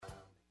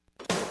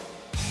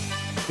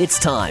It's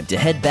time to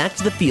head back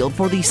to the field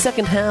for the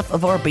second half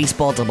of our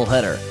baseball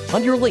doubleheader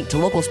on your link to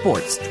local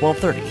sports,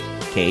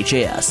 1230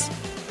 KHAS.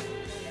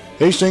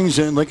 Hastings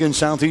and Lincoln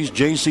Southeast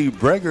J.C.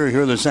 Breger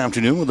here this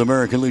afternoon with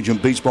American Legion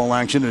baseball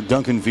action at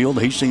Duncan Field.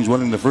 Hastings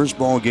winning the first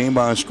ball game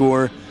by a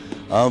score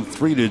of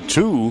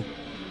 3-2.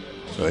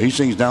 So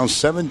Hastings now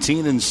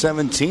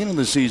 17-17 in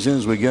the season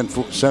as we get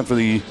set for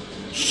the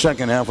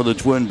second half of the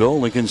Twin Bill.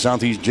 Lincoln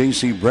Southeast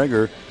J.C.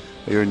 Breger,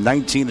 they are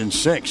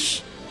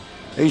 19-6.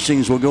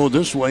 Hastings will go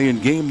this way in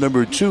game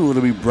number 2.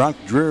 It'll be Brock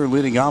Dreher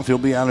leading off. He'll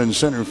be out in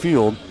center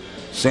field.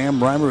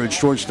 Sam Reimer at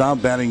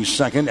shortstop batting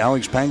second.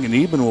 Alex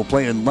Panganiban will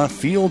play in left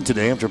field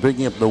today after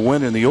picking up the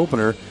win in the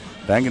opener.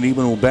 Panganiban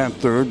will bat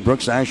third.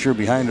 Brooks Asher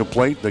behind the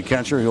plate, the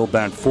catcher. He'll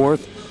bat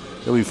fourth.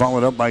 He'll be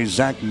followed up by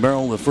Zach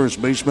Merrill, the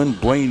first baseman.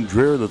 Blaine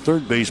Dreher, the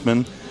third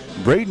baseman.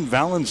 Braden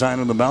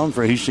Valentine on the mound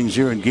for Hastings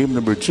here in game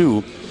number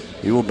 2.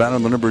 He will bat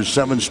on the number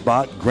 7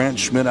 spot. Grant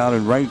Schmidt out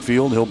in right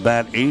field. He'll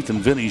bat 8th, and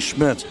Vinny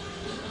Schmidt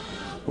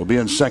will be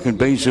on second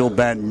base. He'll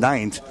bat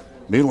 9th.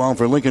 Meanwhile,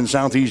 for Lincoln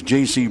Southeast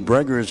J.C.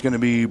 Breger, it's going to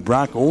be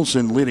Brock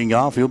Olson leading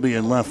off. He'll be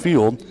in left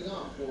field.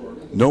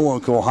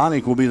 Noah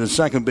Kohanik will be the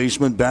second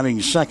baseman,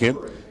 batting second.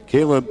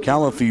 Caleb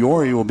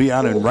Calafiore will be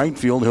out in right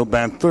field. He'll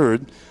bat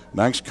third.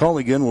 Max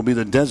Culligan will be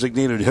the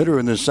designated hitter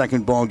in this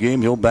second ball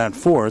game. He'll bat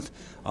fourth.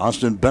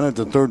 Austin Bennett,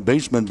 the third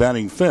baseman,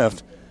 batting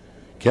fifth.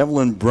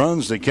 Kevlin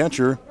Bruns, the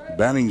catcher,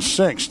 batting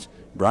sixth.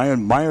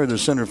 Brian Meyer, the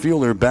center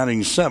fielder,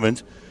 batting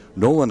seventh.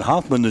 Nolan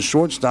Hoffman, the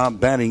shortstop,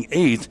 batting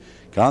eighth.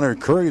 Connor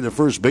Curry, the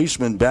first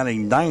baseman,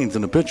 batting ninth.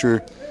 And the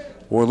pitcher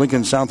for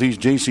Lincoln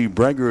Southeast J.C.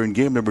 Breger in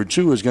game number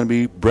 2 is going to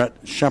be Brett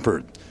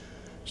Shepard.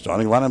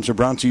 Starting lineups are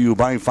brought to you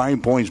by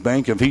 5 Points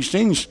Bank of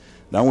Hastings.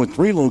 Now with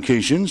 3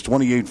 locations,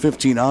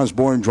 2815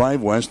 Osborne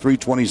Drive West,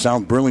 320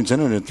 South Burlington,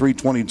 and at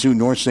 322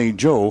 North St.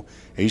 Joe.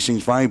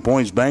 Hastings 5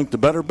 Points Bank, the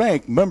better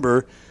bank,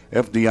 member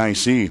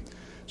FDIC.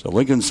 So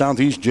Lincoln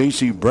Southeast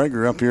J.C.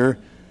 Breger up here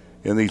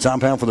in the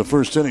top half of the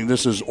first inning.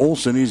 This is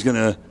Olson. He's going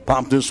to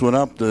pop this one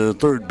up to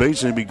third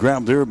base and be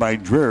grabbed there by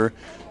Dreher.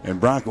 And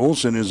Brock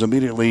Olson is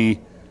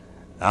immediately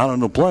out on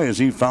the play as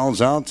he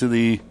fouls out to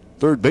the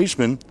third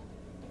baseman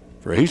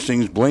for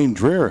Hastings, Blaine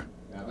Dreher.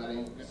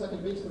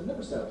 Second baseman,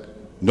 number 7.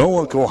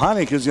 Noah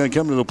Kohanik is going to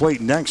come to the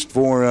plate next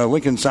for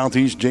Lincoln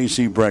Southeast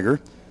J.C. Breger.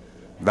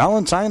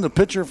 Valentine, the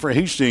pitcher for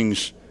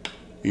Hastings.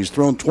 He's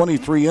thrown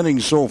 23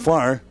 innings so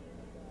far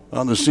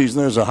on the season.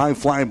 There's a high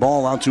fly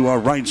ball out to our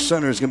right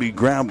center. It's going to be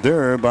grabbed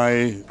there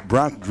by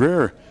Brock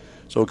Dreher.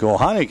 So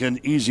Kohanik and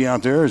easy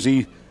out there as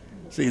he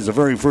sees the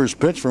very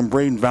first pitch from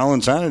Braden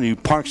Valentine, and he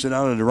parks it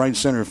out in the right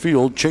center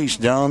field,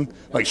 chased down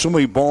like so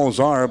many balls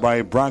are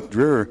by Brock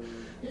Dreher,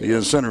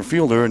 the center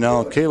fielder.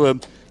 Now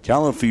Caleb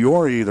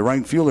Calafiore, the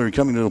right fielder,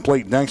 coming to the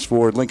plate next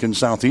for Lincoln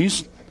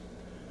Southeast.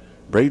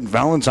 Braden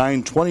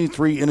Valentine,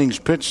 23 innings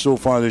pitched so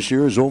far this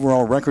year. His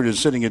overall record is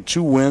sitting at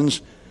 2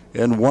 wins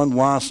and 1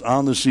 loss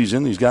on the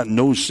season. He's got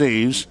no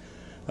saves.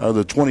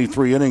 The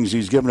 23 innings,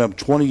 he's given up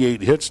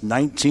 28 hits,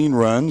 19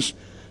 runs.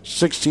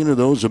 16 of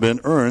those have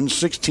been earned,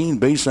 16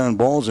 base on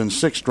balls, and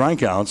 6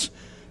 strikeouts.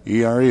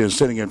 ERA is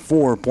sitting at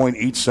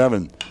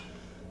 4.87.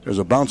 There's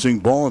a bouncing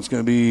ball. It's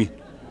going to be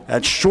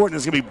at short, and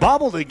it's going to be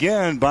bobbled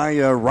again by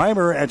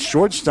Reimer at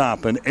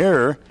shortstop. An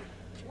error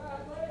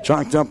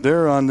chalked up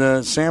there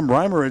on Sam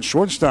Reimer at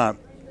shortstop.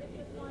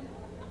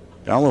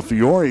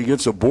 Calafiore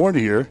gets a board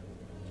here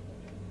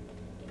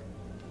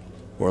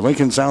for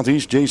Lincoln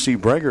Southeast J.C.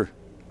 Breger.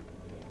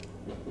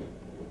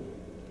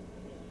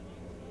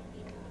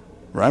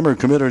 Reimer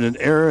committed an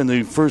error in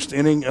the first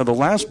inning of the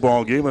last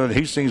ball game, and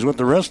Hastings went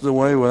the rest of the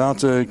way without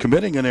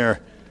committing an error.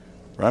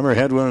 Reimer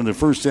had one in the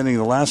first inning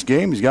of the last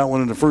game. He's got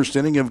one in the first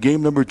inning of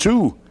game number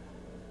 2.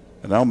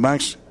 And now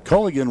Max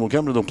Culligan will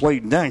come to the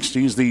plate next.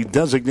 He's the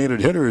designated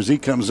hitter as he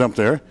comes up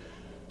there.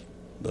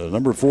 The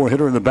number 4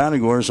 hitter in the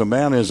batting order. So a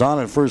man is on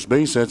at first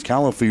base. That's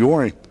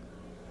Calafiore.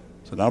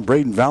 So now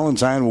Braden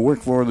Valentine will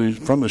work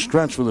from the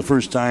stretch for the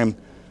first time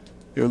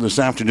here this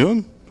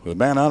afternoon. With a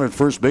man out at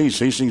first base.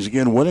 Hastings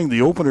again winning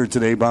the opener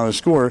today by a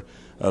score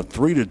of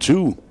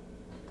 3-2.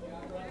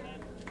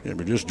 If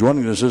you're just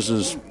joining us, this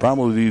is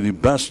probably the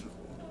best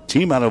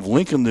team out of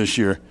Lincoln this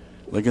year.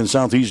 Lincoln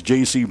Southeast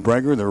J.C.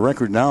 Breger, their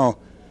record now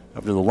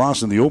after the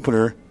loss in the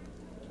opener,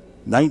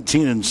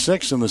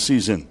 19-6 in the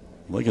season.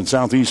 Lincoln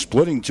Southeast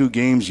splitting 2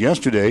 games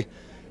yesterday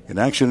in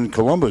action in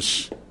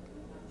Columbus.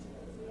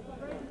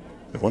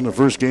 They won the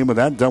first game of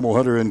that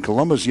doubleheader in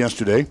Columbus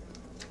yesterday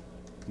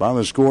by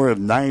the score of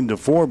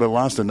 9-4, but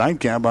lost the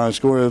nightcap by a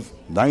score of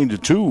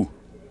 9-2.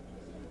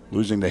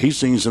 Losing to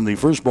Hastings in the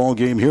first ball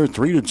game here,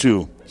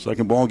 3-2.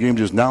 Second ball game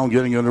just now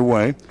getting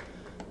underway.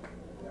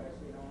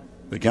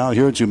 The count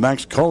here to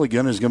Max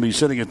Culligan is going to be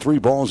sitting at 3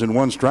 balls and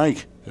 1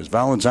 strike as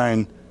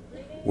Valentine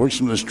works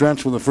from the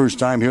stretch for the first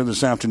time here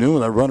this afternoon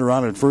with a runner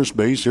on at first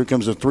base. Here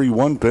comes a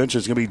 3-1 pitch.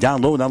 It's going to be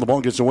down low. Now the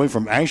ball gets away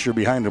from Asher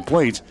behind the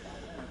plate.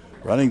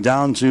 Running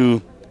down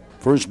to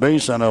first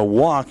base on a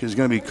walk is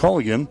going to be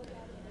Culligan.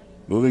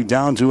 Moving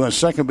down to a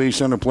second base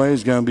center play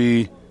is going to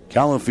be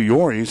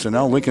Calafiore. So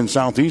now Lincoln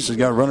Southeast has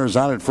got runners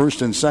on at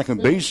first and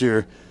second base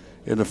here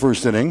in the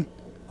first inning.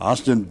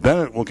 Austin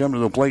Bennett will come to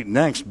the plate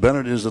next.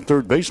 Bennett is the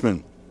third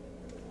baseman.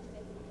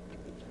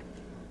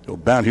 He'll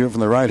bat here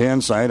from the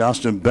right-hand side.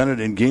 Austin Bennett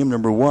in game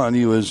number 1.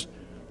 He was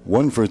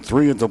 1 for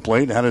 3 at the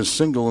plate. Had a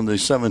single in the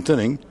 7th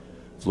inning.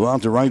 Flew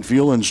out to right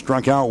field and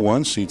struck out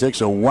once. He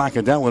takes a whack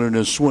at that one in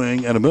a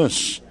swing and a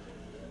miss.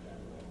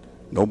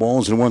 No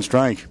balls and 1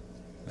 strike.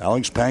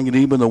 Alex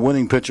Panganiban, the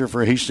winning pitcher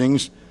for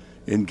Hastings.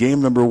 In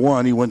game number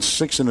 1, he went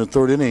 6 in the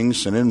 3rd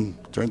innings and then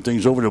turned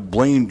things over to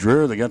Blaine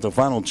Dreher. They got the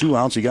final 2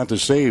 outs. He got the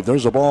save.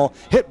 There's a ball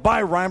hit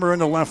by Reimer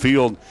into left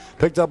field.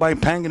 Picked up by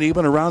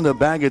Panganiban around the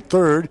bag at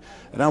 3rd.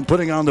 And now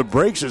putting on the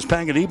brakes as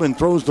Panganiban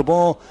throws the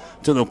ball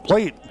to the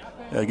plate.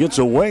 Gets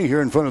away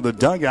here in front of the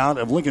dugout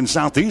of Lincoln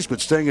Southeast, but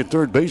staying at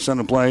 3rd base on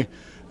the play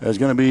is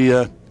going to be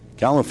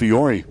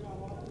Calafiore.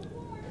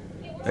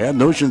 They had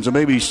notions of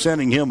maybe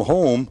sending him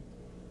home,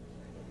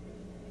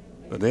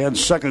 but they had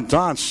second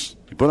thoughts.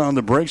 He put on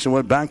the brakes and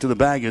went back to the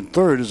bag at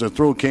 3rd as a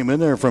throw came in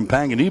there from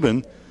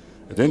Panganiban.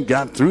 And then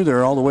got through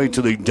there all the way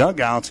to the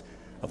dugout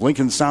of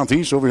Lincoln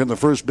Southeast over here on the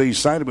first base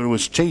side, but it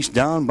was chased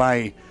down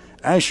by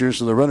Asher,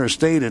 so the runner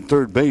stayed at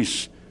 3rd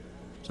base.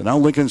 So now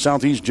Lincoln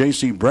Southeast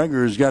J.C.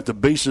 Breger has got the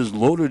bases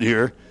loaded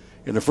here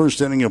in the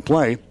first inning of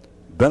play.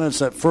 Bennett's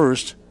at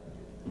first.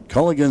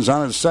 Culligan's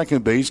on at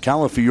second base.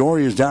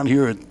 Calafiore is down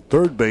here at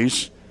 3rd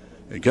base.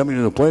 And coming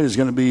to the plate is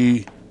going to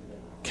be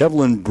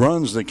Kevlin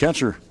Bruns, the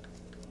catcher.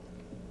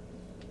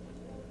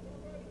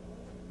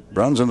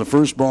 Bruns in the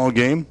first ball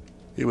game.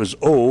 It was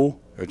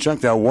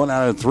checked out 1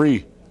 out of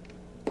 3.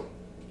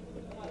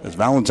 As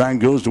Valentine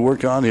goes to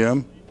work on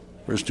him.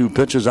 First 2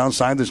 pitches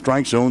outside the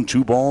strike zone,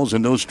 2 balls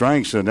and no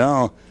strikes. So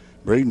now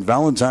Braden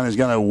Valentine has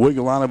got to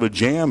wiggle out of a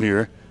jam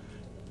here.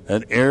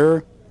 An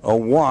error, a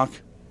walk,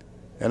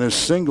 and a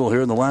single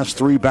here in the last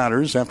 3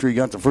 batters after he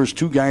got the first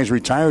 2 guys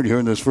retired here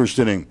in this first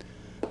inning.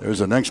 There's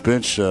the next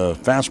pitch,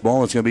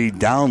 fastball. It's going to be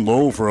down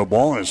low for a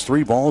ball, and it's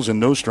 3 balls and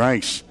no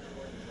strikes.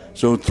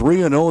 So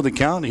 3-0 the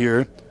count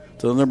here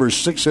to the number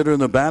 6 hitter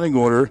in the batting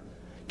order,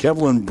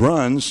 Kevlin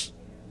Bruns.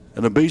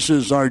 And the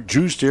bases are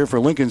juiced here for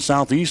Lincoln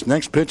Southeast.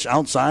 Next pitch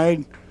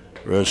outside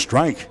for a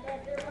strike.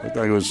 Looked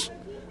like it was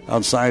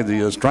outside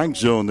the strike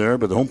zone there,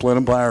 but the home plate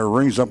umpire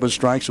rings up a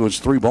strike, so it's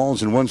 3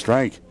 balls and 1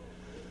 strike.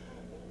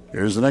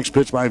 Here's the next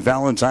pitch by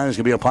Valentine. It's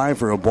going to be up high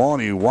for a ball,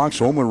 and he walks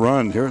home a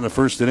run here in the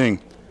first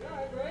inning.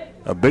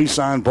 A base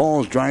on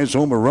balls drives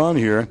home a run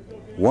here.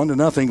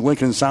 1-0.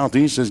 Lincoln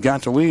Southeast has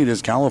got the lead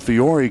as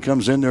Calafiore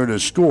comes in there to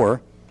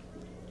score.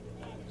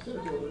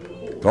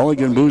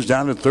 Culligan moves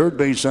down to 3rd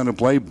base on the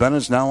play.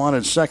 Bennett's now on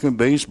at 2nd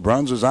base.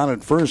 Bruns is on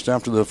at first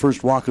after the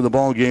first walk of the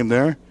ball game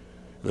there.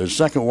 The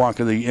second walk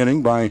of the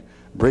inning by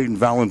Braden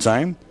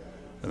Valentine.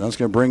 And that's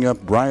going to bring up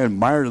Brian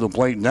Meyer to the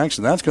plate next,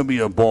 and that's going to be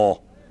a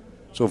ball.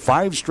 So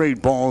 5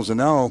 straight balls, and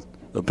now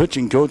the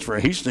pitching coach for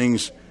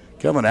Hastings,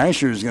 Kevin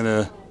Asher, is going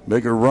to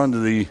make a run to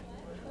the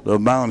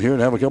mound here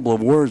and have a couple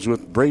of words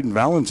with Braden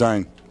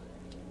Valentine.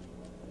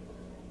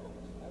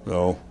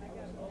 So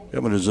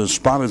Kevin has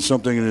spotted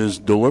something in his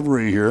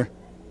delivery here.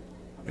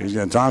 He's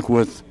going to talk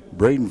with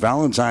Braden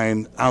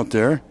Valentine out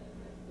there.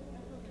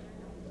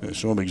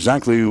 Show him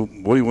exactly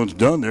what he wants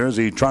done there as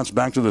he trots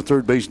back to the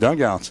 3rd base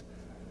dugout.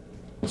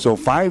 So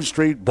 5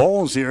 straight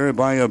balls here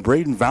by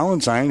Braden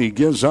Valentine. He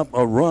gives up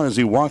a run as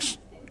he walks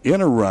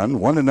in a run.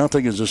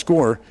 1-0 is the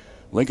score.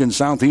 Lincoln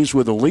Southeast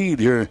with a lead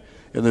here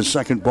in the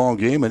second ball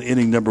game in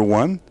inning number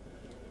 1.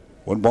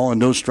 1 ball and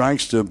no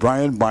strikes to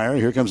Brian Meyer.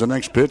 Here comes the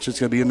next pitch. It's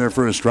going to be in there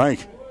for a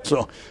strike.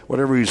 So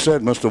whatever he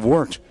said must have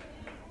worked.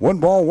 1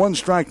 ball, 1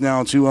 strike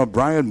now to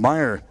Brian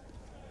Meyer.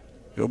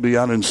 He'll be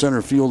out in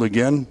center field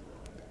again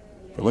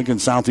for Lincoln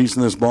Southeast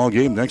in this ball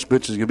game. Next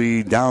pitch is going to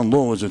be down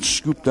low as it's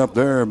scooped up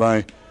there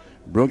by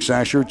Brooks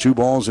Asher. 2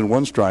 balls and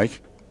 1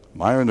 strike.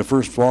 Meyer in the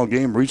first ball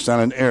game reached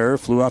on an error,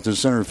 flew out to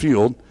center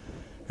field,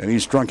 and he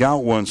struck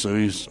out once, so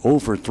he's 0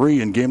 for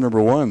 3 in game number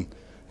 1.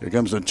 Here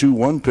comes the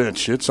 2-1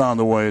 pitch. It's on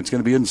the way. It's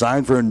going to be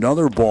inside for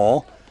another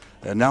ball,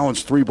 and now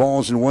it's 3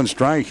 balls and 1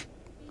 strike.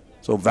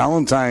 So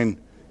Valentine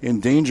in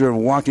danger of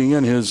walking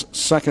in his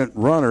second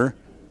runner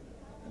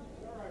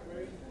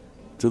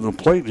to the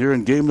plate here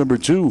in game number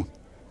 2.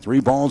 3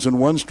 balls and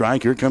 1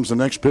 strike. Here comes the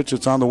next pitch.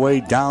 It's on the way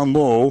down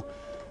low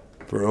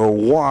for a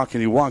walk,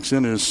 and he walks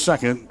in his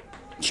second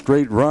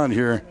straight run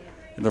here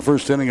in the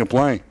first inning of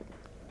play.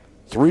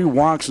 3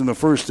 walks in the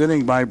first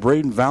inning by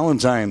Braden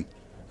Valentine.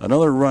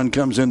 Another run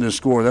comes in to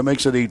score. That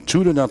makes it a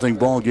 2-0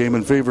 ball game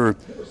in favor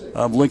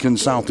of Lincoln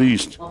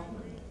Southeast.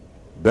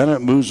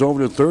 Bennett moves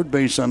over to 3rd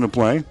base on the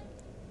play.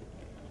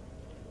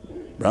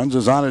 Bruns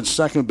is on at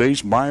 2nd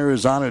base. Meyer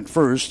is on at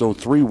first. So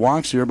 3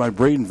 walks here by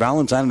Braden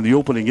Valentine in the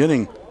opening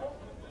inning.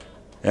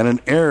 And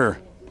an error.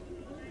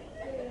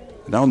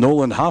 Now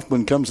Nolan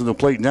Hoffman comes to the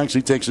plate next.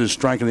 He takes his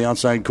strike in the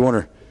outside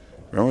corner.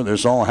 Remember,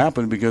 this all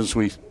happened because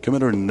we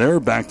committed an error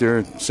back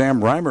there.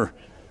 Sam Reimer,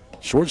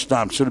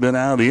 shortstop, should have been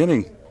out of the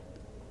inning.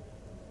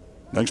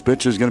 Next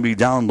pitch is going to be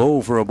down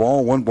low for a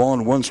ball. 1 ball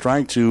and 1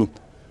 strike to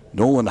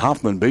Nolan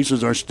Hoffman.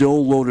 Bases are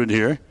still loaded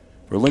here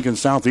for Lincoln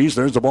Southeast.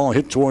 There's the ball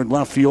hit toward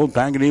left field.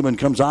 Panganiban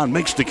comes on,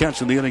 makes the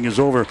catch, and the inning is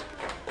over.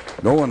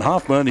 Nolan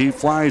Hoffman, he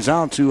flies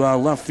out to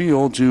left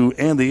field to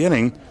end the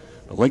inning.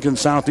 Lincoln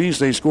Southeast,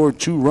 they scored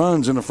 2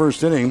 runs in the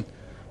first inning.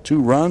 2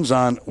 runs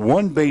on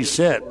 1 base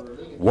hit.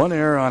 1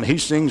 error on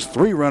Hastings.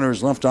 3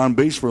 runners left on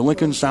base for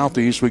Lincoln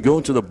Southeast. We go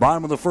to the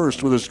bottom of the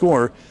first with a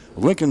score.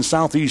 Lincoln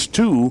Southeast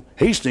 2,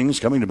 Hastings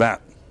coming to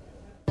bat.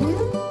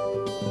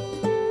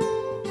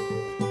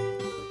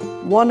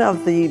 One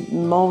of the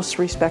most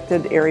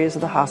respected areas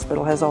of the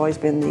hospital has always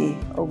been the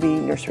OB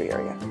nursery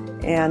area.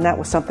 And that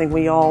was something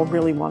we all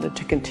really wanted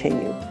to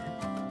continue.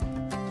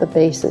 The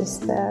basis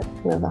that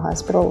the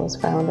hospital was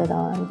founded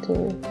on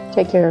to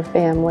take care of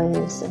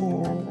families,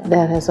 and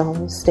that has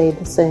always stayed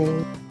the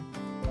same.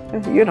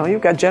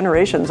 You've got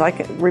generations. I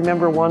can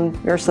remember one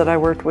nurse that I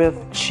worked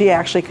with, she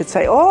actually could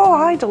say, oh,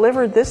 I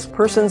delivered this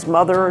person's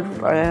mother,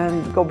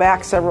 and go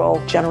back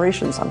several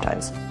generations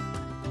sometimes.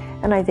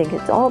 And I think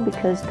it's all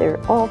because they're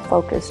all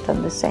focused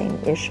on the same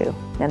issue,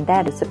 and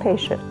that is the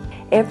patient.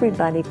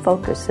 Everybody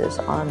focuses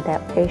on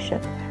that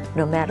patient,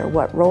 no matter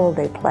what role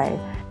they play.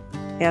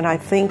 And I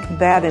think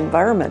that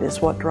environment is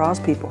what draws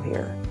people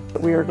here.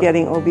 We were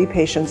getting OB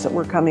patients that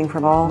were coming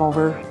from all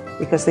over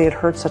because they had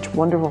heard such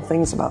wonderful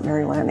things about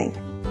Mary Lanning.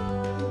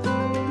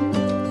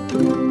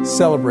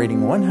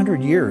 Celebrating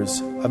 100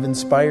 years of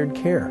inspired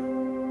care.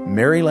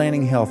 Mary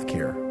Lanning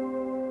Healthcare.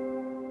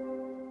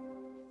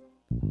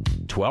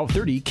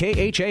 1230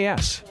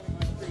 KHAS.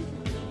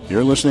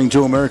 You're listening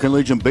to American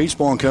Legion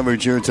baseball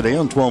coverage here today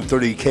on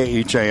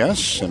 1230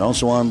 KHAS and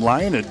also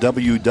online at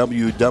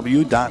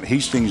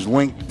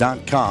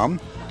www.hastingslink.com.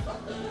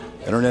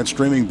 Internet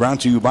streaming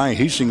brought to you by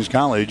Hastings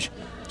College.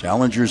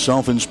 Challenge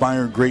yourself,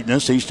 inspire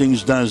greatness.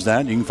 Hastings does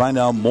that. You can find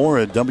out more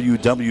at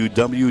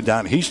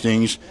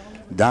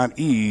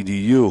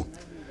www.hastings.edu.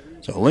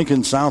 So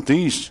Lincoln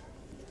Southeast,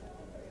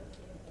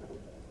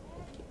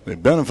 they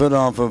benefit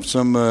off of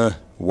some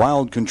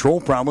wild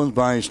control problems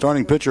by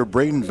starting pitcher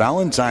Braden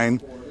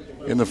Valentine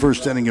in the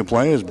first inning of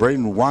play as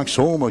Braden walks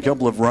home a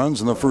couple of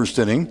runs in the first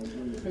inning.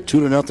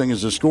 2-0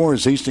 is the score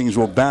as Hastings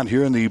will bat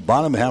here in the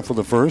bottom half of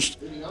the first.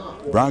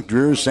 Brock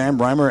Dreer, Sam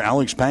Reimer,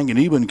 Alex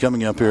Panganiban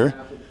coming up here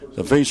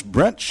to face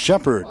Brett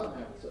Shepard.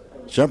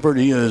 Shepard,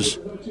 he has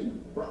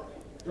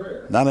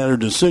not had a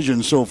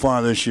decision so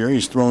far this year.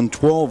 He's thrown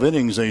 12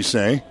 innings, they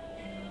say.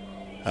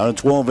 Out of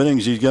 12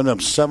 innings, he's given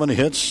up 7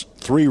 hits,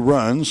 3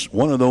 runs,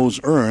 1 of those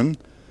earned,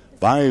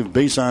 5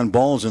 base on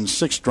balls, and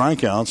 6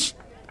 strikeouts.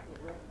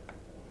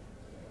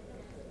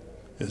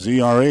 His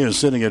ERA is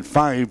sitting at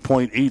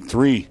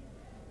 5.83.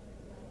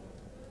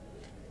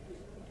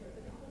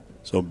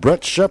 So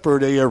Brett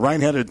Shepard, a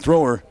right-handed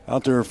thrower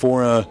out there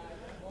for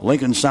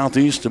Lincoln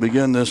Southeast to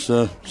begin this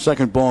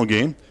second ball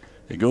game.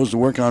 It goes to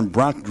work on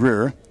Brock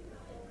Dreer.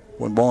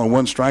 1 ball and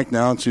 1 strike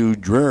now to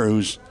Dreer,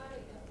 who's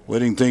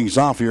leading things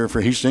off here for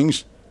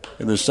Hastings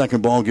in the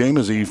second ball game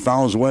as he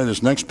fouls away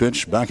this next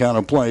pitch back out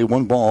of play.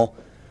 1 ball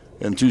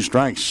and 2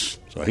 strikes.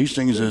 So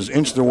Hastings has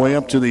inched their way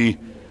up to the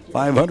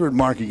 500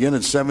 mark again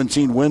at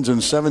 17 wins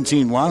and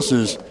 17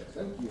 losses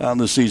on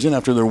the season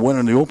after their win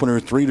in the opener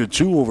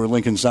 3-2 over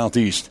Lincoln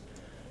Southeast.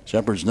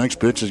 Shepard's next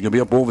pitch is going to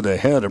be up over the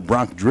head of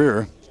Brock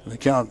Dreer. The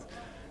count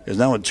is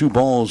now at 2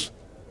 balls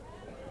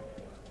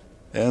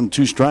and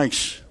 2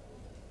 strikes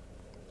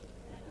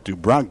to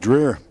Brock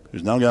Dreer,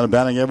 who's now got a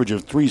batting average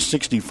of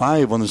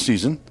 .365 on the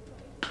season.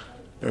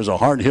 There's a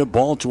hard hit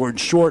ball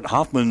towards short.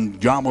 Hoffman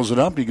gobbles it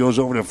up. He goes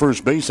over to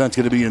first base. That's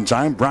going to be in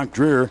time. Brock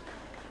Dreer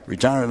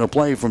retiring the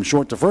play from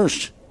short to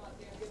first.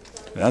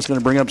 That's going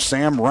to bring up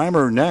Sam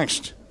Reimer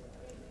next.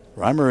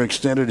 Reimer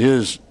extended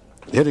his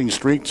hitting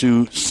streak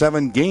to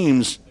 7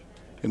 games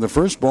in the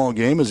first ball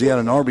game as he had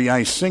an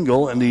RBI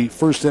single in the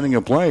first inning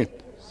of play.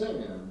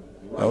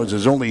 That was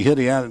his only hit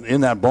he had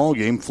in that ball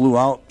game. Flew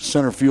out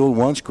center field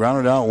once,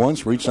 grounded out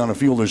once, reached on a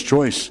fielder's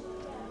choice.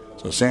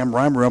 So Sam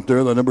Reimer up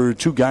there, the number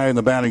 2 guy in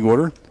the batting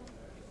order.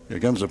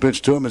 Here comes the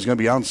pitch to him. It's going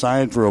to be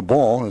outside for a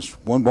ball. It's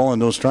 1 ball and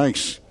no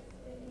strikes.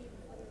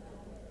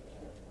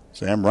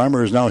 Sam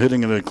Reimer is now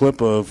hitting at a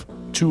clip of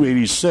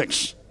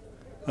 .286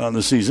 on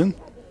the season.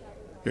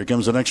 Here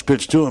comes the next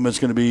pitch to him. It's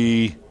going to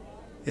be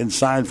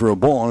inside for a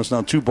ball. And it's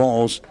now 2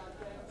 balls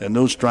and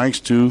no strikes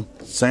to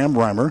Sam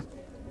Reimer.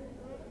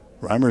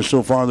 Reimer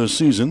so far this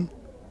season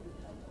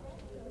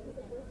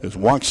has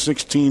walked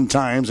 16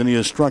 times and he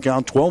has struck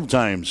out 12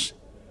 times.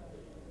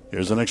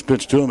 Here's the next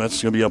pitch to him.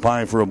 That's going to be up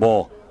high for a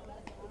ball.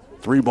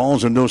 3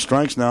 balls and no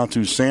strikes now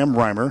to Sam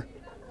Reimer.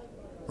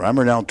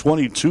 Reimer now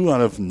 22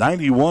 out of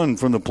 91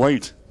 from the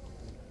plate.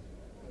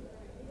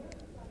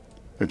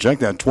 Check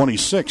that,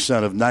 26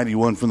 out of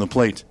 91 from the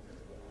plate.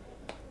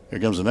 Here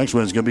comes the next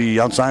one. It's going to be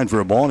outside for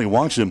a ball, and he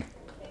walks him.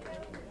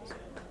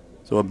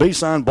 So a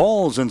base on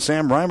balls, and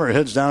Sam Reimer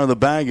heads down to the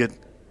bag at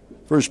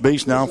first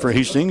base now for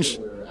Hastings.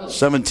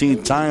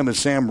 17th time that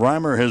Sam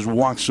Reimer has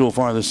walked so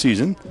far this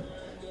season.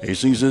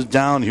 Hastings is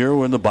down here.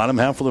 We're in the bottom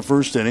half of the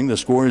first inning. The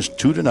score is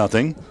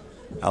 2-0.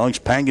 Alex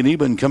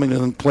Panganiban coming to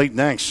the plate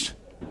next.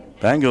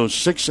 Pango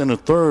 6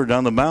 1/3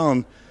 on the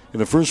mound in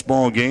the first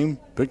ball game.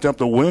 Picked up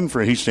the win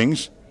for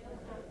Hastings.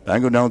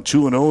 Pango down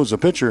 2-0 as a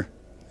pitcher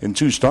in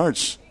 2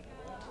 starts.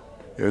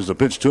 Here's the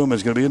pitch to him.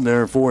 It's going to be in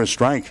there for a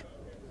strike.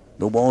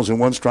 No balls and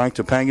one strike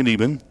to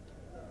Panganiban.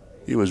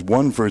 He was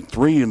 1 for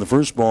 3 in the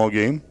first ball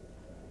game.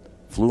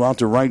 Flew out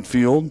to right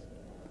field.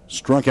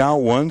 Struck out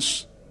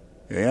once.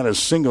 He had a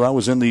single. That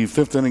was in the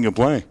 5th inning of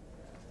play.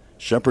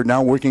 Shepard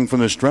now working from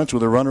the stretch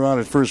with a runner out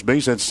at first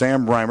base. That's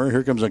Sam Reimer.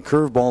 Here comes a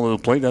curveball to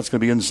the plate. That's going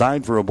to be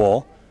inside for a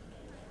ball.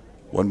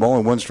 1 ball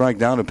and 1 strike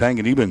down to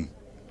Panganiban.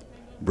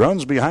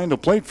 Bruns behind the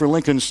plate for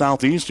Lincoln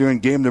Southeast here in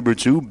game number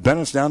 2.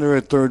 Bennett's down there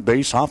at third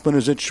base. Hoffman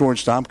is at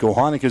shortstop.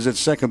 Kohanic is at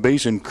second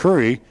base. And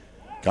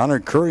Connor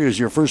Curry is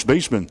your first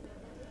baseman.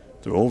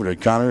 Throw over to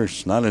Connor.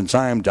 It's not in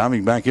time.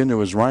 Diving back in there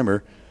was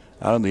Reimer.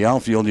 Out in the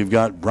outfield, you've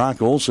got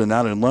Brock Olson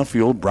out in left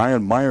field.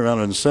 Brian Meyer out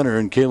in center.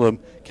 And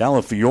Caleb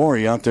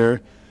Calafiore out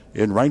there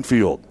in right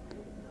field.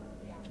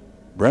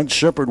 Brent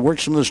Shepard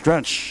works from the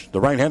stretch.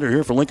 The right-hander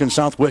here for Lincoln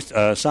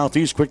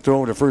Southeast. Quick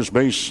throw to first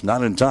base.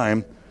 Not in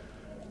time.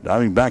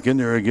 Diving back in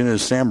there again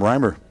is Sam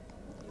Reimer.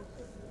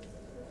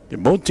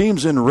 Get both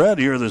teams in red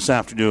here this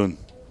afternoon.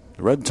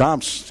 The red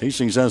tops.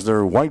 Hastings has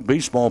their white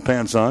baseball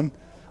pants on.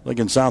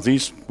 Lincoln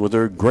Southeast with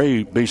their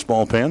gray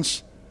baseball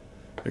pants.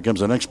 Here comes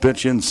the next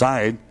pitch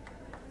inside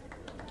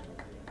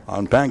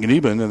on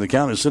Panganiban, and the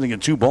count is sitting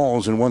at 2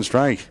 balls and 1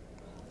 strike.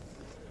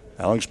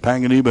 Alex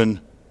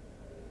Panganiban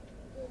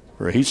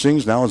for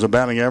Hastings now has a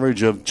batting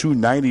average of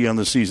 .290 on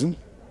the season.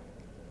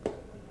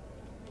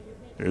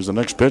 Here's the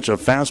next pitch, a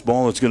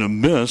fastball that's going to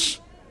miss.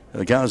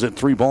 And the count is at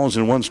 3 balls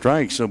and 1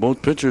 strike. So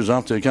both pitchers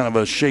off to kind of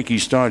a shaky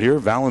start here.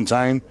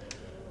 Valentine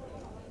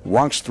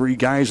walks 3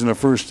 guys in the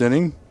first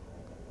inning.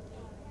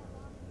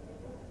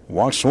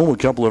 Walks home a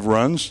couple of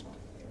runs.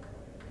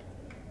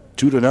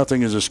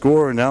 2-0 is the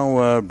score. And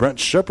now Brent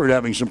Shepard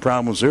having some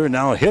problems here.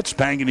 Now hits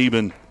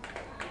Panganiban.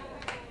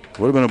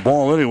 Would have been a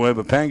ball anyway,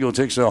 but Pango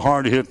takes a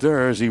hard hit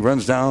there as he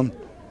runs down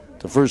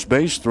to first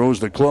base, throws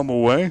the club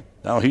away.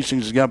 Now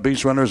Hastings has got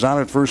base runners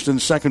on at first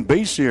and second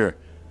base here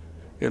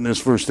in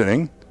this first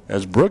inning,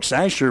 as Brooks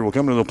Asher will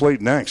come to the plate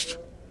next.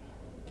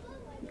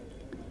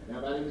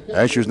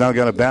 Asher's now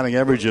got a batting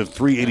average of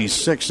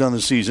 .386 on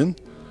the season.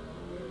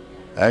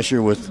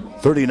 Asher with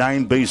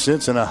 39 base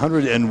hits and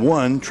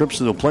 101 trips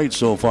to the plate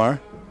so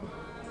far.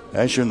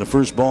 Asher in the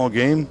first ball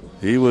game,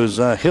 he was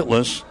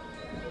hitless.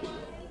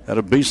 Had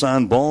a base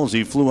on ball as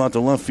he flew out to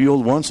left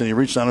field once, and he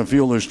reached on a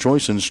fielder's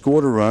choice and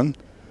scored a run.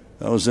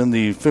 That was in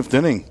the 5th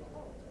inning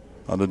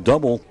on a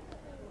double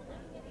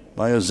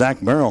by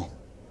Zach Merrill.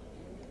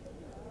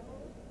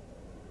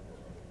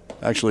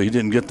 Actually, he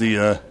didn't get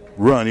the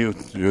run. He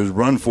was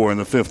run for in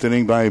the 5th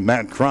inning by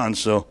Matt Krantz.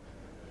 So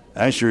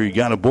Asher, he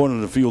got aboard on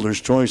the fielder's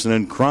choice, and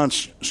then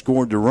Krantz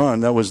scored the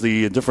run. That was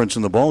the difference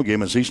in the ball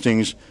game as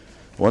Hastings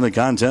won the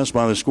contest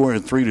by the score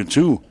of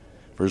 3-2.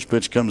 First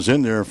pitch comes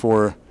in there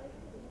for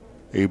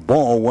a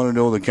ball,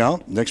 1-0 the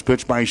count. Next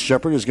pitch by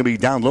Shepard is going to be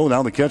down low.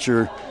 Now the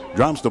catcher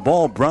drops the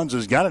ball. Bruns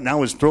has got it.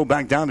 Now his throw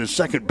back down to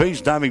second base.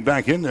 Diving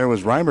back in there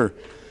was Reimer.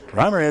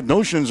 Reimer had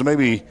notions of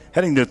maybe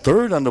heading to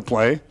third on the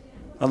play,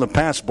 on the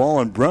pass ball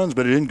on Bruns,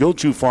 but it didn't go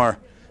too far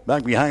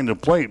back behind the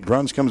plate.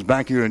 Bruns comes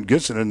back here and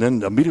gets it and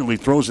then immediately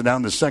throws it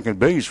down to second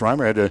base.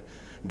 Reimer had to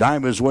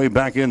dive his way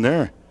back in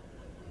there.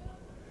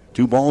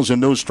 2 balls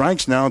and no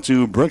strikes now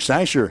to Brooks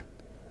Asher.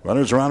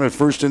 Runners around at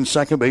first and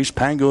second base.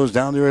 Pango is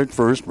down there at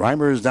first.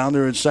 Reimer is down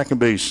there at second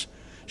base.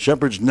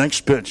 Shepard's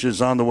next pitch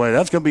is on the way.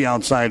 That's going to be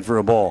outside for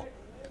a ball.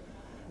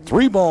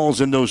 3 balls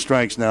and no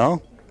strikes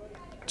now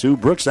to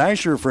Brooks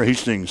Asher for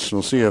Hastings.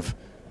 We'll see if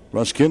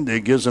Russ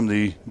Kindig gives him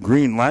the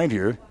green light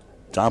here.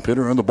 Top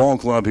hitter in the ball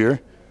club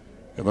here.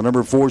 At the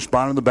number 4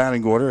 spot in the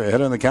batting order.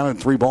 Ahead on the count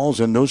at 3 balls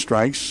and no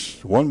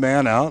strikes. 1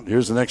 man out.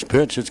 Here's the next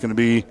pitch. It's going to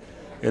be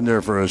in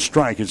there for a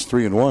strike. It's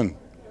 3-1.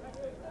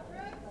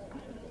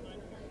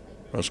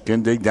 Russ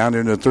Kindig down there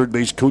in the third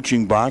base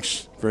coaching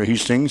box for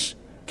Hastings.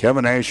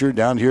 Kevin Asher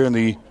down here in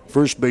the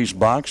first base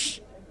box.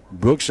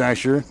 Brooks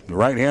Asher, the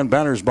right-hand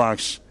batter's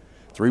box.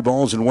 3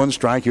 balls and 1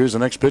 strike. Here's the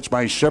next pitch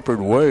by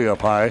Shepard way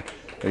up high,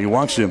 and he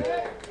walks him.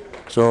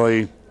 So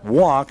a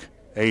walk,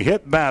 a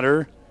hit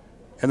batter,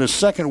 and the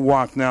second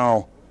walk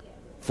now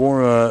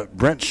for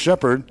Brent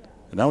Shepard.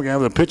 And now we're going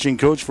to have the pitching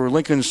coach for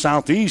Lincoln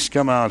Southeast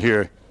come out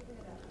here.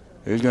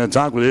 He's going to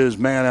talk with his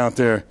man out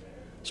there.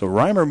 So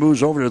Reimer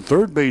moves over to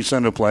third base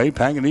on the play.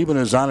 Panganiban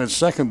is on at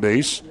second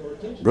base.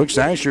 Brooks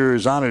Asher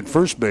is on at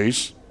first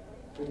base.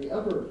 In the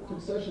upper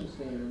concession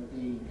stand,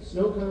 the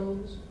snow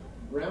cones,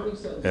 brownie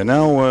sundaes. And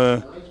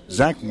now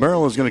Zach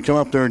Merrill is going to come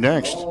up there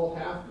next. All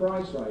half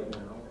price right now.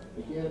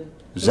 Again,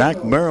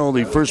 Zach Merrill,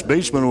 the first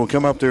baseman, will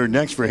come up there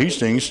next for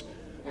Hastings.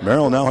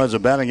 Merrill now has a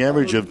batting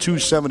average of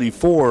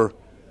 .274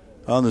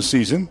 on the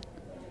season.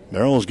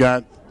 Merrill's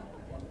got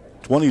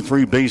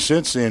 23 base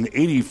hits and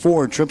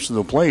 84 trips to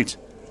the plate.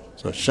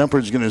 So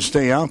Shepard's going to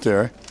stay out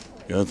there.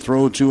 Going to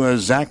throw to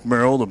Zach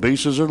Merrill. The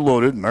bases are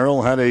loaded.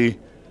 Merrill had a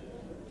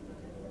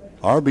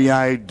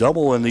RBI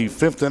double in the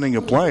 5th inning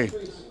of play.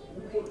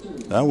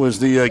 That was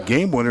the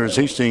game winner as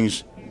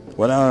Hastings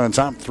went out on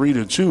top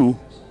 3-2.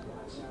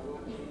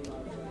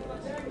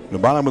 The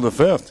bottom of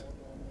the 5th.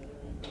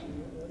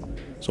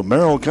 So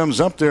Merrill comes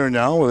up there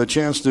now with a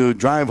chance to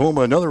drive home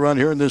another run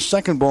here in this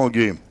second ball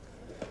game.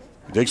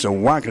 He takes a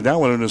whack at that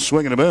one and a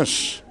swing and a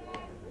miss.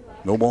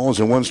 No balls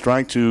and one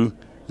strike to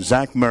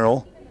Zach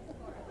Merrill.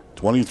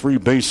 23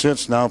 base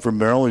hits now for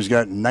Merrill. He's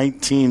got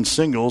 19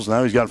 singles.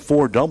 Now he's got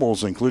 4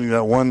 doubles, including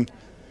that one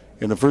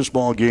in the first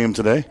ball game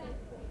today.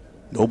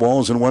 No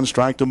balls and one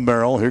strike to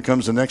Merrill. Here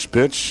comes the next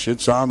pitch.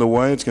 It's on the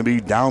way. It's going to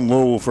be down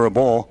low for a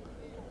ball.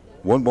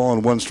 1 ball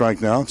and 1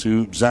 strike now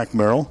to Zach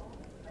Merrill.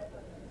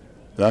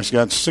 Zach's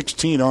got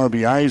 16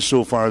 RBIs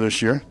so far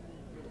this year.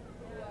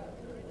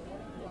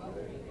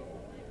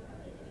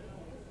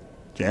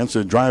 Chance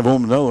to drive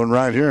home another one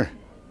right here.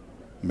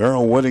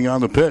 Merrill waiting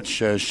on the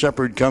pitch as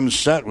Shepard comes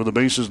set with the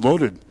bases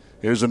loaded.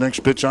 Here's the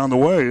next pitch on the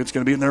way. It's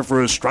going to be in there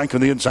for a strike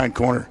on the inside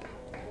corner.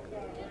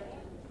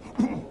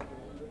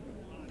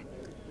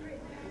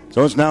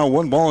 So it's now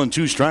 1 ball and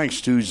 2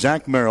 strikes to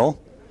Zach Merrill.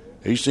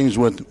 Hastings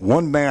with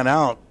 1 man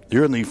out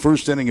here in the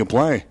first inning of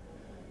play.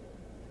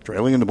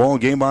 Trailing in the ball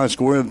game by a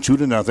score of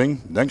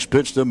 2-0. Next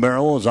pitch to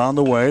Merrill is on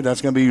the way.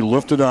 That's going to be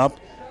lifted up.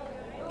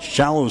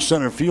 Shallow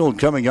center field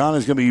coming on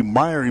is going to be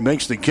Meyer. He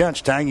makes the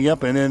catch, tagging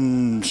up, and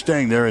then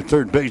staying there at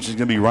third base is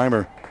going to be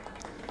Reimer.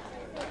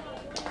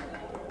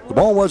 The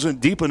ball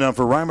wasn't deep enough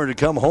for Reimer to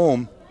come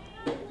home.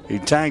 He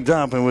tagged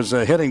up and was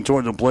heading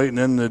toward the plate, and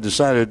then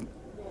decided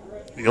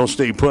he'll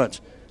stay put.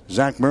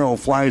 Zach Merrill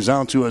flies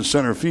out to a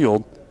center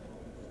field.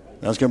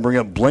 That's going to bring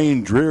up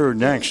Blaine Dreer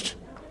next.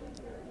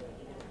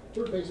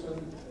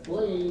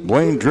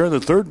 Blaine Dreer,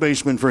 the third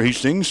baseman for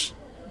Hastings.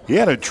 He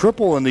had a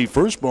triple in the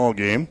first ball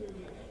game.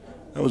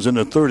 That was in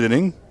the third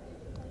inning.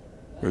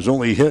 There's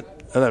only a hit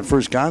at that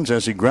first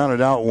contest. He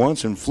grounded out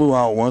once and flew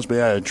out once, but he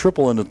had a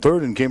triple in the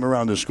third and came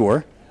around to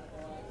score.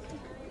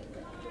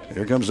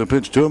 Here comes the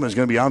pitch to him. It's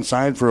going to be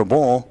outside for a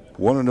ball.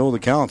 1-0 the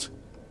count.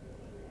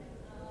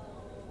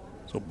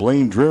 So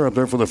Blaine Dreer up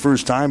there for the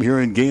first time here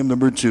in game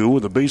number 2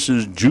 with the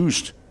bases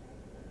juiced.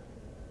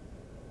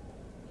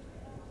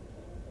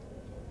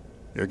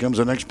 Here comes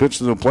the next pitch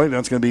to the plate.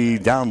 That's going to be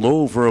down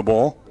low for a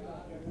ball.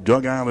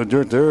 Dug out of the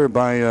dirt there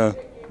by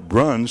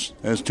Bruns.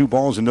 Has 2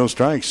 balls and no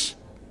strikes.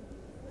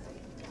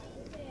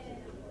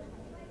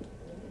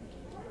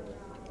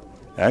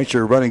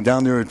 Asher running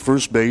down there at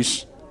first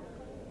base.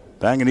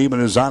 Bang and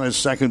Eben is on his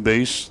second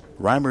base.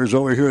 Reimer's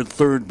over here at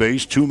third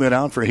base. 2 men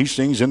out for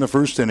Hastings in the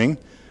first inning.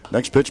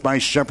 Next pitch by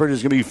Shepard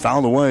is going to be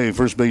fouled away,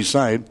 first base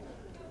side.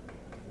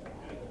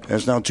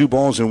 That's now 2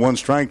 balls and 1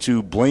 strike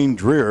to Blaine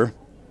Dreer.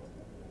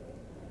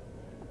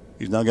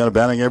 He's now got a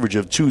batting average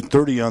of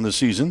 .230 on the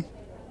season.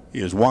 He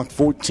has walked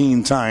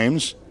 14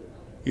 times.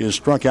 He has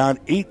struck out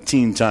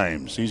 18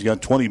 times. He's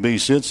got 20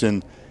 base hits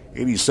and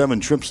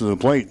 87 trips to the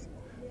plate.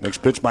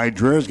 Next pitch by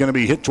Dreer is going to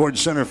be hit towards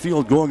center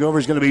field. Going over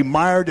is going to be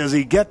Meyer. Does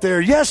he get there?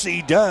 Yes,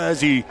 he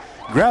does. He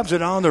grabs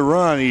it on the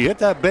run. He hit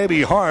that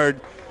baby hard.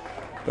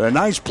 A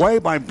nice play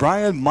by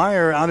Brian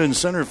Meyer out in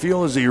center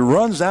field as he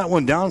runs that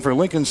one down for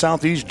Lincoln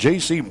Southeast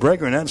J.C.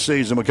 Breger, and that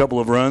saves him a couple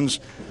of runs.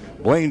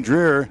 Blaine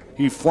Dreer,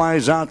 he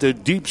flies out to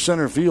deep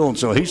center field,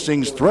 so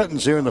Hastings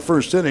threatens here in the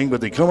first inning,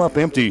 but they come up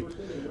empty.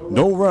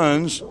 No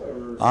runs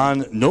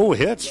on no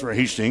hits for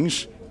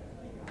Hastings.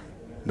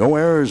 No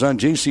errors on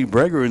J.C.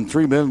 Breger and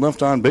 3 men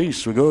left on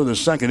base. We go to the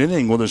second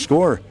inning with a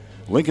score.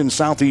 Lincoln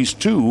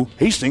Southeast 2,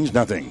 Hastings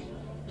nothing.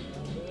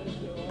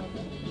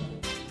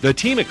 The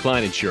team at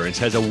Klein Insurance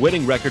has a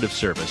winning record of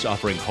service,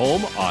 offering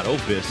home, auto,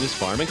 business,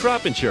 farm, and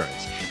crop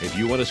insurance. If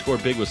you want to score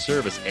big with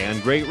service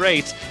and great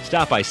rates,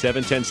 stop by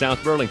 710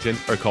 South Burlington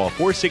or call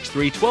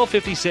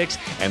 463-1256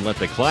 and let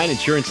the Klein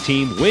Insurance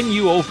team win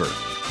you over.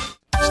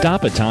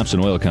 Stop at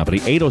Thompson Oil Company,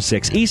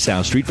 806 East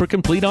South Street for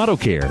complete auto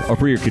care. Or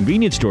for your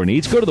convenience store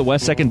needs, go to the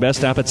West 2nd Best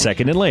Stop at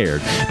 2nd and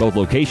Laird. Both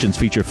locations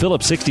feature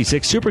Phillips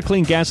 66 Super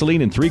Clean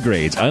gasoline in 3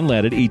 grades,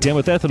 unleaded, E10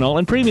 with ethanol,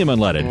 and premium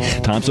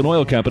unleaded. Thompson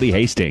Oil Company,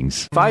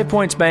 Hastings. 5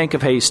 Points Bank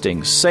of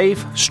Hastings,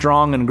 safe,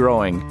 strong, and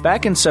growing.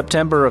 Back in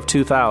September of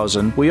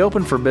 2000, we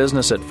opened for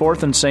business at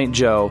 4th and St.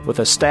 Joe with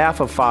a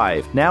staff of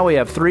 5. Now we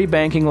have 3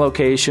 banking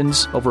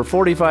locations, over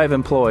 45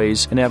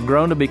 employees, and have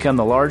grown to become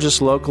the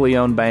largest locally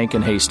owned bank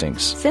in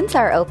Hastings. Since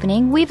our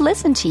opening, we've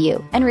listened to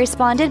you and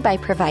responded by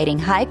providing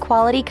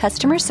high-quality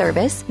customer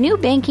service, new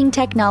banking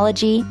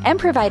technology, and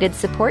provided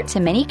support to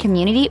many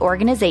community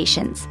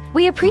organizations.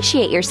 We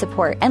appreciate your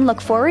support and look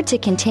forward to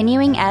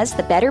continuing as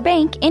the better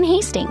bank in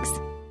Hastings.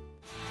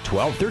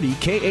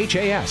 1230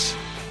 KHAS.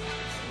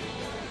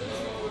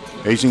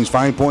 Hastings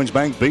 5 Points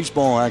Bank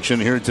baseball action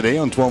here today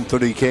on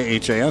 1230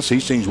 KHAS.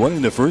 Hastings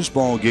winning the first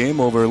ball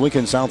game over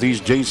Lincoln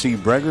Southeast J.C.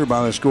 Breger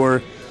by a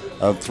score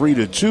of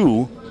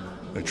 3-2.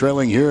 They're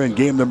trailing here in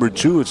game number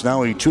 2. It's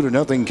now a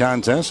 2-0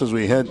 contest as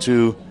we head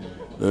to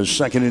the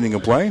second inning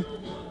of play.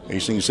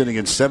 Hastings sitting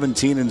at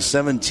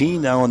 17-17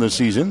 now in the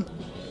season.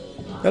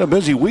 Got a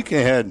busy week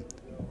ahead.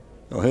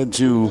 They'll head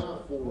to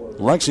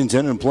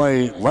Lexington and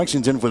play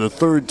Lexington for the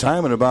 3rd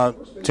time in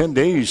about 10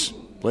 days.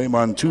 Play them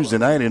on Tuesday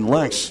night in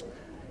Lex.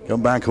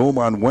 Come back home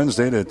on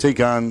Wednesday to take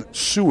on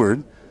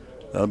Seward.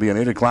 That'll be an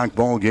 8 o'clock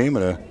ball game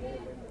and a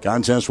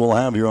contest we'll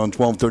have here on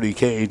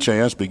 1230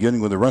 KHAS,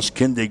 beginning with the Russ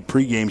Kindig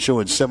pregame show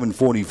at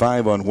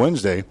 7:45 on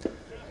Wednesday.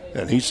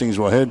 And Hastings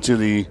will head to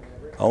the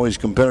always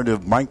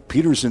competitive Mike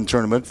Peterson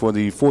tournament for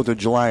the 4th of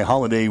July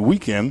holiday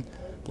weekend.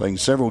 playing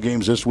several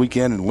games this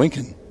weekend in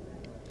Lincoln.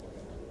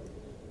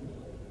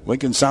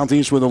 Lincoln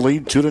Southeast with a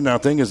lead,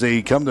 2-0 as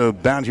they come to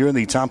bat here in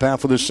the top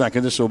half of the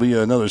second. This will be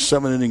another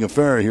 7-inning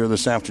affair here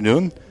this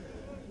afternoon.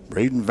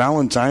 Braden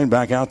Valentine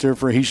back out there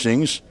for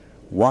Hastings.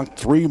 Walked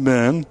 3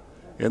 men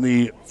in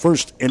the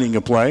first inning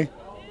of play.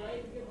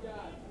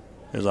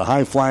 There's a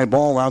high fly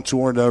ball out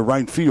toward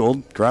right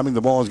field. Grabbing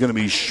the ball is going to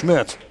be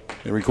Schmidt.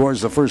 He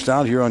records the first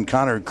out here on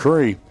Connor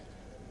Curry.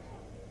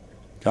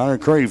 Connor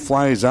Curry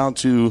flies out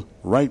to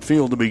right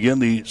field to begin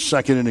the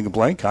second inning of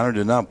play. Connor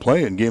did not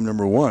play in game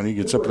number 1. He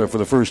gets up there for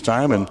the first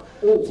time and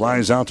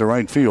flies out to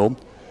right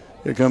field.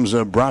 Here comes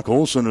Brock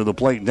Olson to the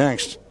plate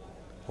next.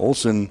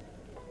 Olson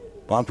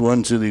popped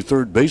one to the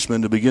third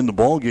baseman to begin the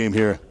ball game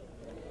here.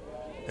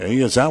 And he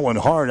gets that one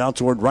hard out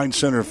toward right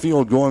center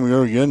field. Going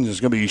there again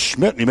is going to be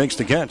Schmidt, and he makes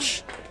the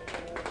catch.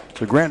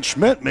 So Grant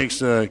Schmidt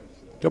makes a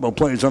couple of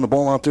plays on the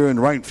ball out there in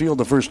right field.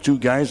 The first 2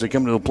 guys that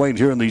come to the plate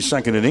here in the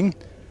second inning.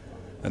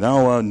 And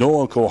now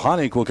Noah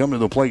Kohanik will come to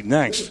the plate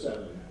next.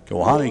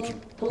 Kohanik,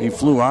 he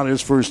flew out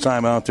his first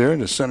time out there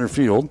into center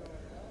field.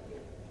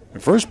 The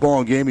first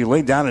ball game, he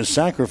laid down his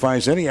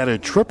sacrifice. Then he had a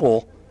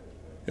triple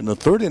in the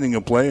third inning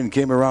of play and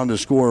came around to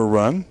score a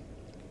run.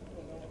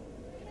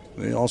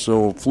 He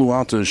also flew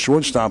out to the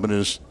shortstop in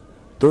his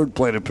third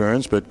plate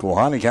appearance, but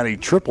Kohanik had a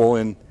triple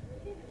in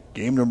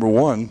game number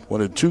 1.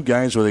 One of 2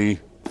 guys with a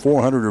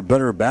 400 or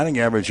better batting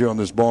average here on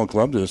this ball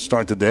club to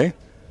start the day.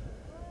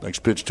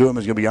 Next pitch to him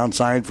is going to be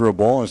outside for a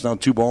ball. It's now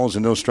 2 balls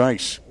and no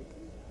strikes.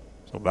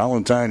 So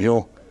Valentine,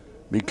 he'll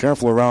be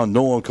careful around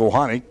Noah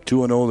Kohanik.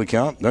 2-0 the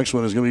count. Next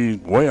one is going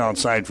to be way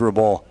outside for a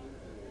ball.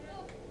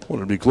 Well,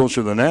 it'll be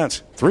closer than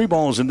that. 3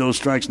 balls and no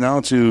strikes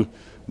now to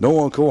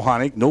Noah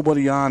Kohanik.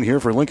 Nobody on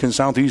here for Lincoln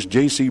Southeast.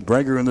 J.C.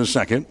 Breger in the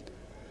second.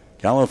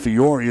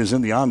 Calafiore is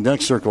in the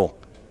on-deck circle.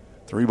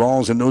 3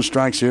 balls and no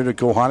strikes here to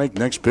Kohanik.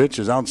 Next pitch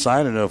is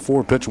outside and a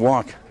 4-pitch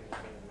walk.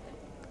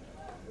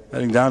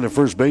 Heading down to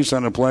first base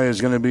on the play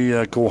is going to be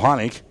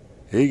Kohanik.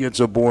 He gets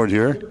aboard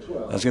here.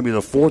 That's going to be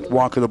the 4th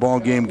walk of the ball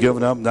game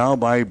given up now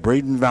by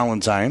Braden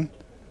Valentine.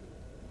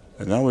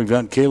 And now we've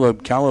got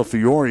Caleb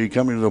Calafiore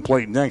coming to the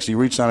plate next. He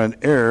reached on an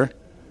error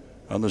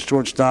on the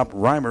shortstop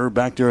Reimer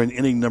back there in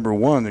inning number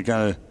 1 to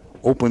kind of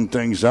open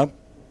things up.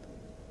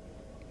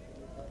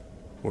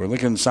 We're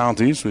Lincoln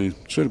Southeast. We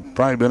should have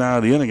probably been out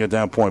of the inning at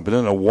that point. But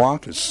then a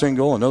walk, a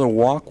single, another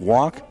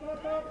walk.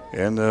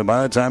 And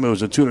by the time it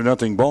was a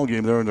 2-0 ball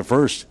game there in the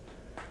first.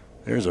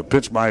 There's a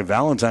pitch by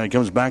Valentine. He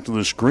comes back to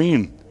the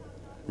screen.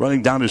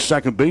 Running down to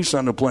second base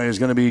on the play is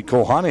going to be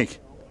Kohanik.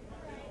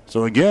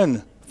 So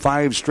again,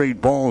 5 straight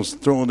balls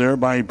thrown there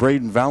by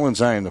Braden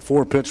Valentine. The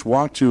 4-pitch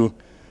walk to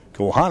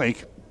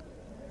Kohanik.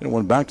 And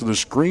one back to the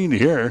screen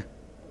here.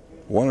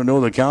 Want to know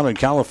the count on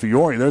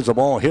Calafiore. There's a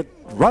ball hit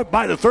right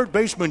by the third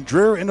baseman,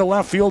 Dreer, into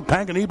left field.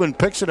 Panganiban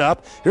picks it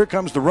up. Here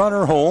comes the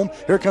runner home.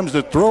 Here comes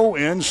the throw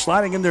in.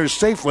 Sliding in there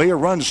safely. A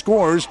run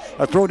scores.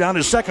 A throw down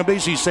to second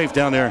base. He's safe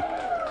down there.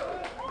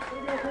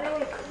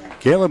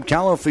 Caleb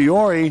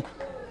Calafiore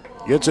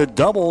gets a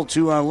double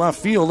to left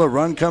field. A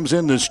run comes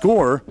in to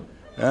score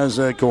as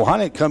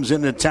Kohanik comes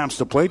in and taps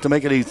the plate to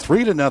make it a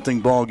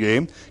 3-0 ball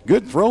game.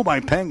 Good throw by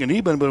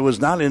Panganiban, but it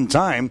was not in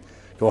time.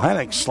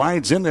 Kohanik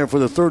slides in there for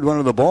the third run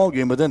of the ball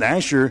game, but then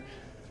Asher,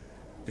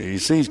 he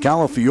sees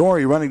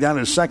Calafiore running down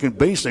to second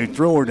base. They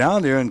throw her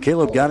down there, and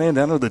Caleb got in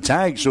under the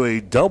tag, so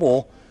a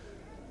double.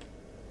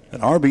 An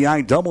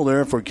RBI double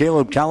there for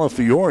Caleb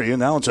Calafiore, and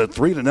now it's a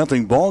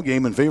 3-0 ball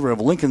game in favor of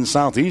Lincoln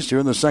Southeast here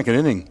in the second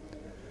inning.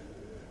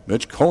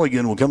 Mitch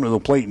Culligan will come to the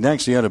plate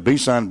next. He had a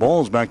base on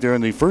balls back there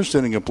in the first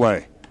inning of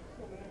play.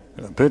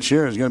 And the pitch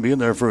here is going to be in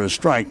there for a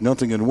strike.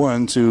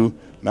 0-1 to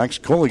Max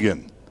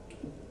Culligan.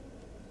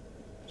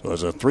 So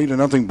it's a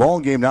 3-0 ball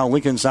game now.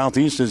 Lincoln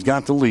Southeast has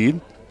got the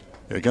lead.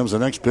 Here comes the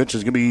next pitch.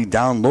 It's going to be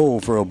down low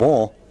for a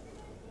ball.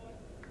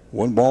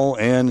 1 ball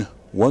and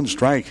 1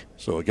 strike.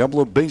 So a couple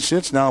of base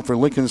hits now for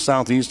Lincoln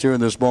Southeast here in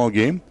this ball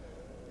game.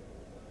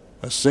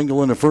 A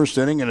single in the first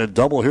inning and a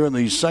double here in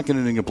the second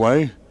inning of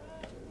play.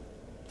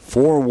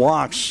 4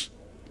 walks.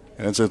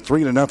 And it's a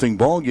 3-0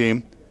 ball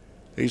game.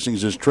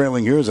 Hastings is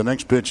trailing here as the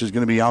next pitch is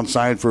going to be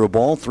outside for a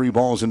ball. 3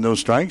 balls and no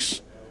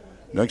strikes.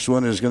 Next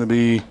one is going to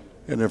be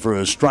in there for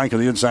a strike on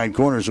the inside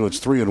corner, so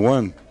it's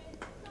 3-1.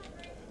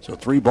 So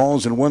 3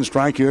 balls and 1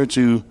 strike here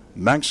to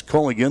Max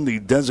Culligan, the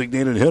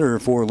designated hitter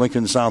for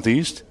Lincoln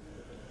Southeast.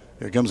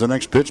 Here comes the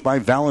next pitch by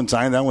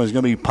Valentine. That one's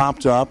going to be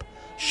popped up.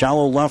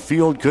 Shallow left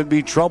field, could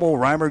be trouble.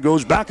 Reimer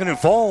goes back and it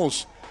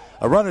falls.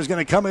 A runner is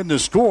going to come in to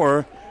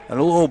score. And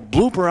a little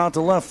blooper out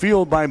to left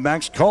field by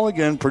Max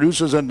Culligan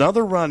produces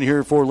another run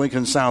here for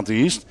Lincoln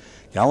Southeast.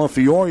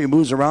 Calafiore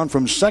moves around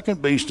from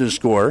second base to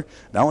score.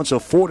 Now it's a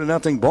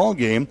 4-0 ball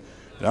game.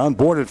 And on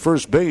board at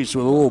first base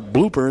with a little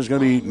blooper is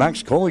going to be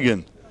Max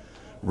Culligan.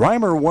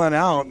 Reimer went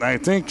out, and I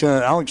think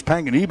Alex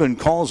Panganiban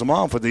calls him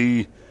off at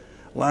the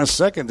last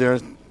second there.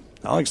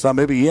 Alex thought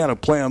maybe he had a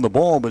play on the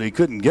ball, but he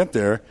couldn't get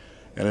there.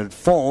 And it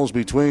falls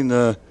between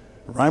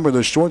Reimer,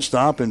 the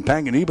shortstop, and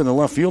Panganiban, the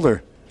left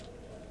fielder.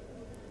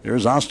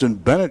 Here's Austin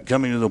Bennett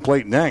coming to the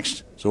plate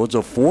next. So it's a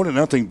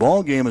 4-0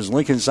 ball game as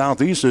Lincoln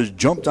Southeast has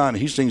jumped on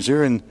Hastings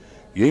here in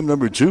game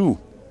number 2.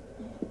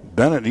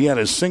 Bennett, he had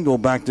a single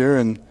back there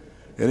in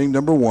inning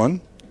number 1.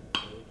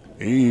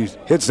 He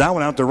hits that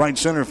one out to right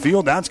center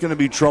field. That's going to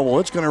be trouble.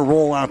 It's going to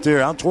roll out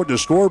there, out toward the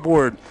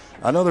scoreboard.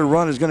 Another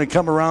run is going to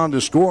come around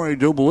to score, I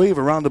do believe,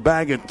 around the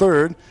bag at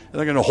third. And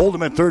they're going to hold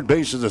him at third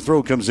base as the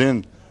throw comes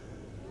in.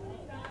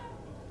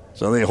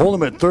 So they hold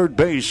him at third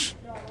base.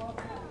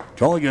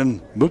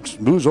 Culligan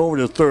moves over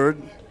to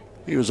third.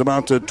 He was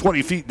about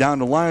 20 feet down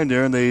the line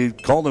there, and they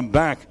called him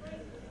back.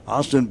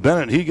 Austin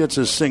Bennett, he gets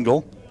a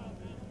single.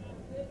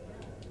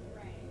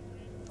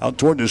 Out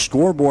toward the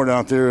scoreboard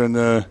out there in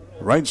the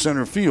right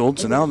center field.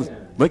 So now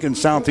Lincoln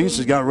Southeast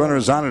has got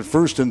runners on at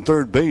first and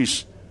third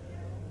base.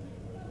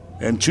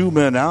 And 2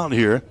 men out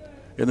here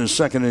in the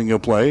second inning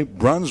of play.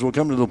 Bruns will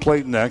come to the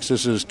plate next.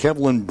 This is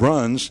Kevlin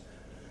Bruns.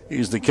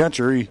 He's the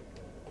catcher. He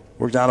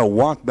worked out a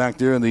walk back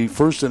there in the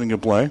first inning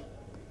of play.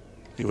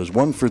 He was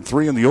 1 for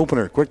 3 in the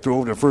opener. Quick throw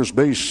over to first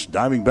base.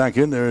 Diving back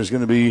in there is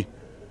going to be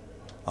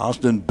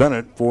Austin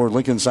Bennett for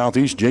Lincoln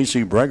Southeast,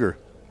 J.C. Breger.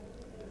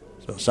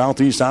 So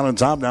Southeast out on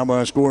top now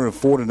by a score of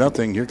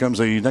 4-0. Here comes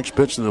the next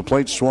pitch to the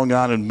plate. Swung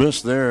on and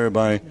missed there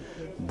by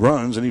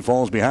Bruns, and he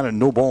falls behind it.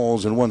 No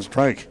balls and 1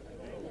 strike.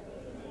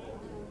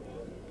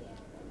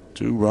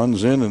 2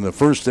 runs in the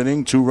first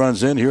inning. 2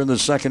 runs in here in the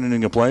second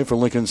inning of play for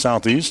Lincoln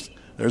Southeast.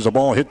 There's a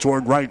ball hit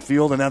toward right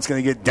field, and that's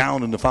going to get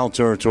down into foul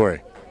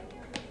territory.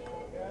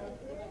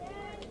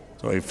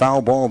 So a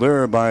foul ball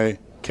there by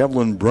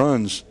Kevlin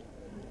Bruns.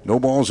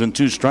 No balls and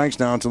 2 strikes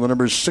now to the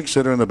number 6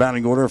 hitter in the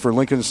batting order for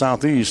Lincoln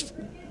Southeast.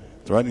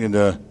 Threatening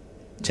to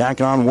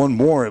tack on 1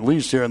 more at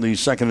least here in the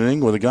second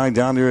inning with a guy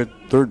down there at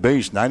third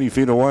base, 90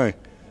 feet away.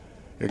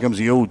 Here comes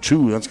the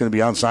 0-2. That's going to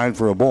be outside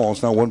for a ball.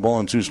 It's now 1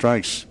 ball and 2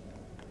 strikes.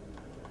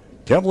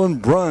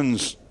 Kevlin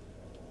Bruns,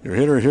 your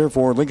hitter here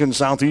for Lincoln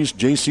Southeast,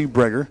 J.C.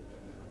 Breger.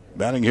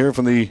 Batting here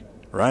from the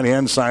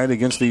right-hand side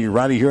against the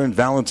righty here in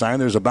Valentine.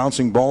 There's a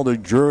bouncing ball to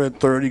Dreher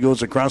at third. He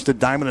goes across the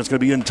diamond. It's going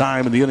to be in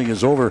time, and the inning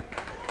is over.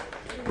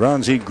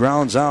 Bruns, he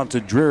grounds out to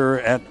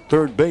Dreher at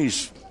third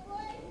base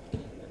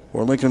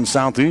for Lincoln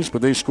Southeast,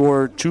 but they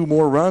score 2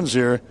 more runs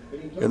here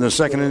in the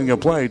second inning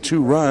of play.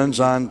 2 runs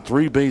on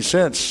 3 base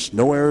hits.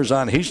 No errors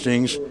on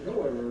Hastings,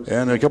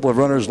 and a couple of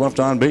runners left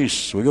on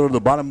base. We go to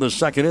the bottom of the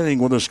second inning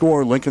with a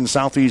score: Lincoln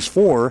Southeast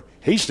 4,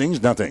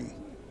 Hastings nothing.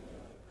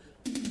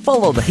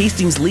 Follow the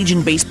Hastings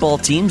Legion baseball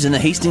teams in the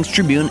Hastings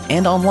Tribune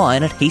and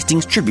online at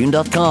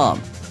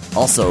hastingstribune.com.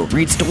 Also,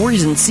 read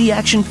stories and see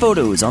action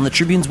photos on the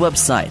Tribune's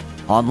website,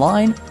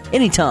 online,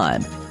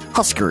 anytime.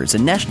 Huskers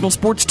and national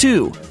sports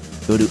too.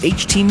 Go to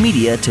HT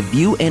Media to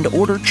view and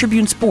order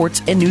Tribune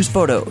sports and news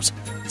photos.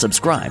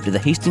 Subscribe to the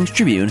Hastings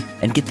Tribune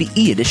and get the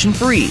e-edition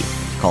free.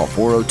 Call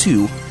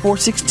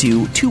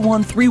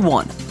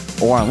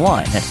 402-462-2131 or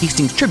online at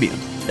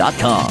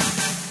hastingstribune.com.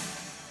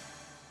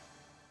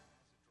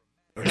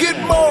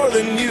 Get more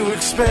than you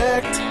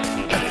expect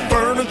at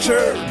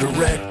Furniture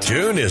Direct.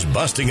 June is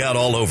busting out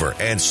all over,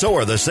 and so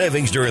are the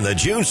savings during the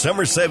June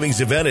Summer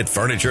Savings event at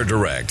Furniture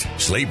Direct.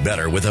 Sleep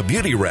better with a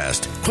Beauty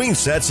Rest. Queen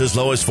sets as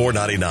low as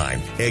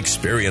 $4.99.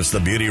 Experience the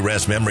Beauty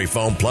Rest Memory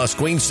Foam Plus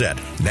Queen set,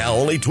 now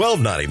only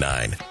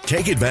 $12.99.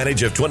 Take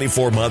advantage of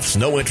 24 months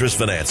no-interest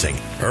financing.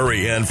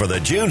 Hurry in for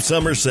the June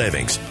Summer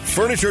Savings.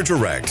 Furniture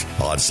Direct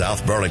on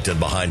South Burlington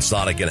behind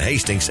Sonic and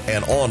Hastings,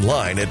 and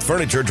online at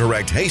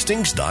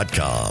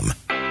FurnitureDirectHastings.com.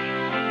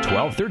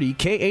 1230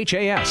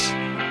 KHAS.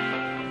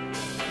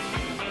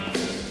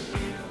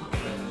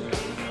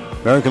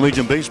 American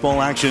Legion baseball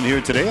action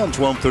here today on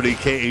 1230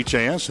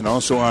 KHAS and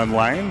also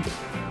online,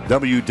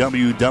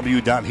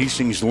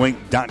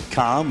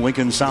 www.hastingslink.com.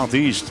 Lincoln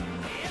Southeast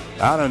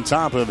out on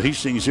top of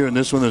Hastings here in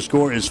this one. The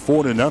score is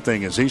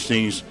 4-0 as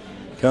Hastings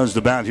comes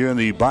to bat here in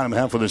the bottom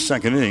half of the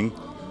second inning.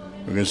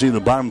 We're going to see the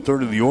bottom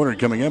third of the order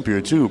coming up here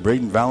too.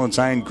 Braden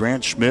Valentine,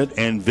 Grant Schmidt,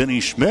 and Vinny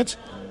Schmidt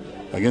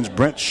against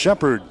Brent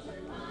Shepard.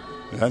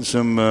 Had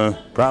some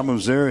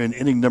problems there in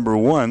inning number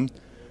 1.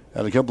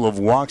 Had a couple of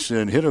walks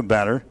and hit a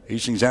batter.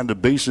 Hastings had the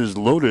bases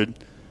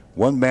loaded.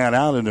 1 man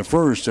out in the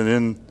first, and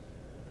then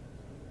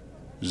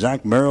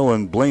Zach Merrill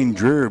and Blaine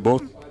Dreher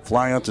both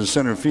fly out to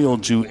center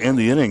field to end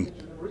the inning.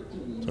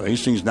 So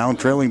Hastings now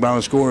trailing by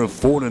a score of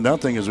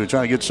 4-0 as we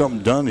try to get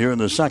something done here in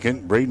the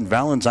second. Braden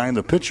Valentine,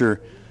 the pitcher,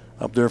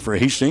 up there for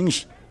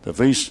Hastings to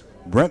face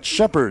Brent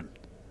Shepard.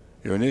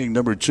 Here in inning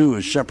number 2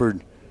 as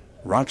Shepard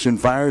rocks and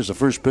fires. The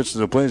first pitch to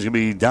the plate is going to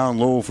be down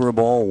low for a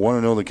ball.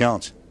 1-0 the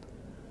count.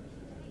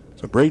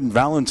 So Braden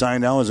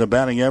Valentine now has a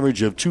batting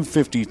average of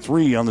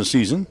 .253 on the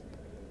season.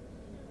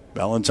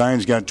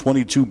 Valentine's got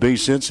 22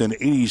 base hits and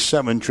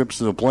 87 trips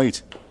to the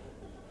plate.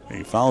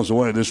 He fouls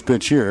away this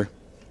pitch here.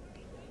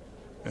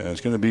 And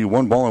it's going to be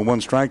 1 ball and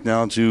 1 strike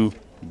now to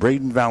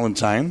Braden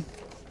Valentine.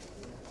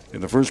 In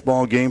the first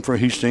ball game for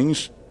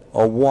Hastings,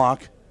 a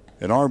walk,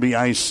 an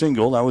RBI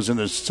single. That was in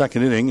the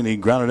second inning, and he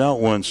grounded out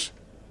once.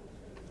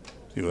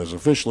 He was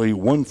officially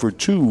 1 for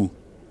 2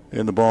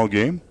 in the ball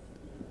game.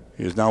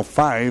 He is now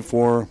 5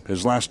 for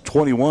his last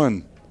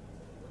 21.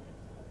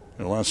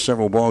 in the last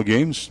several ball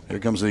games. Here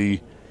comes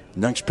the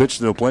next pitch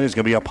to the plate. It's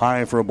going to be up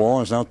high for a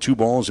ball. It's now 2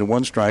 balls and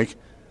 1 strike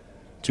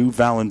to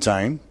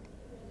Valentine.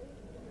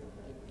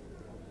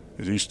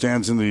 As he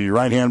stands in the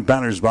right-hand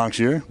batter's box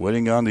here,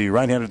 waiting on the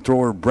right-handed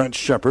thrower, Brent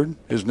Shepard.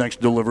 His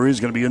next delivery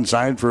is going to be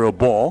inside for a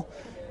ball.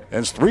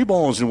 And it's 3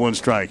 balls and 1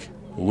 strike.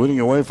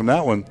 Leading away from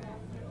that one.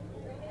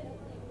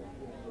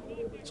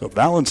 So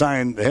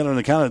Valentine ahead on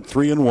the count at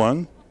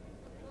 3-1.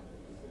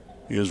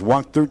 He has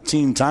walked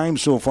 13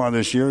 times so far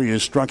this year. He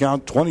has struck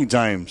out 20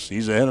 times.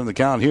 He's ahead on the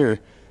count here.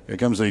 Here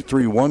comes a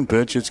 3-1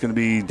 pitch. It's going to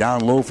be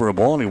down low for a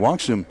ball, and he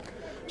walks him.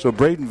 So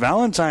Braden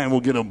Valentine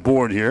will get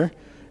aboard here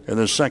in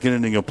the second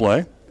inning of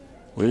play.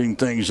 Leading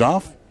things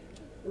off,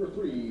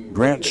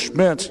 Grant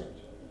Schmidt,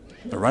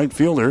 the right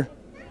fielder,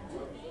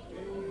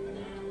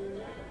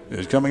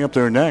 is coming up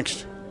there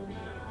next.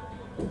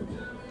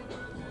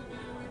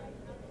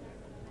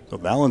 So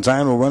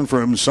Valentine will run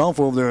for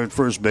himself over there at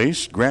first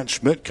base. Grant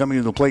Schmidt coming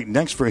to the plate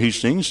next for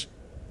Hastings.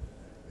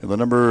 In the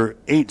number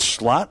 8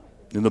 slot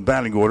in the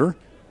batting order.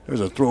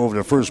 There's a throw over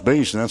to first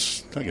base, and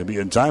that's not going to be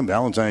in time.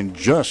 Valentine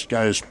just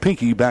got his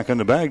pinky back on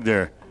the bag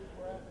there.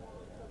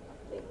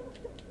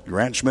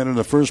 Grant Schmidt in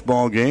the first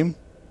ball game.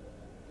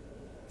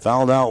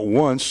 Fouled out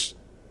once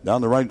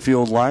down the right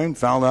field line.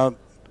 Fouled out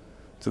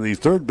to the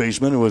third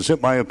baseman who was hit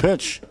by a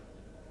pitch.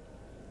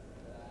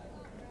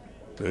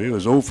 So he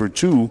was 0 for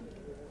 2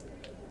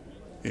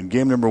 in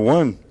game number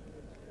 1.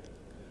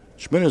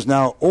 Schmidt is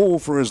now 0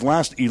 for his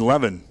last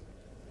 11.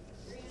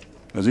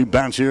 As he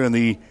bats here in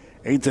the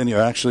 8th inning,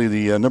 actually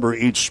the number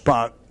 8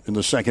 spot in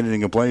the second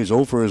inning of play. He's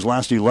 0 for his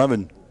last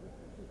 11.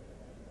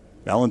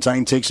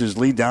 Valentine takes his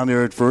lead down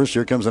there at first.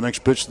 Here comes the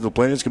next pitch to the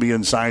plate. It's going to be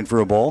inside for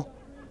a ball.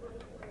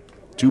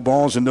 2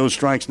 balls and no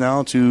strikes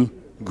now to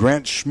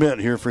Grant Schmidt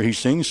here for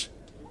Hastings.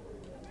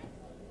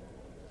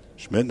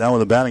 Schmidt now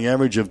with a batting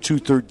average of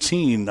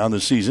 .213 on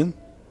the season.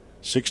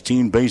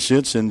 16 base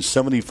hits and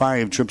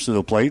 75 trips to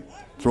the plate.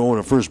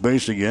 Throwing to first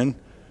base again.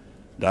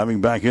 Diving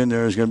back in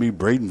there is going to be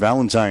Braden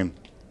Valentine.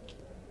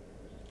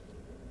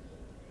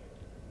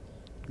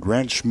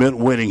 Grant Schmidt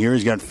waiting here.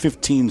 He's got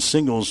 15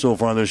 singles so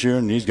far this year,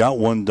 and he's got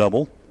 1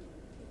 double.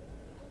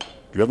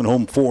 Driven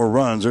home 4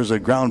 runs. There's a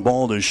ground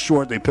ball to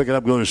short. They pick it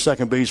up, go to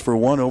second base for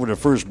 1. Over to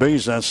first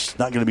base. That's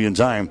not going to be in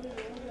time.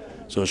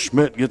 So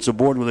Schmidt gets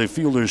aboard with a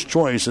fielder's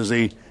choice as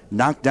they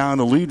knock down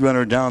the lead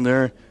runner down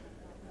there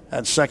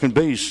at second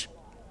base.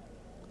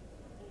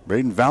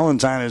 Braden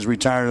Valentine is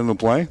retired in the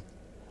play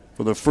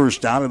for the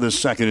first out of the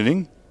second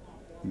inning.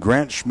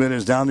 Grant Schmidt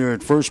is down there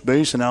at first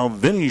base, and now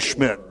Vinny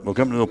Schmidt will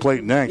come to the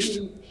plate next.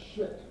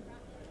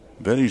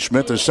 Vinny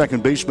Schmidt, the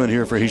second baseman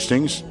here for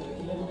Hastings.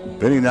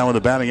 Vinny now with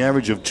a batting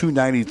average of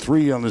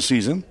 .293 on the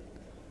season.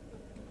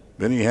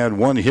 Vinny had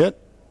 1 hit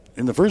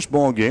in the first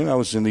ball game. That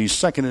was in the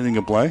second inning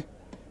of play.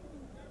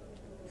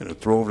 And a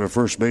throw over to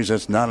first base.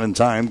 That's not in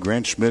time.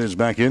 Grant Schmidt is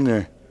back in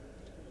there.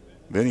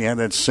 Vinny had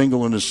that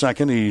single in the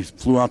second. He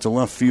flew out to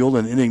left field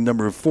in inning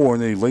number 4,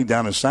 and they laid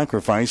down a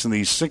sacrifice in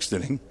the 6th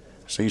inning.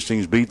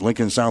 Hastings beat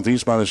Lincoln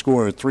Southeast by the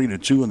score of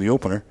 3-2 in the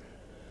opener.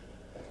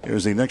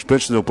 Here's the next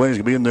pitch to the plate. He's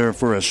going to be in there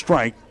for a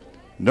strike.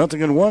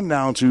 0-1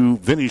 now to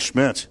Vinny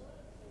Schmidt.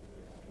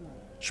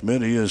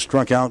 Schmidt, he has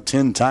struck out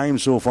 10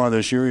 times so far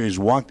this year. He's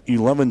walked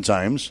 11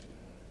 times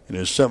in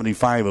his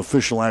 75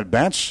 official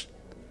at-bats.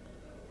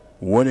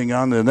 Waiting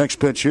on the next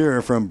pitch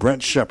here from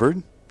Brent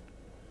Shepard.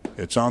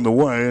 It's on the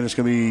way, and it's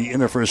going to be in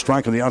there for a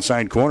strike on the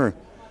outside corner.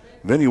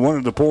 Vinny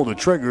wanted to pull the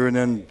trigger and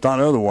then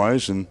thought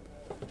otherwise and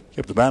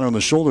kept the bat on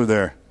the shoulder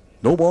there.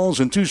 No balls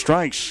and 2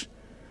 strikes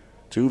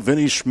to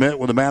Vinny Schmidt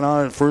with a man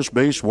on at first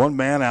base. 1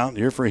 man out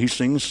here for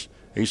Hastings.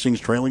 Hastings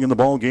trailing in the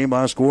ball game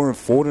by a score of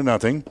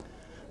 4-0.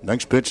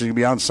 Next pitch is going to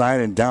be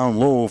outside and down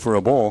low for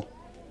a ball.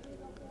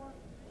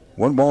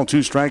 1 ball,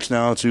 2 strikes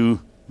now to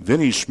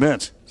Vinny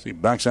Schmidt. So he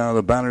backs out of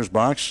the batter's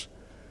box.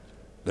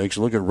 Takes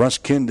a look at Russ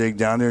Kindig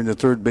down there in the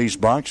third base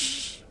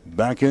box.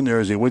 Back in there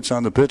as he waits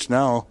on the pitch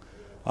now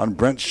on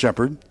Brent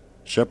Shepard.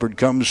 Shepard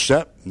comes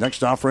set.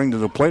 Next offering to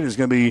the plate is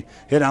going to be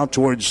hit out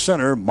towards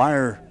center.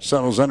 Meyer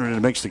settles under it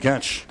and makes the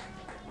catch.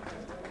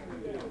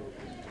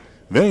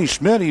 Vinny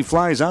Schmidt, he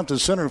flies out to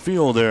center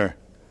field there.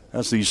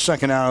 That's the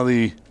second out of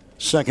the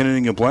second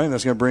inning of play.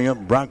 That's going to bring up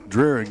Brock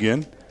Dreher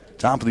again.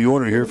 Top of the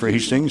order here for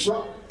Hastings.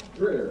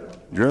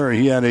 Dreher,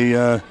 he had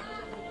a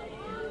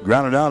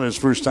grounded out his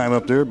first time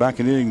up there back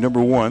in inning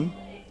number 1.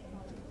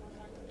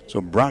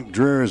 So Brock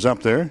Dreher is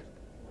up there.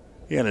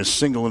 He had a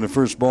single in the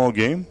first ball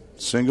game.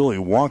 Single, he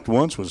walked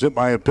once, was hit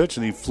by a pitch,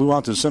 and he flew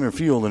out to center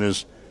field in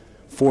his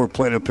 4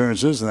 plate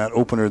appearances in that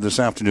opener this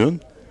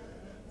afternoon.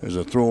 There's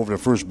a throw over to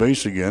first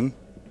base again.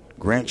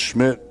 Grant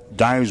Schmidt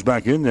dives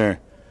back in there.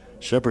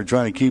 Shepard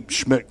trying to keep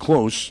Schmidt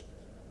close.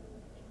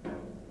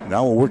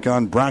 Now we'll work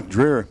on Brock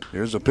Dreher.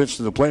 Here's a pitch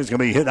to the plate. It's going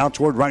to be hit out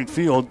toward right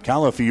field.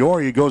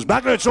 Calafiore goes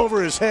back, and it's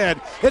over his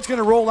head. It's going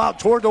to roll out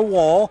toward the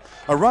wall.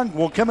 A run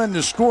will come in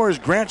to score as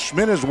Grant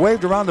Schmidt is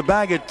waved around the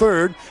bag at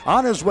third.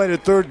 On his way to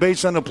third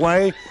base on the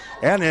play.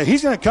 And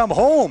he's going to come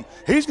home.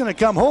 He's going to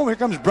come home. Here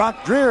comes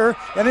Brock Dreher,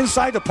 and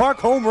inside the park,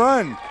 home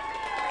run.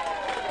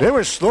 They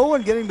were slow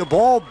in getting the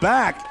ball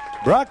back.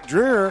 Brock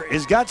Dreer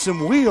has got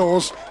some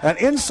wheels. An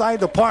inside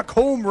the park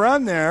home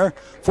run there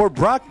for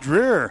Brock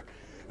Dreer.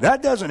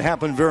 That doesn't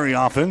happen very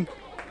often.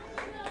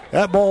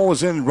 That ball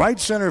was in right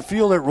center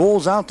field. It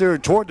rolls out there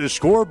toward the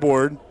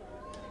scoreboard.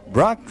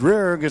 Brock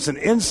Dreer gets an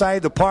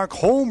inside the park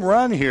home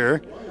run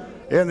here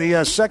in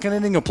the second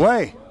inning of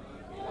play.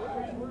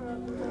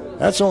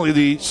 That's only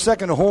the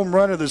second home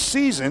run of the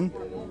season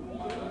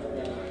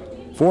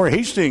for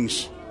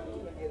Hastings.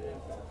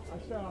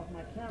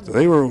 So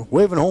they were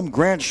waving home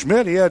Grant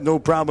Schmidt. He had no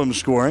problem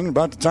scoring.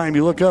 About the time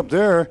you look up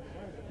there,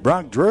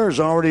 Brock Dreer's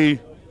already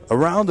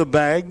around the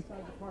bag.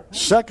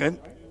 Second,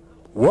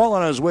 well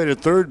on his way to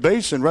third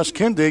base, and Russ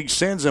Kindig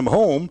sends him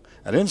home.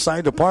 An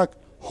inside the park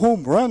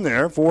home run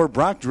there for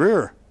Brock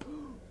Dreer.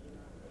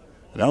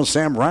 Now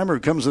Sam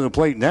Reimer comes to the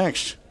plate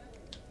next.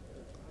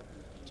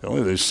 It's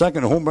only the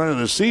second home run of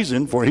the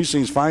season for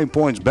Hastings 5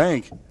 Points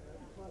Bank.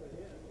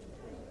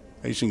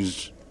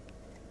 Hastings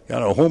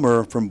got a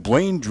homer from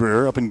Blaine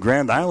Dreer up in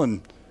Grand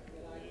Island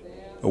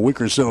a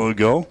week or so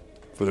ago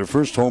for their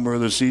first homer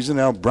of the season.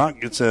 Now Brock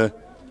gets a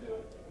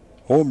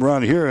home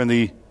run here in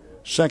the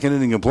second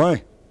inning of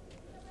play.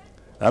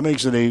 That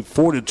makes it a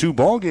 4-2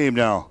 ball game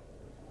now.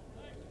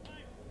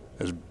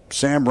 As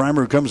Sam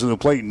Reimer comes to the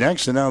plate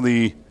next, and now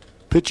the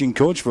pitching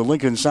coach for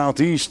Lincoln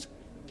Southeast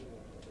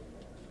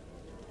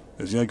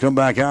is going to come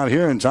back out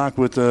here and talk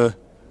with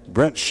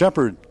Brent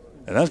Shepard.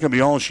 And that's going to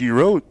be all she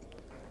wrote.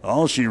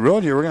 All she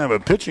wrote here, we're going to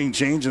have a pitching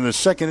change in the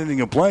second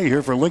inning of play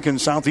here for Lincoln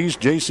Southeast,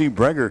 J.C.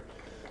 Breger.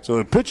 So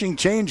a pitching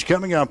change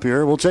coming up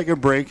here. We'll take a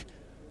break.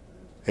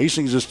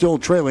 Hastings is still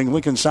trailing.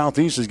 Lincoln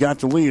Southeast has got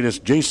the lead. It's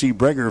J.C.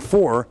 Breger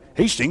 4,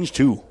 Hastings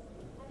 2.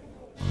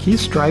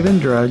 Keith's Drive-In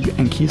Drug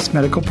and Keith's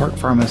Medical Park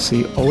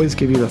Pharmacy always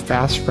give you the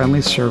fast,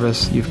 friendly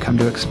service you've come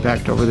to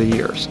expect over the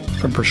years.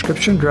 From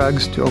prescription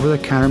drugs to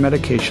over-the-counter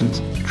medications,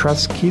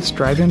 trust Keith's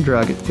Drive-In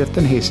Drug at 5th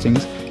and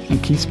Hastings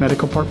and Keith's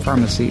Medical Park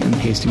Pharmacy in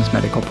Hastings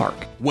Medical Park.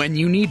 When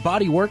you need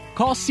body work,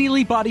 call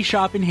Seeley Body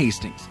Shop in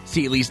Hastings.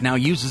 Seeley's now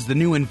uses the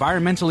new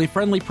environmentally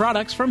friendly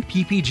products from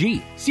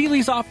PPG.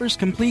 Seeley's offers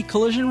complete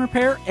collision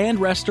repair and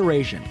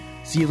restoration.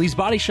 Seeley's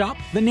Body Shop,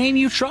 the name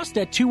you trust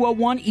at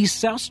 201 East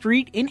South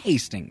Street in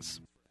Hastings.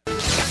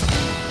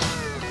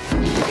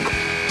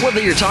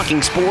 Whether you're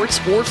talking sports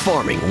or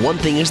farming, one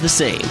thing is the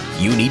same.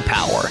 You need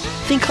power.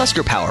 Think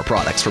Husker Power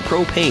products for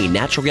propane,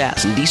 natural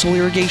gas, and diesel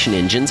irrigation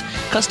engines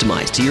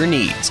customized to your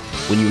needs.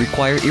 When you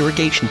require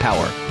irrigation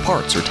power,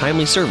 parts, or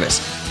timely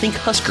service, think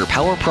Husker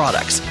Power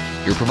products.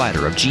 Your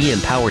provider of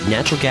GM-powered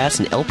natural gas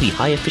and LP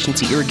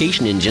high-efficiency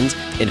irrigation engines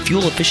and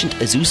fuel-efficient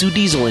Isuzu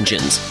diesel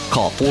engines.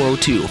 Call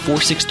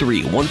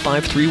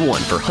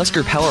 402-463-1531 for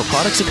Husker Power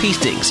products of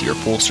Hastings, your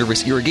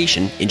full-service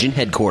irrigation engine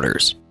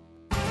headquarters.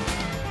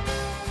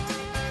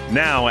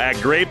 Now at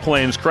Great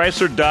Plains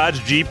Chrysler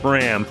Dodge Jeep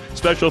Ram,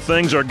 special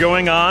things are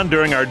going on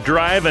during our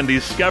Drive and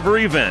Discover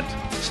event.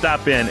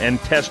 Stop in and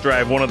test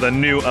drive one of the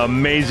new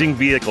amazing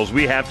vehicles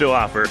we have to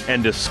offer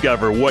and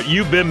discover what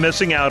you've been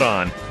missing out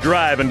on.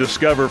 Drive and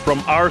discover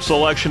from our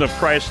selection of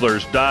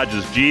Chryslers,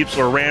 Dodges, Jeeps,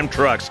 or Ram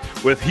trucks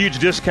with huge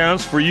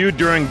discounts for you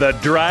during the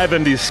Drive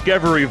and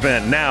Discover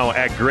event now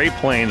at Great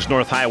Plains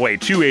North Highway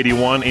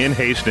 281 in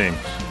Hastings.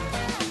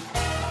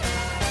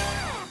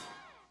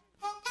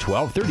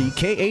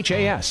 1230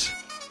 KHAS.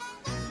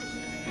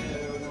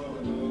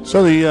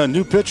 So the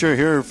new pitcher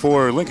here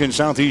for Lincoln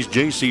Southeast,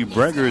 J.C.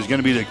 Breger, is going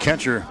to be the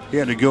catcher. He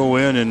had to go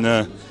in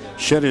and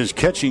shed his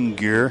catching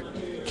gear.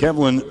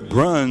 Kevlin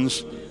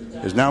Bruns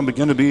is now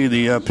going to be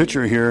the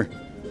pitcher here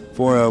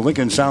for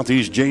Lincoln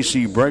Southeast,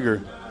 J.C.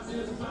 Breger.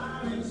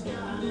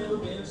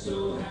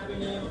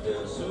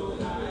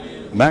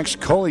 Max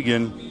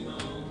Culligan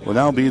will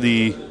now be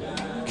the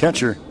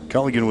catcher.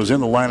 Culligan was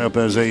in the lineup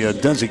as a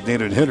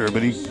designated hitter,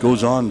 but he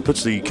goes on and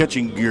puts the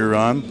catching gear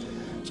on.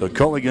 So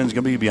Culligan's going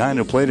to be behind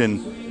the plate,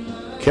 and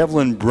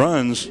Kevlin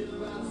Bruns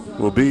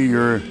will be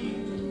your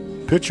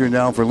pitcher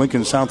now for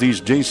Lincoln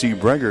Southeast, J.C.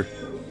 Breger.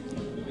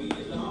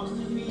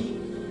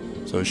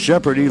 So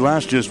Shepard, he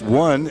lasts just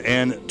 1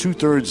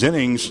 2/3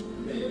 innings,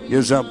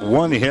 gives up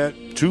 1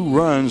 hit, 2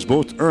 runs,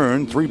 both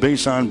earned, 3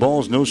 base on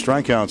balls, no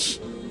strikeouts.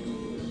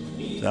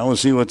 Now we'll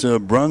see what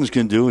Bruns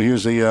can do.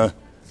 Here's a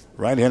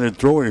right-handed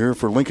thrower here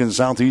for Lincoln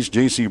Southeast,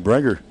 J.C.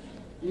 Breger.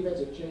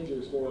 Defensive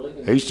changes for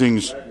Lincoln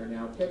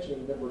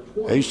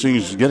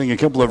Hastings getting a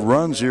couple of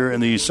runs here in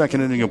the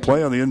second inning of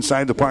play on the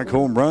inside the park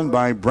home run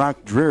by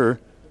Brock Dreer.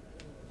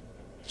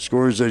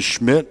 Scores as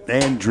Schmidt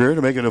and Dreer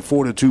to make it a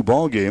 4-2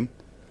 ball game.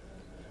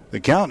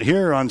 The count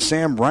here on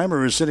Sam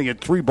Reimer is sitting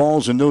at 3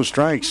 balls and no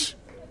strikes.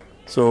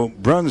 So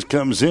Bruns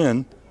comes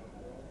in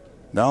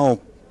now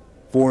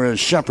for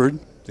Shepard.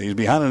 He's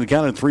behind on the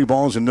count at 3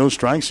 balls and no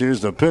strikes.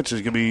 Here's the pitch.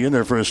 Is going to be in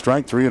there for a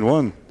strike,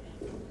 3-1.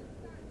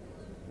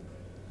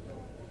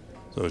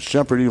 So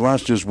Shepard, he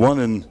lost just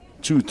 1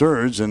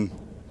 2/3, and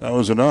that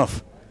was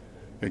enough.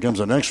 Here comes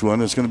the next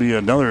one. It's going to be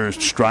another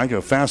strike, a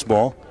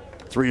fastball.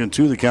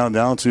 3-2 the count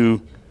down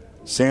to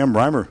Sam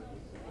Reimer.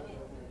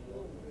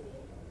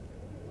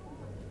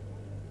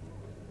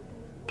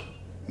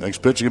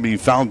 Next pitch is going to be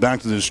fouled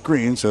back to the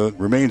screen, so it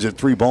remains at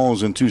 3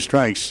 balls and 2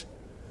 strikes.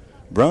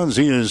 Bruns,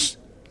 he has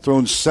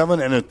thrown 7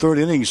 1/3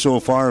 innings so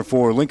far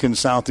for Lincoln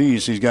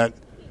Southeast. He's got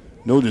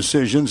no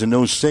decisions and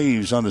no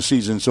saves on the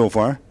season so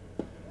far.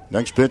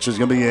 Next pitch is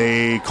going to be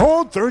a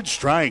called third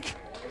strike.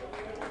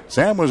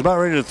 Sam was about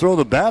ready to throw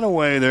the bat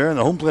away there, and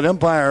the home plate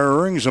umpire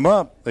rings him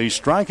up. A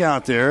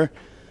strikeout there.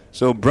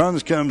 So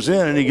Bruns comes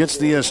in, and he gets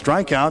the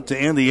strikeout to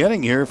end the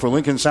inning here for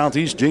Lincoln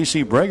Southeast,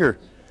 J.C. Breger.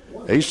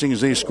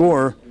 Hastings, they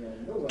score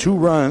 2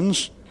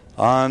 runs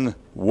on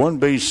 1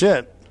 base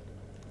hit.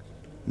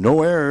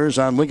 No errors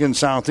on Lincoln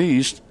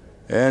Southeast,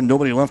 and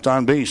nobody left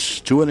on base.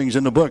 2 innings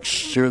in the books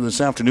here this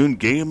afternoon.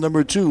 Game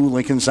number 2,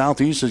 Lincoln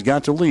Southeast has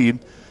got to lead.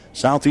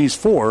 Southeast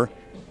 4,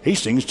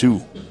 Hastings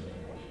 2.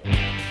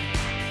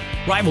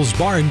 Rivals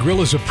Bar and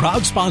Grill is a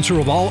proud sponsor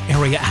of all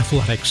area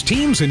athletics.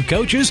 Teams and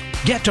coaches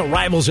get to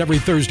Rivals every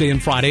Thursday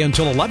and Friday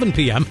until 11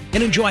 p.m.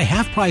 and enjoy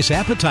half-price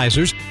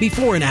appetizers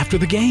before and after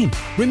the game.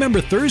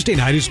 Remember, Thursday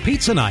night is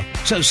pizza night,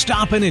 so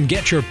stop in and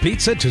get your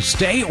pizza to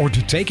stay or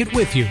to take it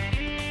with you.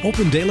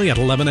 Open daily at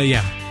 11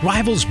 a.m.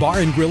 Rivals Bar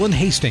and Grill in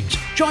Hastings.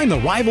 Join the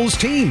Rivals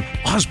team.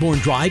 Osborne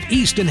Drive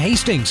East in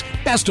Hastings.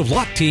 Best of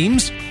luck,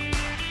 teams.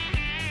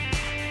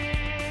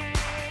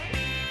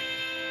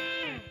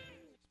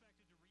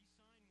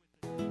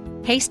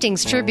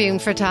 Hastings Tribune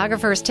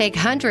photographers take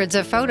hundreds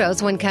of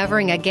photos when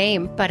covering a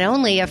game, but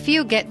only a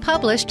few get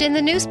published in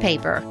the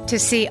newspaper. To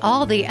see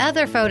all the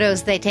other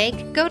photos they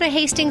take, go to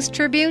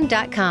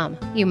hastingstribune.com.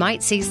 You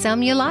might see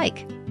some you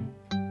like.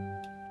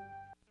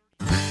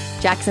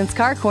 Jackson's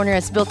Car Corner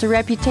has built a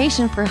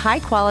reputation for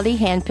high-quality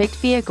hand-picked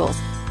vehicles.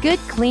 Good,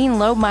 clean,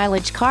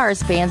 low-mileage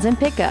cars, vans, and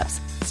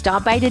pickups.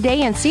 Stop by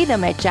today and see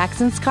them at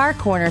Jackson's Car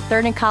Corner,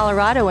 3rd and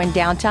Colorado in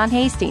downtown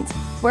Hastings,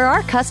 where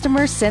our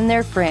customers send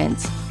their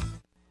friends.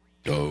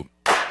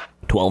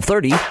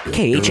 1230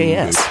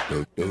 KHAS.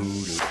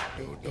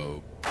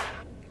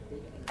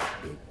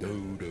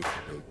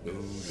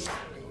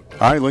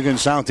 All right, Lincoln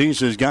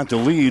Southeast has got the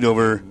lead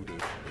over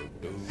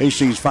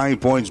Hastings 5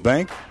 Points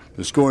Bank.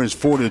 The score is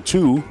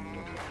 4-2.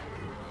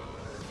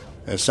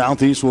 As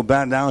Southeast will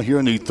bat now here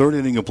in the 3rd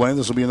inning of play.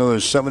 This will be another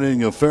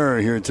 7-inning affair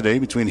here today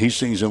between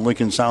Hastings and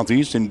Lincoln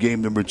Southeast in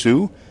game number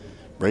 2.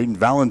 Braden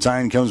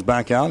Valentine comes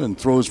back out and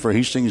throws for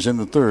Hastings in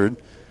the 3rd.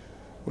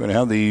 We're going to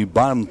have the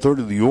bottom third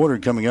of the order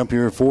coming up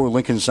here for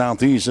Lincoln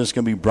Southeast. This is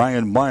going to be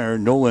Brian Meyer,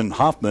 Nolan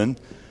Hoffman,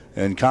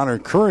 and Connor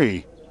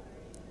Curry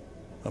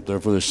up there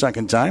for the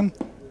second time.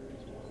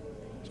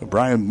 So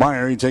Brian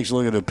Meyer, he takes a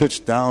look at a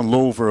pitch down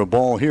low for a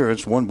ball here.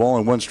 It's 1 ball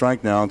and 1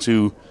 strike now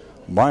to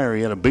Meyer.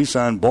 He had a base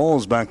on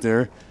balls back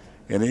there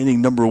in inning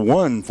number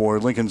 1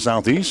 for Lincoln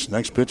Southeast.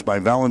 Next pitch by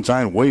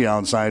Valentine, way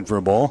outside for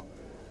a ball.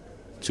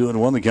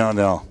 2-1 the count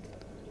now.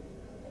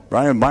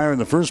 Brian Meyer in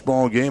the first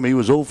ball game, he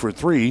was 0 for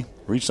 3.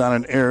 Reached on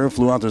an error,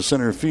 flew out to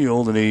center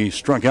field, and he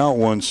struck out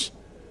once.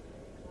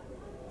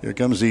 Here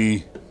comes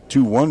the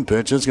 2-1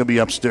 pitch. It's going to be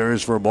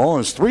upstairs for a ball.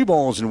 It's 3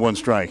 balls and 1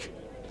 strike.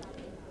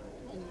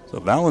 So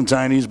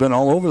Valentine, he's been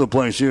all over the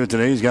place here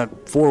today. He's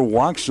got 4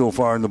 walks so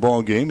far in the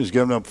ball game. He's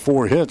given up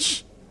 4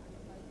 hits,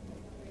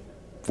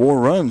 4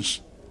 runs.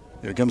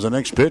 Here comes the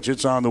next pitch.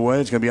 It's on the way.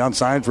 It's going to be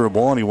outside for a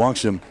ball, and he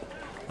walks him.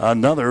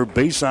 Another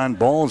base on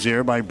balls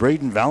here by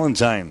Braden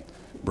Valentine.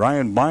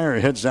 Brian Meyer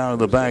heads down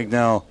to the bag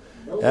now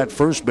at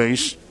first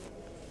base.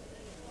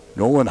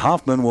 Nolan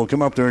Hoffman will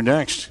come up there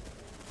next.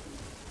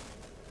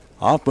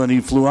 Hoffman,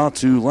 he flew out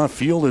to left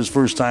field his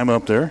first time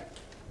up there.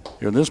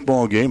 Here in this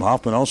ball game,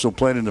 Hoffman also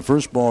played in the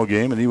first ball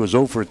game, and he was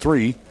 0 for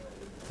 3.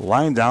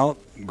 Lined out,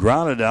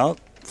 grounded out,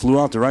 flew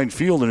out to right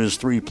field in his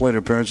 3 plate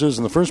appearances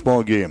in the first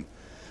ball game.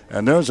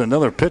 And there's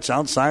another pitch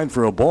outside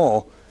for a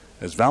ball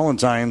as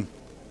Valentine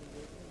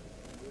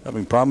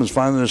having problems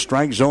finding the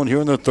strike zone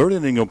here in the 3rd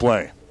inning of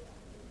play.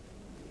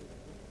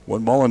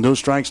 1 ball and no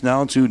strikes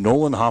now to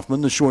Nolan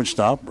Hoffman, the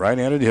shortstop.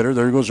 Right-handed hitter.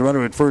 There goes the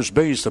runner at first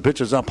base. The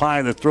pitch is up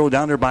high. The throw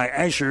down there by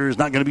Asher is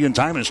not going to be in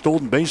time. And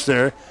stolen base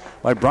there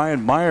by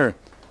Brian Meyer.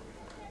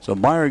 So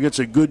Meyer gets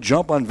a good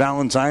jump on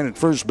Valentine at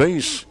first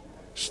base.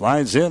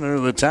 Slides in under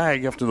the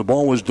tag after the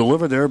ball was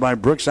delivered there by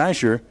Brooks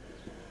Asher.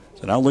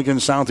 So now Lincoln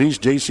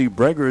Southeast, J.C.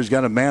 Breger has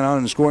got a man on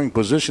in scoring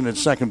position at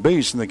second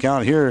base. And the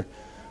count here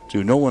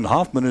to Nolan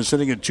Hoffman is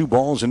sitting at 2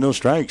 balls and no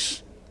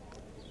strikes.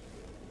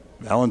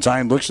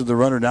 Valentine looks at the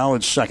runner now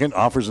at second,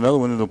 offers another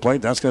one to the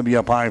plate. That's going to be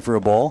up high for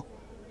a ball.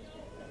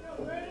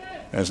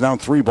 And it's now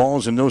 3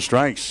 balls and no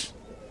strikes.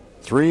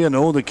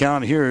 3-0 the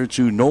count here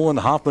to Nolan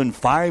Hoffman.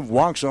 5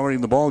 walks already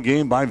in the ball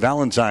game by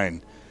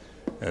Valentine.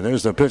 And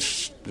there's the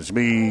pitch. It's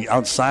going to be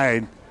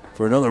outside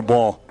for another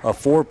ball. A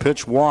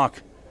 4-pitch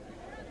walk.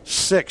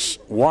 6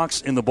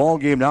 walks in the ball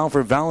game now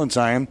for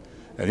Valentine.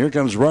 And here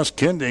comes Russ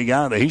Kindig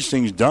out of the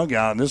Hastings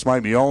dugout. And this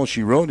might be all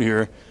she wrote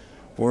here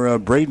for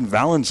Braden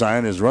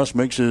Valentine as Russ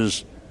makes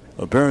his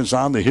appearance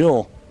on the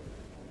hill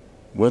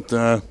with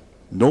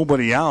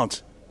nobody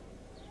out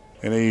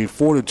in a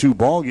 4-2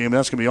 ball game.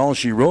 That's going to be all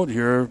she wrote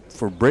here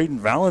for Braden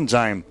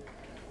Valentine.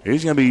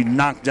 He's going to be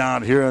knocked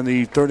out here in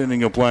the 3rd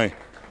inning of play.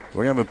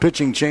 We're going to have a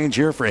pitching change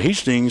here for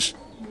Hastings.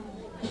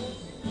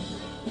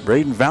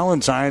 Braden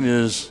Valentine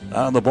is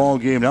out of the ball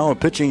game now. A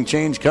pitching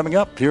change coming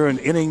up here in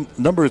inning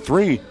number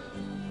 3.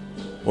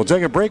 We'll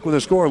take a break with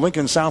a score.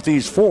 Lincoln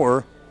Southeast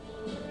 4,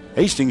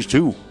 Hastings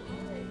 2.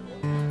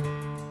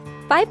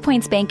 5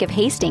 Points Bank of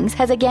Hastings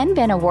has again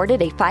been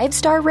awarded a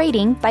 5-star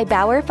rating by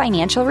Bauer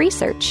Financial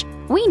Research.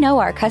 We know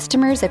our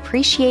customers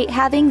appreciate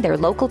having their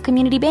local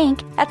community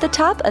bank at the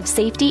top of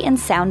safety and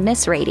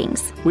soundness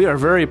ratings. We are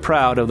very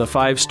proud of the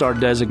 5-star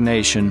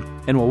designation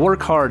and will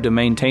work hard to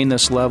maintain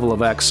this level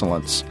of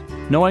excellence.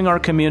 Knowing our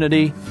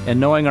community and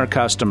knowing our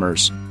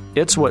customers,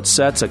 it's what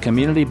sets a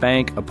community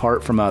bank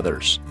apart from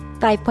others.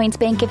 5 Points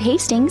Bank of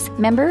Hastings,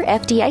 member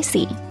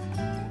FDIC.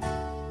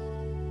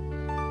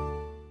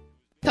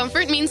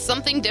 Comfort means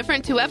something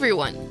different to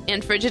everyone,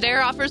 and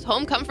Frigidaire offers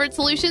home comfort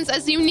solutions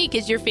as unique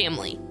as your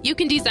family. You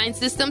can design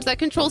systems that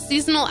control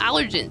seasonal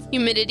allergens,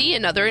 humidity,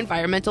 and other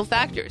environmental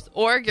factors,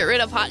 or get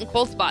rid of hot and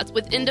cold spots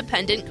with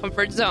independent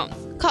comfort zones.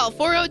 Call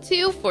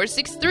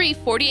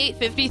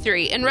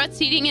 402-463-4853, and Ruts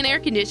Heating and Air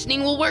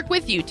Conditioning will work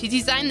with you to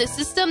design the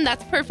system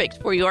that's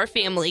perfect for your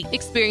family.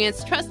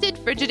 Experience trusted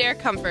Frigidaire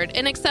comfort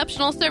and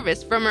exceptional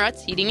service from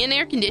Ruts Heating and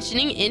Air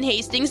Conditioning in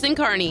Hastings and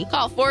Kearney.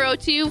 Call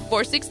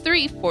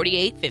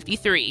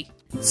 402-463-4853.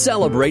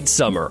 Celebrate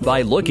summer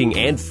by looking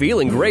and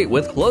feeling great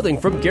with clothing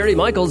from Gary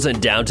Michaels in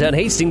downtown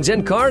Hastings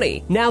and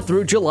Kearney. Now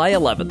through July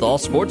 11th, all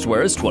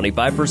sportswear is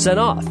 25%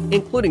 off,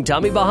 including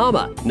Tommy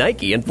Bahama,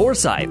 Nike, and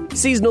Forsyth.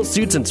 Seasonal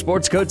suits and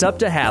sports coats up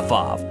to half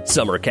off.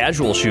 Summer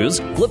casual shoes,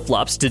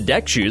 flip-flops to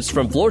deck shoes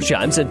from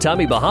Florsheims and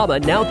Tommy Bahama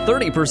now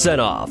 30%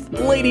 off.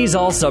 Ladies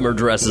all summer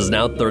dresses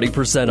now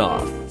 30%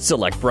 off.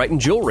 Select Brighton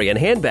jewelry and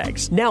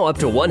handbags now up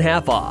to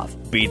 1/2 off.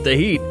 Beat the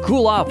heat.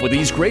 Cool off with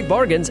these great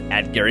bargains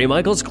at Gary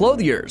Michaels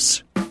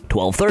Clothiers.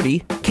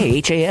 1230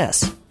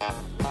 KHAS.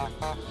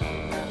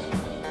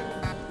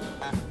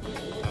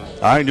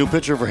 All right, new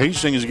pitcher for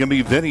Hastings is going to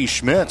be Vinny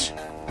Schmidt.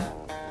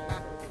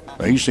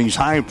 Hastings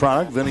High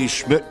product, Vinny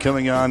Schmidt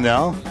coming on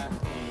now.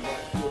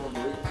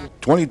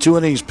 22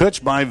 innings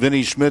pitched by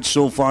Vinny Schmidt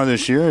so far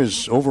this year.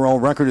 His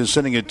overall record is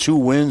sitting at 2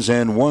 wins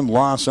and 1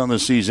 loss on the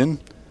season.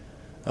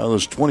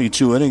 Those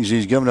 22 innings,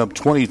 he's given up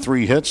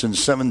 23 hits and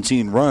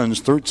 17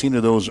 runs, 13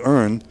 of those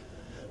earned,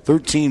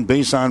 13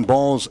 base on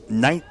balls,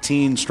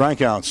 19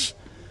 strikeouts.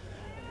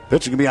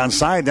 Pitcher can be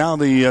onside down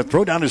the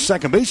throw down to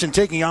second base and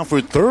taking off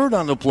for third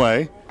on the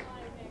play.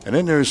 And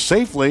in there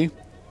safely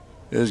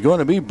is going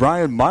to be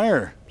Brian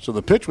Meyer. So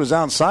the pitch was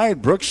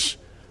outside. Brooks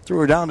threw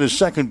her down to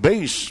second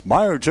base.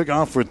 Meyer took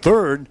off for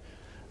third.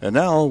 And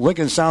now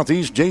Lincoln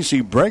Southeast,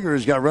 J.C. Breger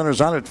has got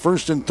runners on at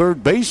first and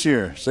third base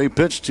here. So they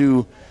pitch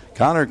to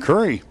Connor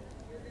Curry.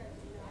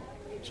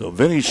 So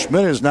Vinny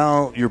Schmidt is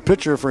now your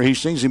pitcher for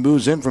Hastings. He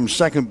moves in from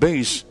second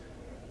base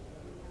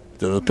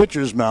to the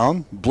pitcher's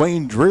mound.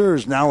 Blaine Dreer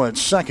is now at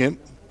second.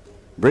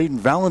 Braden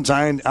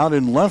Valentine out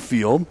in left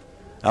field.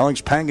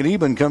 Alex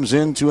Panganiban comes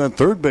in to at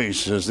third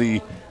base as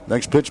the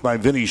next pitch by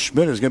Vinny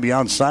Schmidt is going to be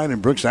outside,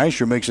 and Brooks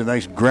Asher makes a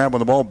nice grab on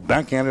the ball,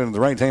 backhanded on the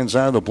right-hand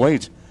side of the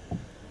plate.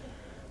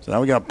 So now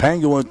we got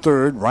Pango at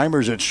third,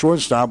 Reimers at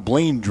shortstop,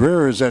 Blaine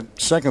Dreer is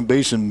at second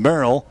base, and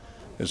Merrill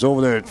is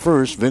over there at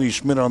first. Vinny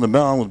Schmidt on the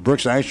mound with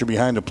Brooks Asher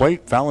behind the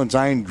plate.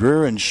 Valentine,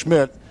 Dreer, and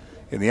Schmidt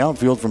in the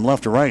outfield from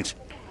left to right.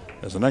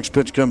 As the next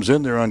pitch comes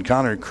in there on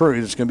Connor Curry,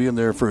 that's going to be in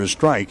there for a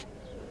strike.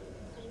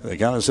 The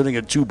count is sitting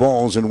at 2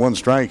 balls and 1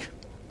 strike.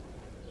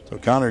 So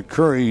Connor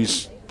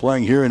Curry's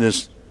playing here in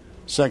his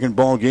second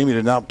ball game. He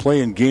did not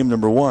play in game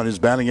number 1. His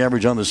batting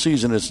average on the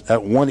season is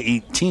at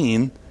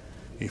 118.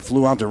 He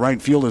flew out to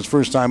right field his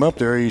first time up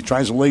there. He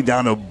tries to lay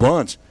down a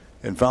bunt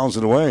and fouls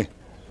it away.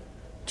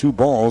 2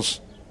 balls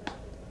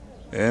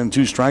and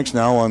 2 strikes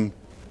now on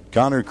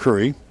Connor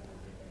Curry.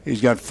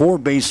 He's got 4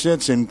 base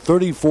hits and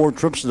 34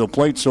 trips to the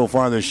plate so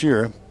far this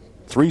year.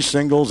 3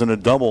 singles and a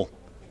double.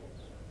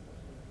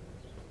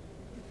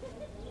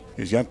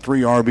 He's got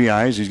 3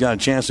 RBIs. He's got a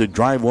chance to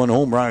drive 1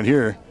 home right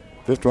here.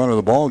 5th run of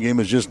the ball game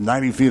is just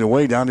 90 feet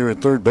away down there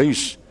at third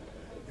base.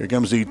 Here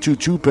comes the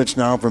 2-2 pitch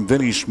now from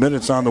Vinny Schmidt.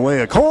 It's on the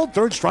way. A cold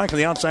third strike in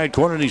the outside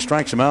corner, and he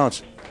strikes him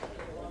out.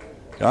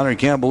 Connor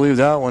can't believe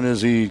that one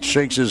as he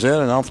shakes his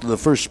head, and off to the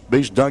first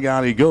base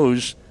dugout he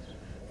goes.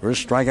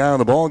 First strikeout of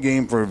the ball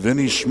game for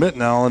Vinny Schmidt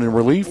now, and in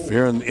relief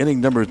here in inning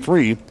number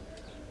 3.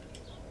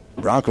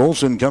 Brock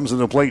Olson comes to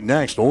the plate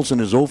next. Olson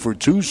is 0 for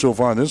 2 so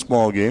far in this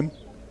ball game.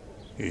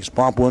 He's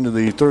popped one to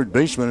the third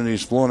baseman, and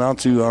he's flown out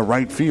to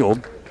right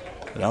field.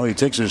 Now he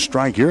takes his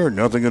strike here,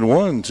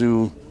 0-1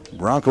 to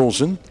Brock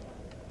Olson.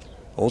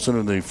 Olson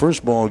in the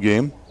first ball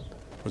game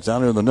was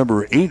down in the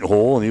number 8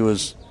 hole, and he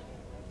was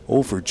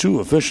 0 for 2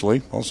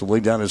 officially. Also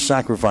laid down his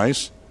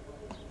sacrifice.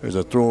 There's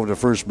a throw over to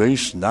first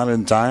base, not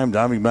in time.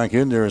 Diving back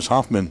in there is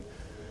Hoffman.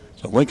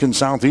 So Lincoln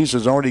Southeast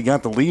has already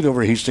got the lead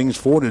over Hastings.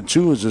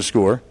 4-2 is the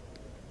score.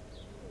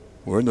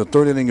 We're in the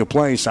third inning of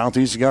play.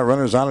 Southeast has got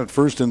runners on at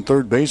first and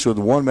third base with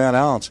 1 man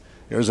out.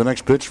 Here's the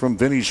next pitch from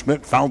Vinny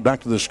Schmidt, fouled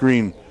back to the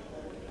screen.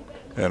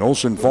 And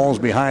Olson falls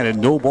behind it.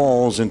 No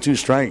balls and 2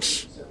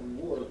 strikes.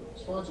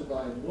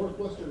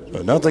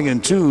 So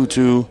 0-2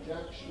 to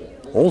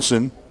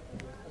Olson.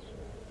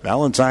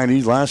 Valentine,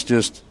 he last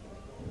just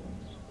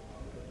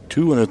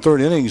 2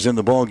 1/3 innings in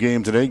the ball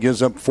game today.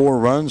 Gives up 4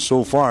 runs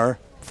so far,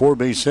 4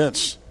 base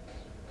hits.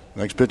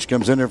 Next pitch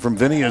comes in there from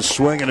Vinny, a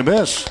swing and a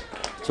miss.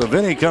 So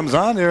Vinny comes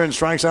on there and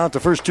strikes out the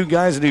first two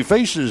guys that he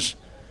faces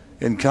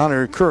in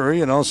Connor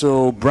Curry and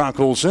also Brock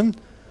Olson.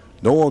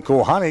 Noah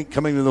Kohanik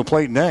coming to the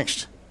plate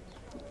next.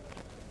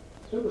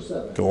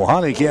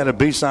 Kohanik, he had a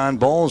base on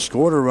ball,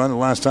 scored a run the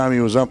last time he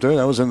was up there.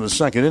 That was in the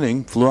second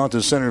inning. Flew out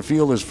to center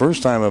field his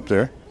first time up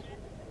there.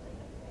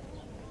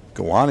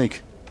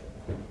 Kohanik,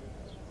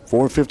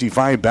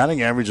 .455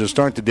 batting average to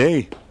start the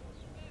day.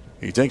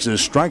 He takes a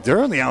strike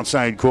there on the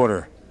outside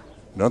corner.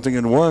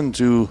 0-1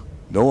 to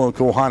Noah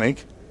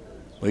Kohanik.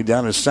 Laid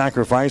down his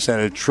sacrifice, had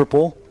a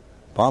triple.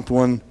 Popped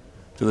one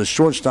to the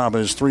shortstop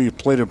in his 3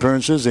 plate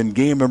appearances in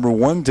game number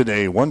 1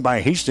 today. Won by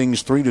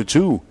Hastings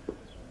 3-2.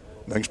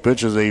 Next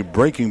pitch is a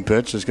breaking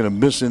pitch. It's going to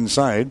miss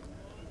inside.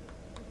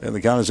 And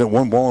the count is at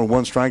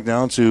 1-1 strike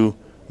now to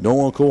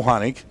Noah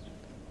Kohanik.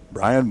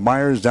 Brian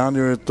Myers down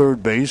there at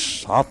third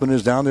base. Hoffman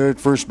is down there at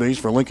first base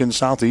for Lincoln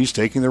Southeast,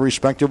 taking their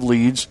respective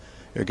leads.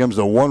 Here comes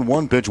the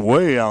 1-1 pitch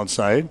way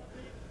outside.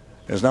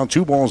 There's now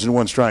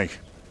 2-1 strike.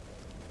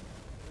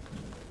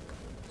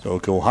 So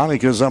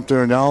Kohanik is up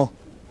there now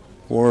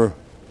for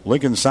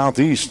Lincoln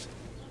Southeast.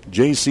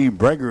 J.C.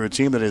 Breger, a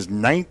team that is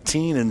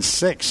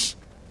 19-6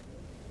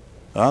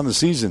 on the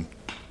season.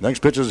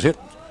 Next pitch is hit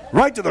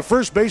right to the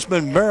first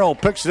baseman. Merrill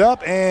picks it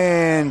up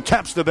and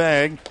taps the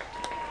bag.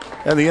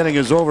 And the inning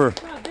is over.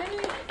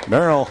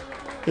 Merrill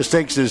just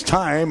takes his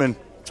time, and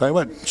tell you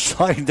what,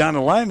 sliding down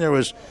the line there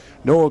was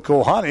Noah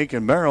Kohanik,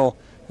 and Merrill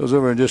goes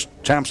over and just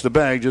taps the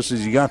bag just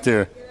as he got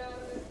there.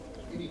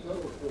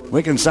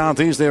 Lincoln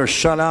Southeast, they are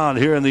shut out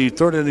here in the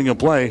third inning of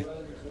play.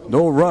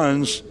 No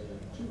runs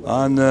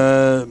on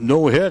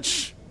no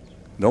hits.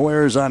 No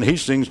errors on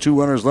Hastings. 2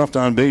 runners left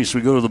on base.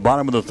 We go to the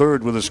bottom of the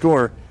third with a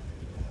score.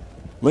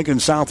 Lincoln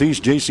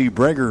Southeast, J.C.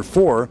 Breger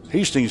 4.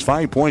 Hastings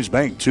 5 points,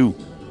 Bank 2.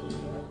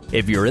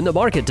 If you're in the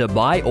market to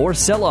buy or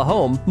sell a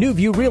home, New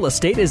View Real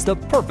Estate is the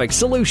perfect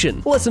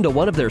solution. Listen to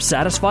one of their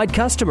satisfied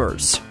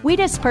customers. We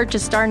just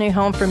purchased our new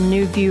home from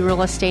New View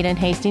Real Estate in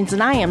Hastings,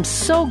 and I am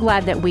so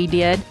glad that we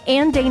did.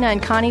 Ann, Dana,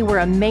 and Connie were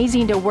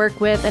amazing to work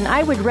with, and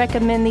I would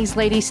recommend these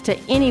ladies to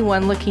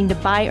anyone looking to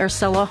buy or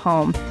sell a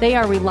home. They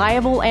are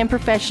reliable and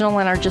professional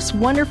and are just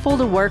wonderful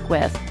to work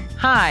with.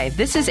 Hi,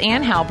 this is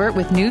Ann Halbert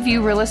with New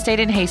View Real Estate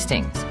in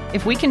Hastings.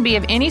 If we can be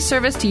of any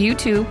service to you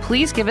too,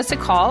 please give us a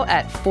call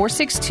at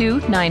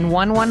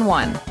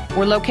 462-9111.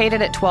 We're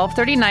located at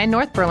 1239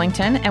 North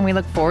Burlington, and we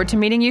look forward to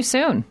meeting you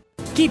soon.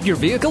 Keep your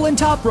vehicle in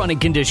top running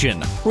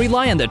condition.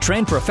 Rely on the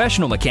trained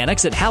professional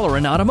mechanics at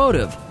Halloran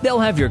Automotive. They'll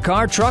have your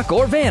car, truck,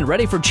 or van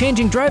ready for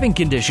changing driving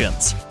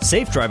conditions.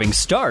 Safe driving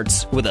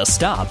starts with a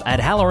stop at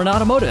Halloran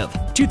Automotive,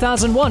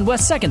 2001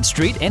 West 2nd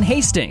Street in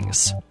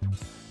Hastings.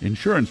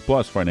 Insurance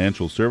Plus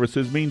Financial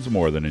Services means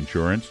more than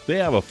insurance. They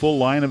have a full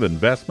line of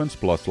investments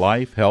plus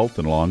life, health,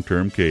 and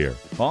long-term care.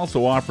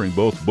 Also offering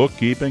both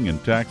bookkeeping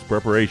and tax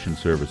preparation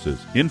services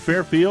in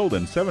Fairfield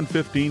and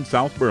 715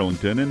 South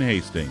Burlington in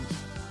Hastings.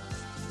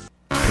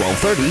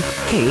 1230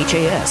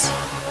 KHAS.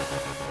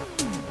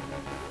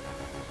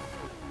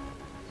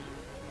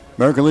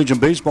 American Legion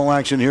baseball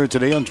action here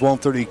today on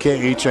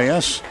 1230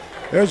 KHAS.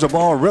 There's a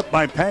ball ripped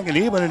by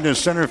Panganiban into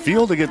center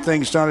field to get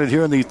things started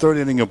here in the third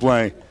inning of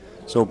play.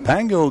 So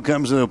Pango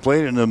comes to the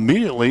plate and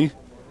immediately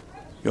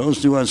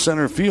goes to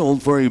center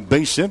field for a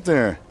base hit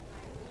there.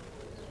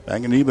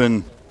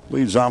 Panganiban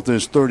leads off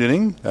this third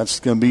inning. That's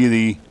going to be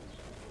the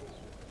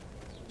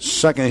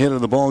second hit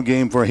of the ball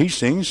game for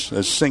Hastings.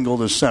 A single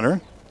to center.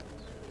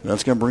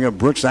 That's going to bring up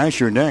Brooks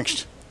Asher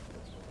next.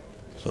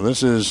 So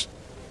this is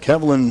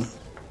Kevlin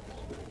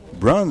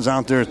Bruns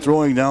out there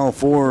throwing now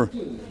for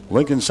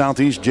Lincoln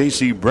Southeast.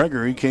 J.C.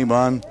 Breger, he came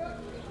on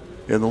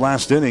in the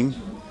last inning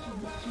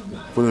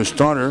for the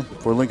starter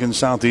for Lincoln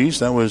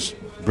Southeast. That was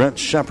Brent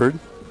Shepard.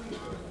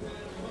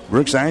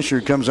 Brooks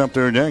Asher comes up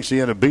there next. He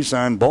had a base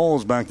on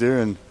balls back there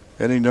in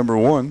inning number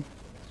 1.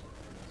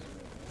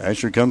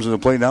 Asher comes to the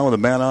plate now with a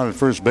man on at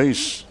first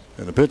base.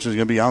 And the pitch is going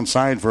to be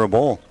outside for a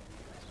ball.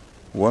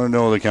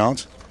 1-0 the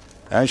count.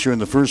 Asher in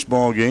the first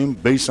ball game,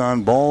 base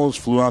on balls,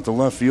 flew out to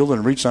left field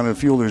and reached on a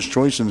fielder's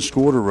choice and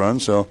scored a run.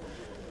 So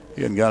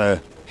he hadn't got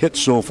a hit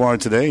so far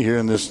today here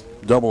in this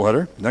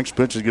doubleheader. Next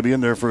pitch is going to be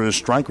in there for a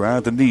strike right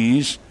at the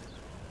knees.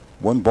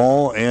 1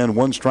 ball and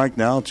 1 strike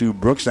now to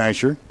Brooks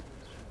Asher.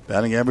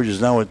 Batting average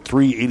is now at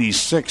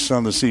 .386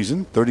 on the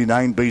season.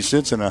 39 base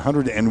hits and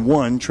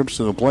 101 trips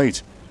to the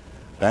plate.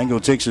 Bango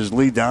takes his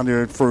lead down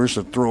there at first.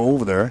 A throw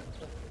over there.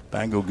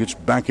 Bango gets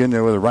back in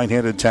there with a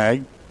right-handed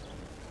tag.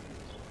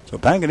 So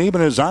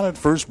Panganiban is on at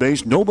first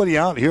base. Nobody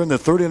out here in the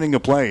third inning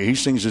of play.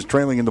 Hastings is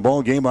trailing in the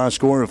ball game by a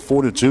score of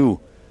 4-2.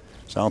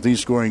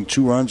 Southeast scoring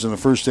 2 runs in the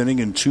first inning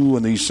and 2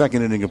 in the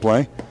second inning of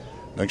play.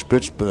 Next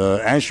pitch,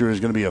 Asher is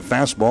going to be a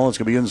fastball. It's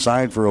going to be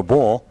inside for a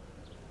ball.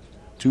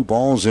 2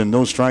 balls and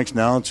no strikes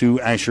now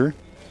to Asher.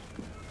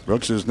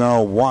 Brooks has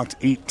now walked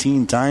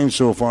 18 times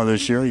so far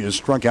this year. He has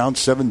struck out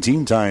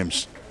 17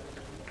 times.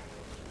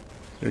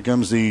 Here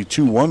comes the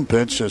 2-1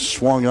 pitch.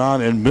 Swung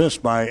on and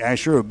missed by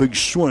Asher. A big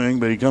swing,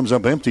 but he comes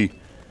up empty.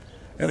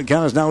 And the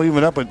count is now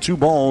even up at 2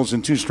 balls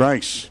and 2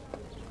 strikes.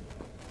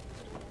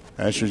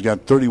 Asher's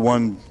got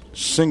 31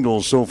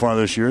 singles so far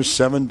this year,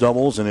 7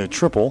 doubles and a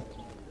triple.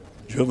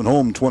 Driven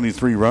home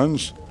 23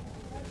 runs.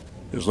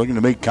 Is looking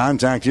to make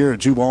contact here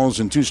at 2 balls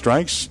and 2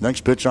 strikes.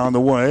 Next pitch on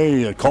the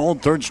way. A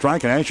called third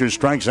strike, and Asher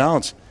strikes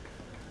out.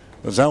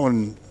 Does that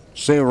one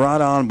sail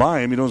right on by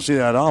him? You don't see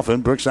that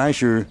often. Brooks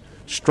Asher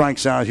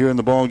strikes out here in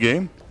the ball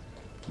game.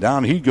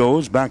 Down he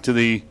goes back to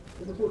the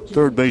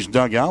third base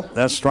dugout.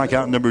 That's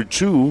strikeout number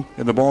 2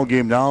 in the ball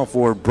game now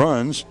for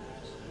Bruns.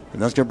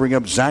 And that's going to bring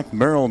up Zach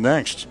Merrill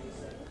next.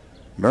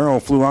 Merrill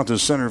flew out to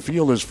center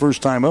field his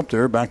first time up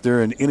there, back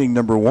there in inning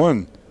number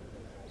 1.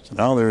 So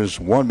now there's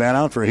 1 man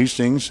out for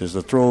Hastings as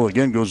the throw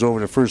again goes over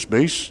to first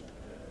base.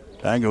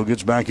 Tango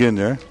gets back in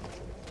there.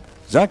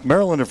 Zach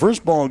Merrill in the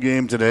first ball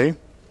game today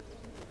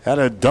had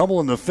a double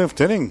in the 5th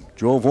inning.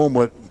 Drove home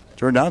what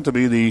turned out to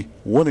be the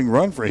winning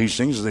run for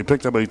Hastings as they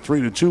picked up a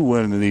 3-2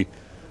 win in the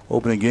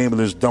opening game of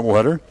this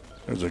doubleheader.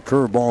 There's a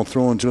curveball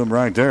thrown to him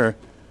right there.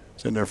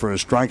 It's in there for a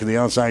strike in the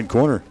outside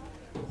corner.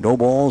 No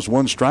balls,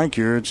 1 strike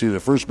here to the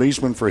first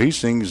baseman for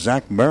Hastings,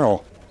 Zach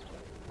Merrill.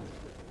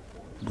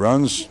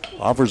 Bruns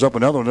offers up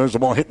another one. There's the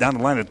ball hit down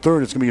the line at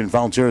third. It's going to be in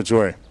foul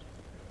territory.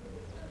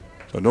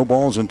 So no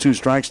balls and 2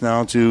 strikes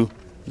now to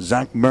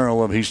Zach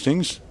Merrill of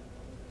Hastings.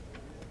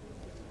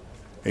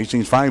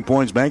 Hastings 5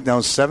 points back, now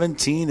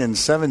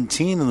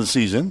 17-17 in the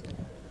season.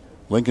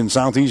 Lincoln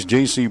Southeast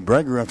J.C.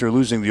 Breger, after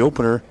losing the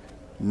opener,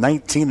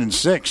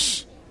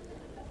 19-6.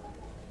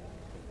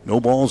 No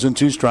balls and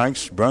 2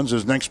 strikes.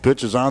 Bruns' next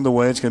pitch is on the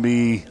way. It's going to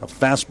be a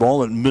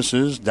fastball that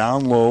misses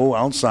down low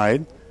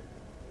outside.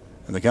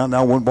 And the count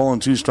now 1 ball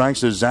and 2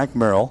 strikes to Zach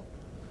Merrill.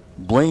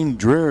 Blaine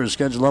Dreer is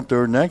scheduled up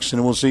there next,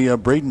 and we'll see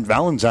Braden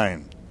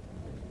Valentine.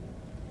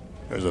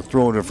 There's a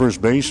throw to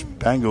first base.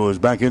 Pango is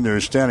back in there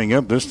standing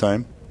up this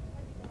time.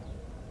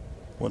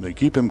 When they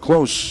keep him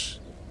close,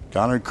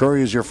 Connor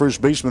Curry is your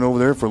first baseman over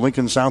there for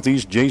Lincoln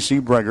Southeast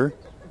J.C. Breger.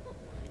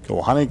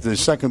 Kohanic, the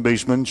second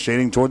baseman,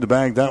 shading toward the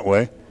bag that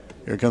way.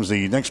 Here comes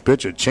the next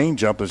pitch, a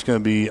changeup that's going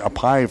to be up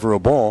high for a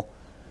ball.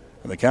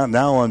 And the count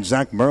now on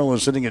Zach Merrill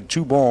is sitting at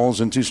 2 balls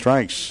and 2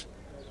 strikes.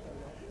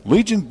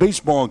 Legion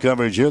baseball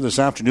coverage here this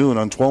afternoon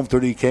on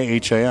 1230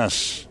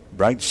 KHAS.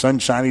 Bright,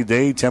 sunshiny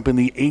day, temp in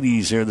the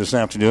 80s here this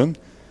afternoon.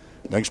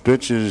 Next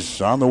pitch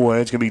is on the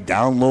way. It's going to be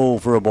down low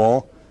for a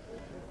ball.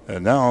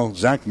 And now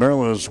Zach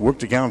Merrill has worked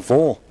the count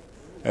full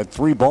at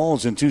 3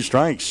 balls and 2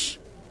 strikes.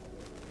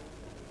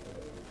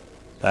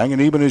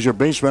 Hanging even is your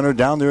base runner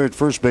down there at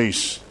first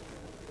base.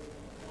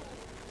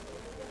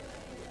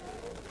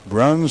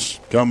 Bruns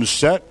comes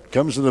set,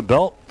 comes to the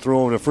belt,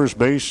 throw over to first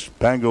base.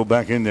 Pango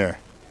back in there.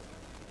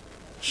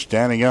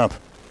 Standing up.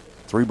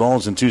 3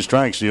 balls and 2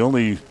 strikes. The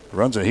only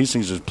runs that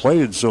Hastings has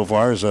played so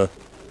far is a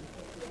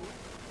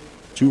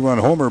 2-run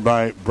homer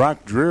by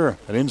Brock Dreer,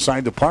 an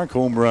inside the park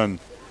home run.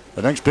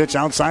 The next pitch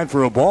outside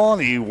for a ball,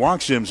 and he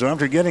walks him. So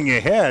after getting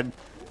ahead,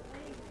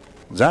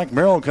 Zach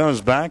Merrill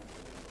comes back,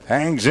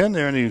 hangs in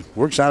there, and he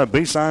works out of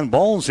baseline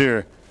balls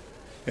here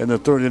in the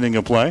 3rd inning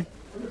of play.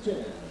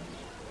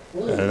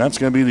 And that's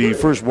going to be the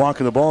first walk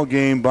of the ball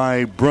game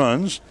by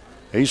Bruns.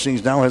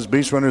 Hastings now has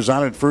base runners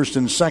on at first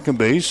and second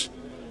base.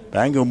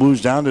 Pango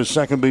moves down to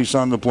second base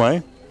on the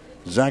play.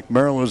 Zach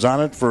Merrill is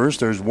on at first.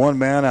 There's 1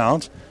 man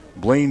out.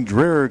 Blaine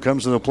Dreer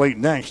comes to the plate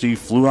next. He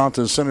flew out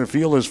to center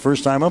field his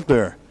first time up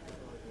there.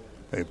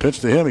 They pitch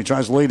to him. He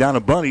tries to lay down a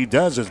bunt. He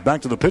does. It's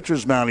back to the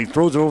pitcher's mound. He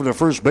throws it over to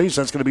first base.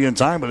 That's going to be in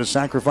time, but the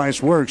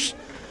sacrifice works.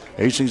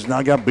 Hastings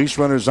now got base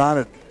runners on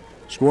at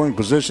scoring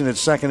position at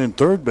second and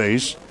third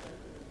base.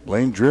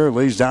 Blaine Dreer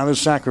lays down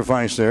his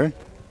sacrifice there.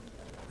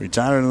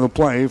 Retired in the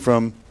play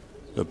from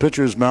the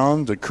pitcher's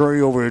mound to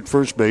Curry over at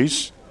first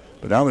base.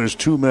 But now there's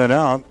 2 men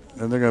out,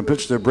 and they're going to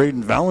pitch to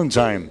Braden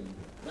Valentine.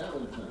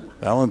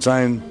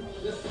 Valentine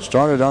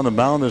started on the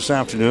mound this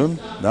afternoon,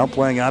 now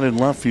playing out in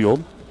left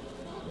field.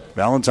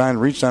 Valentine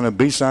reached on a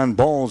base on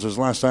balls his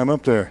last time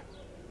up there.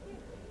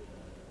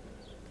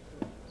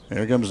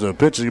 Here comes the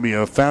pitch. It's going to be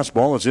a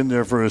fastball. It's in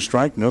there for a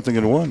strike,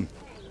 0-1.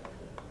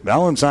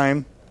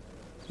 Valentine,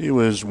 he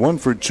was 1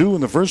 for 2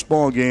 in the first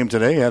ball game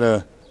today. Had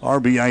a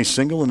RBI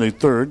single in the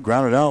 3rd,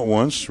 grounded out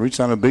once, reached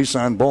on a base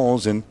on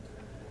balls in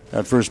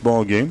that first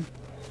ball game.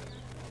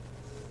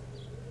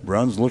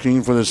 Bruns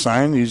looking for the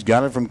sign. He's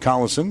got it from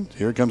Collison.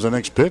 Here comes the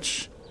next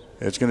pitch.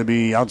 It's going to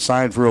be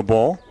outside for a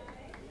ball.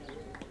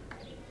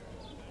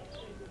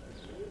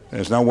 And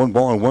it's now 1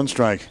 ball and 1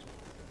 strike.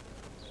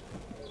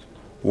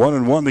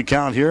 1-1 the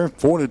count here.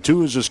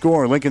 4-2 is the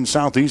score. Lincoln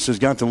Southeast has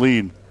got the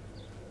lead.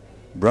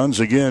 Bruns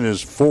again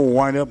is full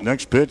windup.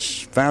 Next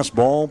pitch,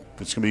 fastball.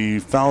 It's going to be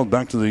fouled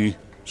back to the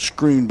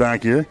screen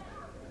back here.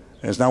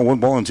 And it's now 1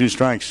 ball and 2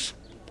 strikes.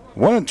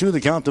 1-2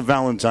 the count to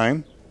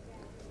Valentine.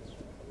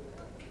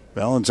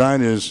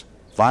 Valentine is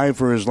 5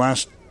 for his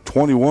last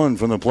 21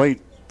 from the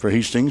plate for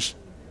Hastings.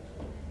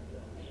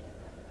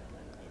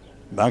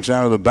 Backs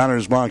out of the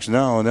batter's box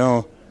now. And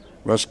now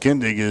Russ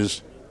Kindig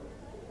is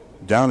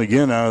down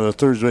again out of the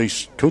third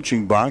base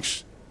coaching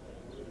box,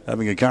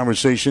 having a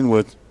conversation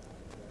with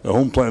the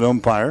home plate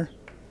umpire.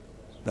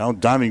 Now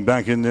diving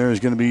back in there is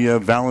going to be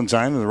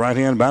Valentine in the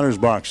right-hand batter's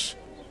box.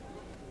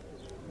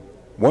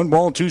 1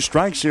 ball, 2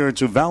 strikes here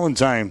to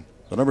Valentine,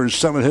 the number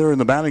 7 hitter in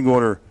the batting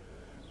order.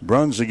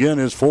 Bruns again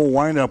is full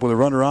windup with a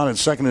runner on at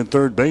second and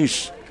third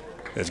base.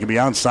 It's going to be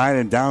outside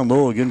and down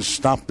low. Again,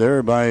 stopped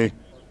there by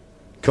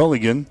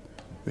Culligan,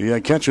 the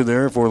catcher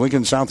there for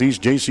Lincoln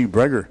Southeast, J.C.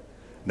 Breger.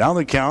 Now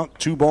the count,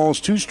 2 balls,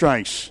 2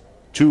 strikes.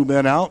 2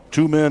 men out,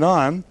 2 men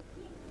on.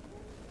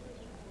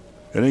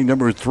 Inning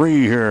number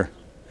 3 here.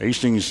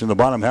 Hastings in the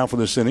bottom half of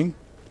this inning.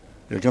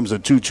 Here comes the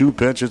 2-2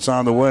 pitch. It's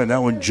on the way, and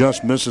that one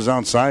just misses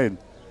outside.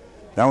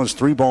 That one's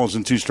 3 balls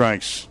and 2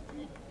 strikes.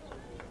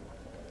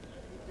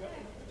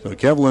 So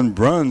Kevlin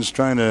Bruns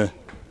trying to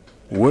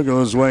wiggle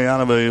his way out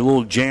of a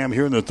little jam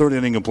here in the third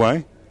inning of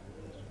play.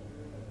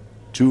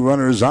 2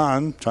 runners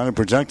on, trying to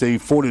protect a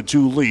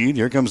 4-2 lead.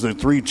 Here comes the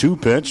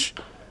 3-2 pitch.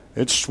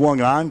 It's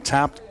swung on,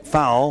 tapped,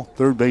 foul,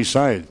 third base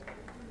side.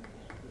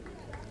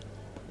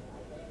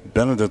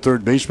 Bennett, the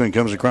third baseman,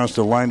 comes across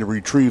the line to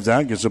retrieve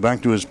that, gets it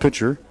back to his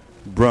pitcher,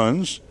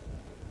 Bruns.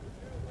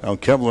 Now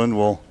Kevlin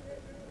will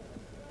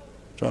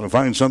try to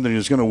find something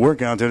that's going to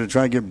work out there to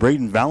try to get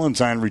Braden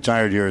Valentine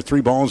retired here.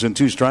 3 balls and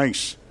 2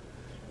 strikes.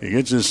 He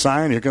gets his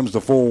sign. Here comes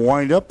the full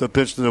windup. The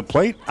pitch to the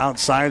plate.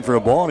 Outside for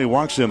a ball, and he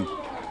walks him.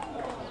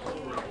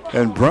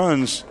 And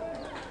Bruns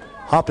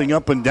hopping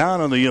up and down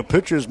on the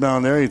pitcher's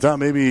mound there. He thought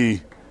maybe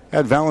he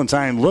had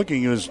Valentine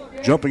looking. He was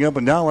jumping up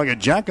and down like a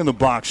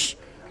jack-in-the-box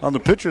on the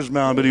pitcher's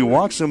mound, but he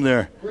walks him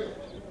there.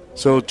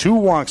 So 2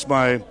 walks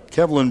by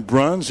Kevlin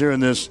Bruns here in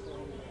this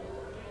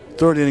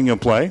third inning of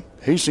play.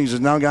 Hastings has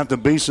now got the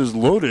bases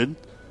loaded,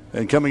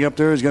 and coming up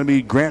there is going to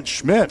be Grant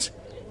Schmidt.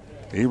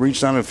 He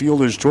reached on a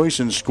fielder's choice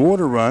and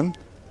scored a run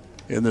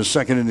in the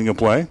second inning of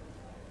play.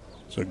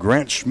 So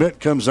Grant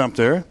Schmidt comes up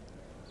there.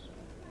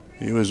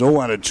 He was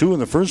 0 out of 2 in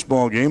the first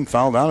ball game,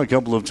 fouled out a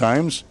couple of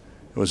times.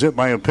 It was hit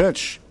by a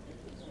pitch.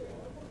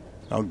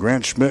 Now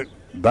Grant Schmidt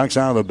backs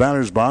out of the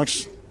batter's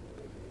box.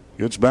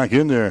 Gets back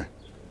in there.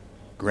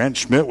 Grant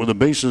Schmidt with the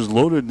bases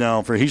loaded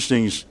now for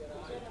Hastings.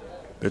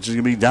 Pitch is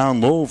going to be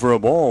down low for a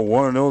ball.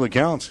 1-0 the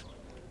count.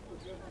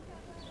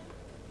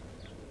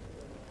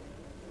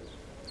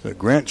 So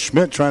Grant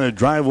Schmidt trying to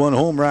drive one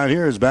home right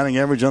here. His batting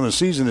average on the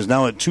season is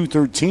now at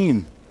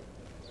 .213.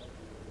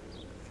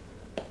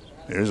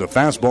 There's a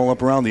fastball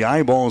up around the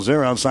eyeballs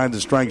there outside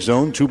the strike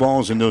zone. 2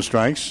 balls and no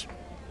strikes.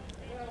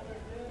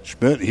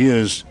 Schmidt, he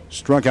has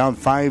struck out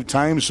 5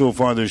 times so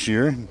far this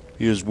year.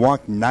 He has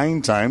walked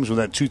 9 times with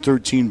that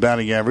 .213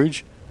 batting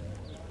average.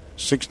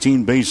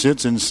 16 base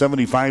hits and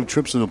 75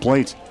 trips to the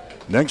plate.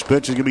 Next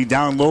pitch is going to be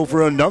down low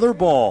for another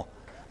ball.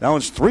 Now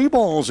it's 3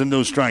 balls and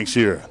no strikes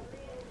here.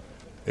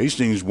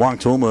 Hastings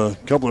walked home a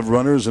couple of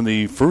runners in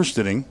the first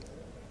inning.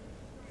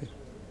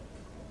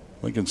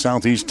 Lincoln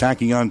Southeast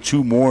tacking on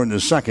 2 more in the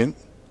second.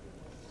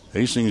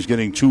 Hastings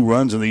getting 2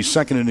 runs in the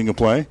second inning of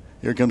play.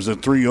 Here comes the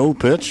 3-0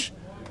 pitch.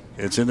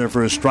 It's in there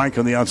for a strike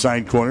on the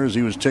outside corner as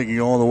he was taking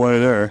all the way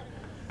there.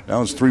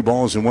 Now it's 3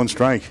 balls and 1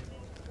 strike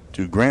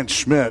to Grant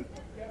Schmidt.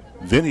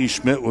 Vinny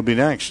Schmidt will be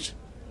next.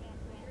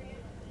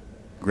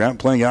 Grant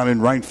playing out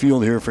in right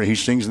field here for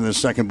Hastings in the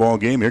second ball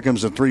game. Here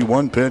comes the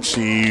 3-1 pitch.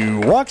 He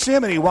walks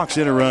him, and he walks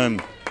in a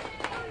run.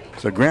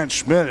 So Grant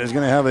Schmidt is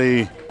going to have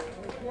an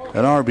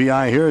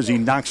RBI here as he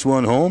knocks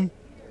one home,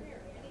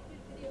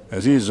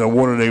 as he is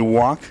awarded a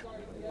walk.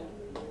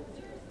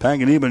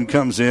 Paganeben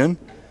comes in,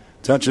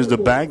 touches the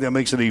bag. That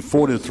makes it a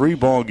 4-3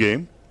 ball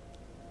game.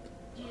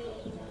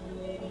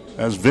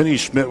 As Vinny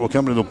Schmidt will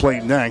come to the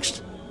plate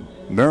next.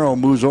 Merrill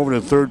moves over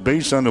to third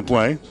base on the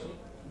play.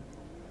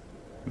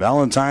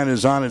 Valentine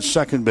is on at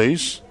second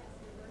base.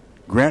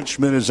 Grant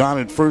Schmidt is on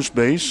at first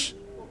base.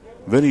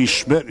 Vinny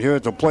Schmidt here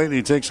at the plate, and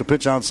he takes a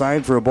pitch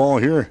outside for a ball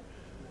here.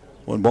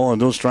 1 ball and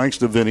no strikes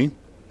to Vinny.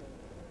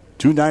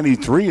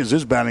 .293 is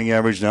his batting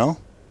average now.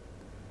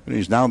 And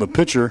he's now the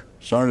pitcher.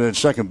 Started at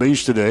second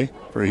base today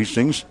for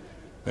Hastings.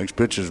 Next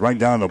pitch is right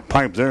down the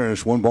pipe there.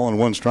 It's 1 ball and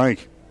 1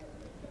 strike.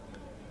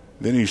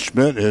 Vinny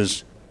Schmidt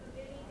has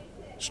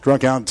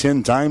struck out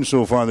 10 times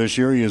so far this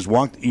year. He has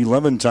walked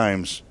 11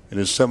 times in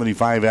his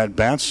 75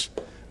 at-bats.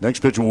 Next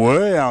pitch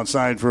way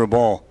outside for a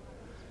ball.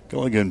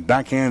 Gilligan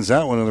backhands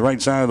that one on the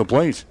right side of the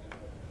plate.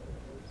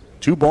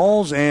 2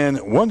 balls and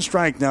 1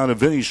 strike now to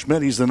Vinny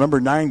Schmidt. He's the number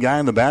 9 guy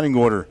in the batting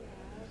order.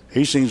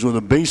 Hastings with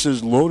the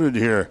bases loaded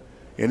here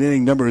in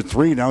inning number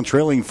 3, now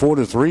trailing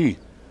 4-3.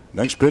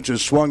 Next pitch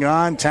is swung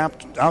on,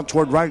 tapped out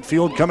toward right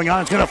field. Coming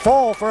on, it's going to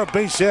fall for a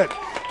base hit.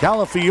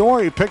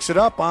 Calafiore picks it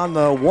up on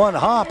the 1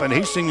 hop, and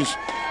Hastings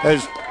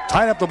has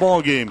tied up the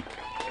ball game.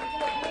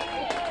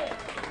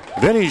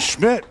 Vinny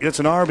Schmidt gets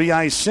an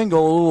RBI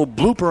single, a little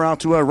blooper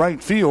out to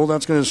right field.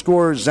 That's going to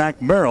score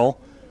Zach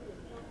Merrill.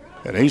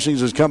 And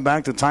Hastings has come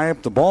back to tie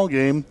up the ball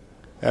game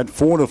at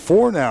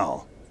 4-4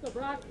 now.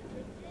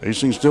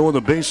 Hastings still with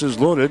the bases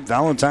loaded.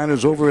 Valentine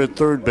is over at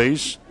third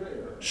base.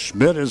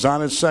 Schmidt is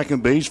on at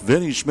second base.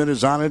 Vinny Schmidt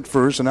is on at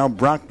first. And now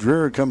Brock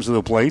Dreher comes to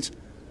the plate.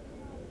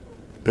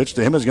 Pitch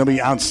to him is going to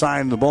be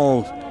outside the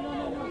ball.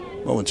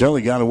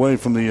 Momentarily got away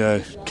from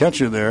the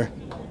catcher there.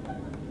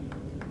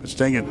 But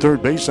staying at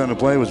third base on the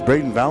play was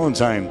Braden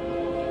Valentine.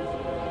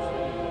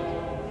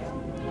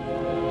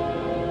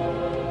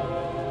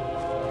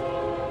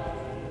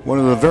 One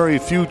of the very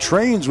few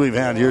trains we've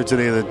had here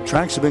today. The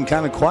tracks have been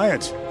kind of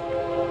quiet.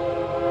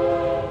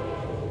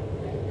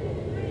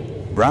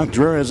 Brock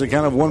Dreher has a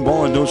count of 1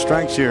 ball and no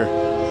strikes here.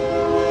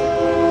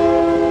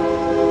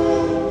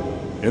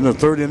 In the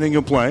 3rd inning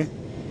of play.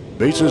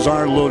 Bases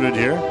are loaded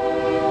here.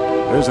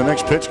 There's the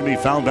next pitch, can be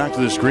fouled back to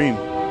the screen.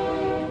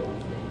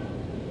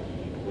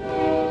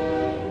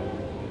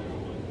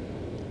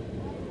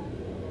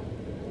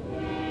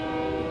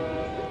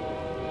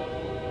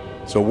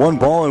 So 1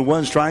 ball and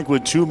 1 strike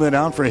with 2 men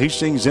out for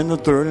Hastings in the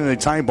 3rd, and a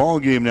tie ball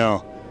game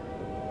now.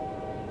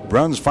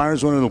 Bruns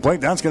fires one to the plate.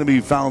 That's going to be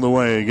fouled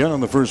away again on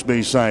the first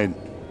base side.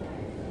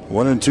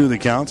 1-2 the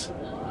count.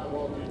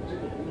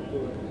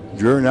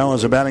 Dreher now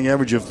has a batting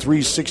average of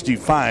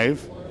 .365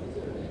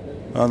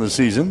 on the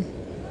season.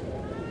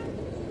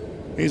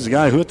 He's the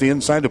guy who hit the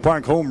inside the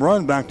park home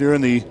run back there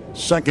in the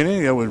 2nd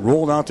inning. That was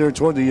rolled out there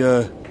toward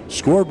the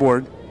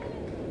scoreboard.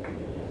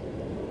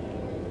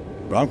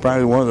 Brock,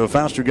 probably one of the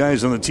faster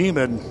guys on the team,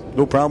 had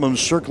no problem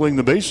circling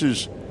the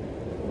bases.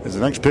 As the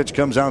next pitch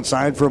comes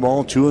outside for a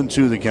ball,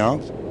 2-2 the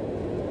count.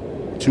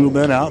 2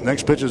 men out.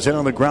 Next pitch is hit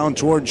on the ground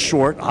towards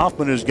short.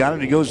 Hoffman has got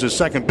it. He goes to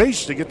second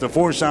base to get the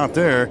force out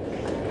there.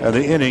 And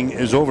the inning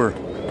is over.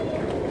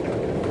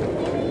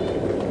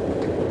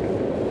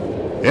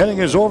 Inning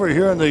is over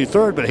here in the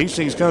 3rd, but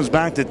Hastings comes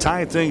back to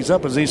tie things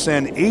up as they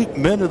send 8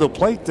 men to the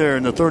plate there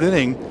in the 3rd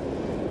inning.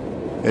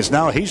 It's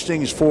now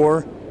Hastings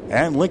 4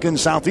 and Lincoln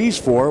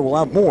Southeast 4. We'll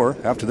have more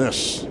after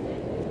this.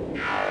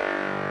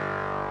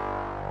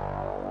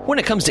 When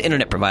it comes to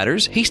internet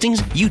providers,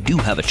 Hastings, you do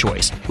have a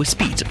choice. With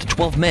speeds up to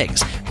 12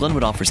 megs,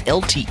 Glenwood offers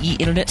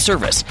LTE internet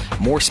service.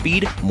 More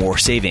speed, more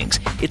savings.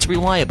 It's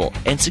reliable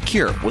and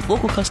secure with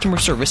local customer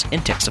service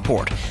and tech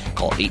support.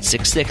 Call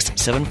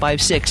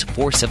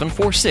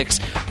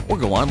 866-756-4746 or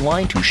go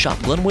online to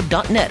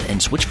shopglenwood.net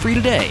and switch free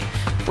today.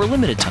 For a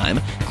limited time,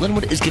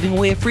 Glenwood is giving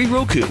away a free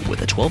Roku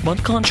with a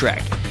 12-month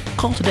contract.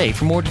 Call today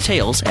for more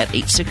details at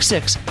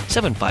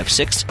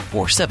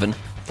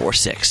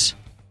 866-756-4746.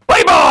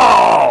 Play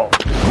ball!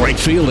 Great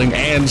fielding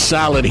and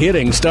solid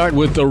hitting start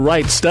with the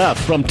right stuff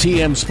from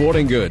TM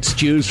Sporting Goods.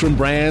 Choose from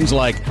brands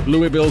like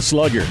Louisville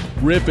Slugger,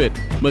 Rip It,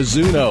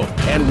 Mizuno,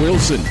 and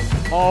Wilson.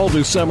 All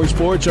the summer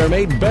sports are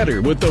made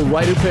better with the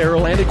right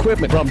apparel and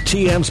equipment from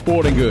TM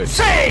Sporting Goods.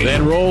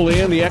 Then roll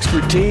in the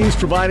expertise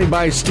provided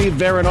by Steve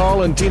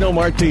Veronal and Tino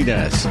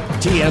Martinez.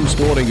 TM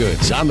Sporting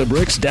Goods on the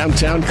Bricks,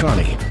 downtown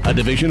Kearney, a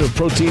division of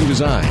Protein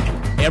Design.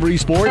 Every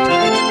sport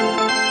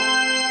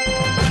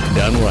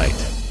done right.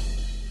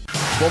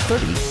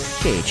 1230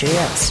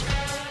 KHAS.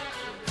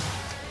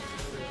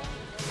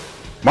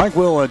 Mike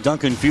Will at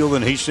Duncan Field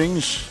in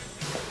Hastings.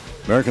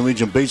 American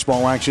Legion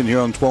baseball action here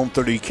on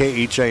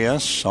 1230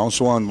 KHAS.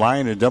 Also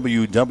online at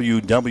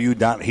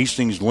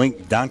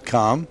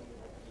www.hastingslink.com.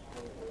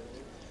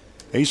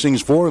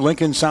 Hastings 4,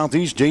 Lincoln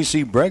Southeast,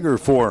 J.C. Breger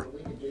 4.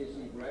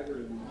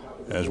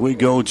 As we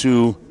go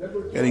to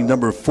inning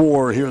number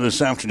 4 here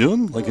this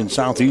afternoon. Lincoln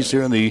Southeast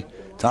here in the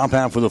top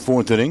half of the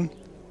 4th inning.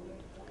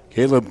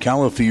 Caleb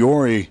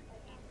Calafiore,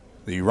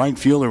 the right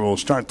fielder, will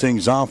start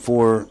things off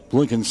for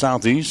Lincoln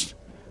Southeast.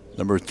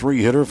 Number 3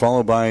 hitter,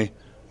 followed by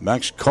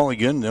Max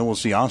Culligan. Then we'll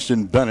see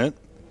Austin Bennett.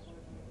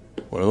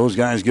 One of those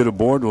guys get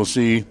aboard. We'll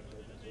see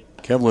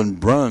Kevlin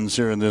Bruns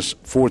here in this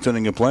 4th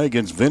inning of play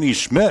against Vinny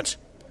Schmidt,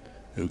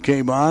 who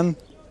came on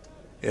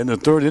in the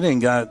 3rd inning,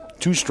 got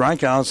 2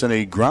 strikeouts and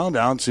a ground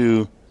out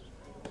to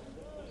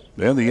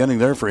end the inning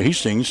there for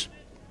Hastings.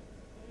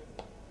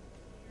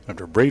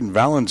 After Braden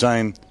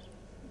Valentine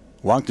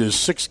walked his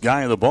 6th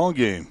guy of the ball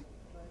game.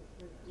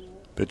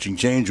 Pitching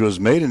change was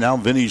made, and now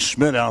Vinny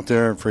Schmidt out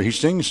there for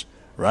Hastings.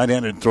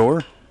 Right-handed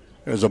thrower.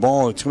 There's a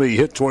ball that's going to be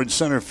hit towards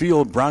center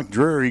field. Brock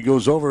Dreher, he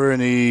goes over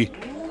and he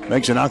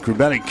makes an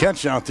acrobatic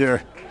catch out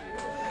there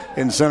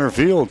in center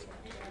field.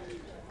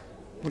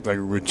 Looked like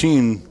a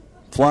routine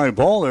fly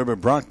ball there,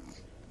 but Brock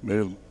made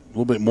it a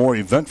little bit more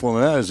eventful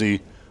than that as he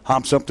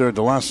hops up there at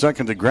the last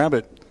second to grab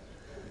it.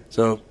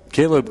 So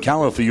Caleb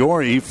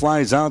Calafiore, he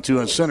flies out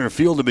to center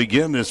field to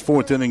begin this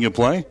 4th inning of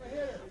play.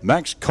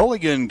 Max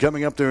Culligan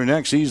coming up there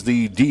next. He's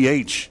the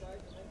DH.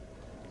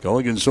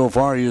 Culligan so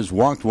far, he has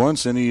walked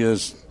once and he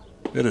has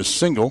hit a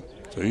single.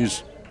 So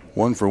he's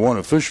 1 for 1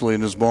 officially in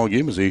this ball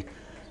game as he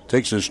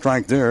takes his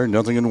strike there.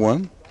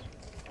 0-1.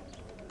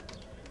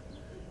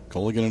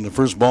 Culligan in the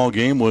first ball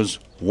game was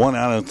 1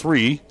 out of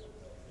 3.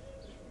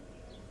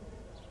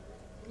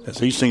 As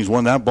Hastings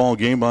won that ball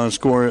game by a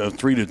score of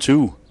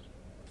 3-2.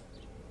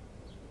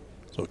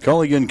 So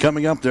Culligan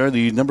coming up there,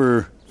 the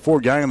number 4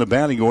 guy on the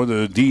batting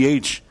order, the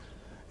DH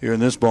here in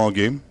this ball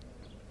game.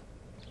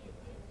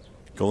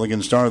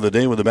 Culligan started the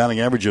day with a batting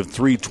average of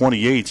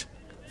 .328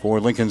 for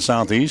Lincoln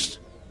Southeast.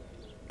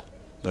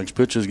 Next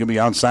pitch is going to be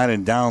outside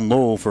and down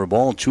low for a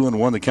ball.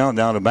 2-1 the count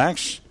down to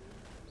backs.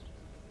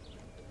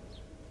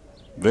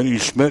 Vinny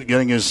Schmidt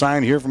getting his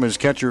sign here from his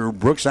catcher,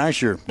 Brooks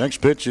Asher. Next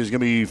pitch is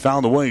going to be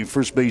fouled away,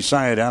 first base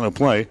side, out of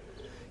play.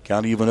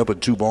 Count even up at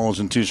 2 balls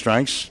and 2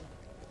 strikes.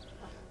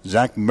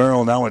 Zach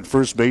Merrill now at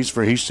first base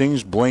for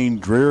Hastings.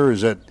 Blaine Dreher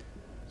is at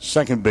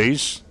second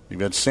base. You've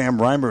got Sam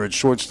Reimer at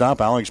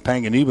shortstop, Alex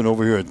Panganiban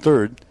over here at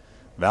third.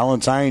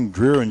 Valentine,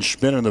 Greer, and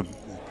Schmidt in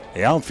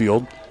the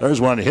outfield.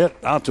 There's one hit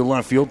out to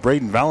left field.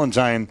 Braden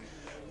Valentine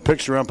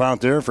picks her up out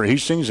there for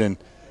Hastings and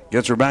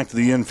gets her back to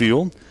the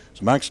infield.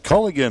 So Max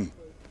Culligan,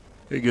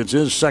 he gets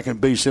his second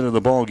base hit of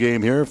the ball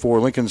game here for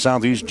Lincoln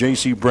Southeast,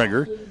 J.C.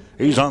 Breger.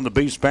 He's on the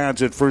base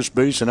pads at first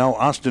base, and now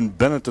Austin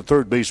Bennett, the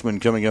third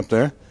baseman, coming up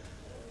there.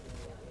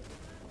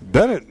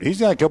 Bennett, he's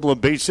got a couple of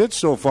base hits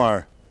so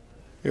far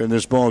here in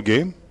this ball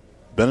game.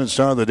 Bennett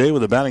star of the day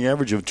with a batting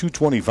average of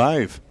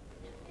 .225.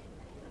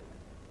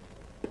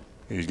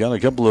 He's got a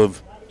couple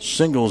of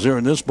singles here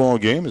in this ball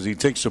game as he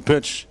takes a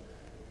pitch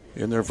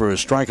in there for a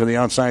strike on the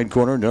outside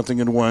corner.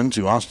 0-1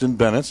 to Austin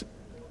Bennett.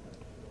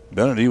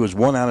 Bennett, he was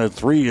 1 out of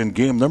 3 in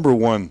game number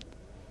 1.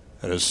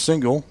 Had a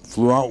single,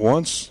 flew out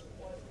once,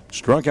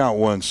 struck out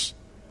once.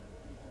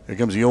 Here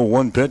comes the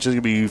 0-1 pitch. It's going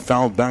to be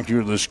fouled back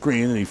here to the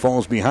screen, and he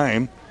falls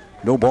behind.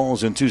 No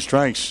balls and 2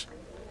 strikes.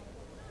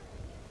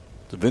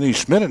 To Vinny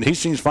Schmidt and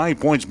Hastings 5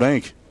 Points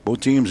Bank.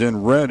 Both teams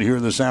in red here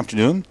this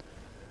afternoon.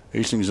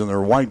 Hastings in their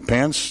white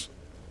pants.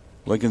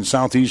 Lincoln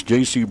Southeast,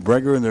 J.C.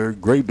 Breger in their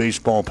gray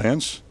baseball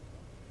pants.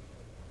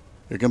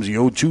 Here comes the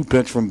 0-2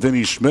 pitch from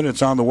Vinny Schmidt.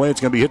 It's on the way.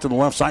 It's going to be hit to the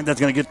left side. That's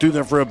going to get through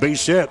there for a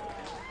base hit.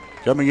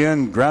 Coming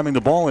in, grabbing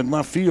the ball in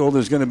left field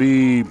is going to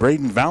be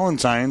Braden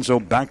Valentine. So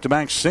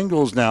back-to-back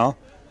singles now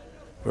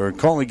for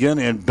Culligan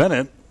and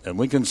Bennett. And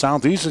Lincoln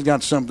Southeast has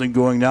got something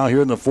going now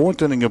here in the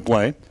 4th inning of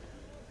play.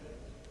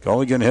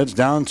 Culligan heads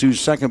down to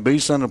second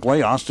base on the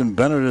play. Austin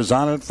Bennett is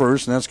on at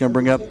first, and that's going to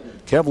bring up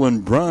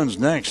Kevlin Bruns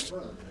next.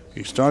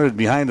 He started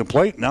behind the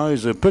plate. Now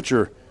he's a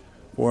pitcher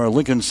for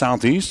Lincoln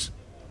Southeast.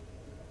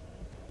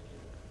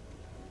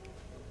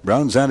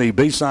 Bruns had a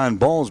base on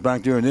balls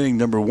back there in inning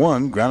number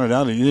 1. Grounded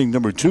out in inning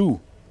number 2.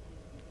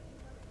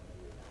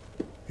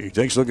 He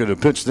takes a look at a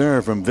pitch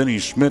there from Vinny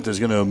Schmidt that's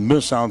going to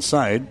miss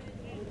outside.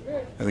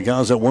 And the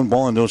Cows at 1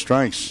 ball and no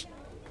strikes.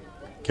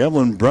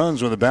 Kevlin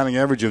Bruns with a batting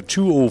average of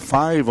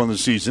 .205 on the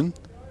season.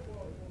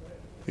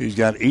 He's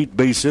got 8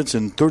 base hits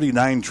and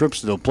 39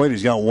 trips to the plate.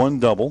 He's got 1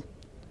 double.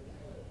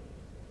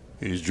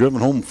 He's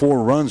driven home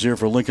 4 runs here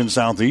for Lincoln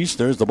Southeast.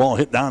 There's the ball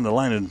hit down the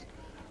line in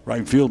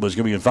right field, but it's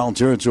going to be in foul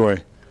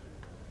territory.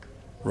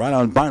 Right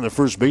on by the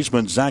first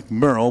baseman, Zach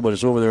Merrill, but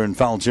it's over there in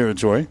foul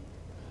territory.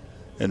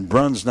 And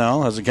Bruns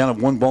now has a count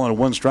of 1 ball and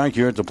 1 strike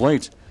here at the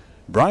plate.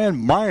 Brian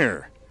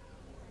Meyer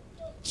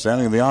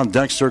standing in the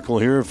on-deck circle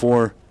here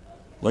for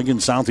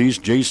Lincoln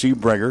Southeast, J.C.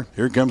 Breger.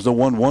 Here comes the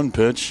 1-1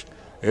 pitch.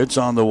 It's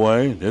on the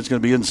way. It's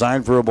going to be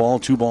inside for a ball.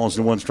 2 balls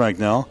and 1 strike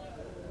now.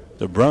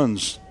 The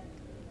Bruns.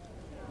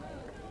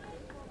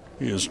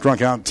 He has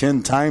struck out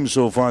 10 times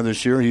so far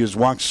this year. He has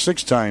walked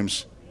 6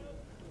 times.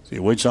 So he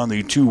waits on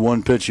the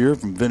 2-1 pitch here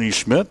from Vinny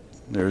Schmidt.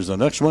 There's the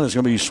next one. It's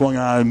going to be swung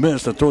on and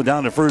missed. A throw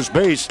down to first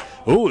base.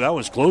 Oh, that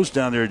was close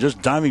down there.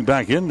 Just diving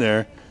back in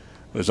there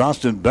was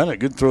Austin Bennett.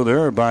 Good throw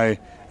there by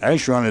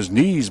Asher on his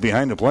knees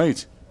behind the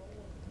plate.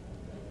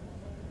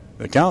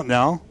 The count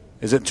now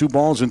is at 2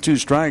 balls and 2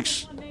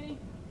 strikes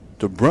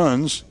to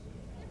Bruns.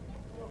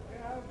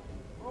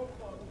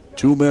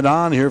 2 men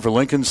on here for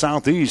Lincoln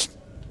Southeast.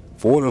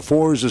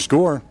 4-4 is the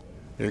score.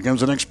 Here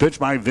comes the next pitch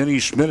by Vinny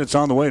Schmidt. It's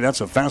on the way.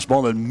 That's a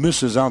fastball that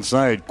misses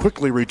outside.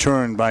 Quickly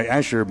returned by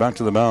Asher back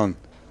to the mound.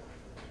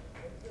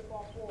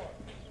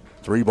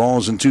 3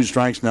 balls and 2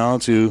 strikes now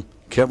to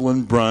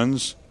Kevlin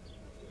Bruns.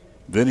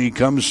 Vinny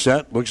comes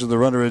set, looks at the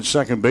runner at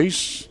second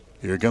base.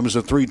 Here comes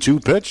the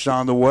 3-2 pitch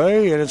on the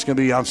way, and it's going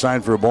to be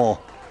outside for a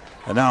ball.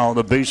 And now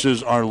the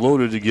bases are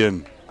loaded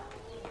again.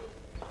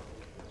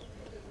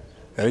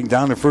 Heading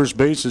down to first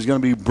base is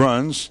going to be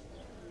Bruns.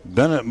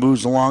 Bennett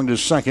moves along to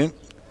second.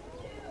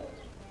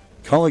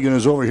 Culligan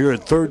is over here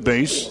at third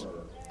base.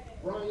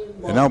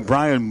 And now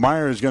Brian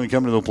Meyer is going to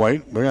come to the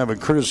plate. We're going to have a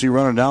courtesy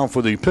runner down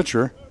for the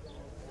pitcher.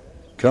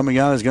 Coming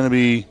out is going to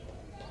be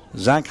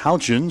Zach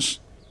Houchins.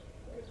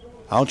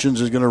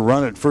 Houchins is going to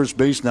run at first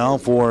base now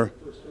for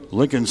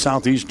Lincoln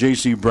Southeast,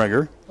 J.C.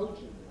 Breger.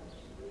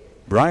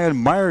 Brian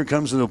Meyer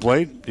comes to the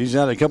plate. He's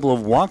had a couple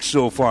of walks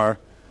so far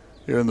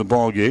here in the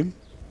ball game,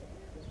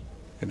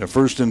 in the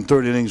first and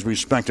third innings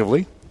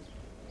respectively.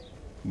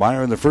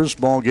 Meyer in the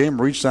first ball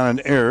game reached on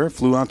an error,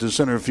 flew out to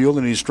center field,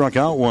 and he struck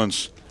out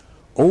once.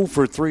 0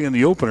 for 3 in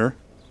the opener.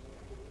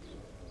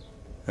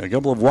 And a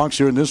couple of walks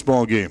here in this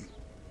ball game.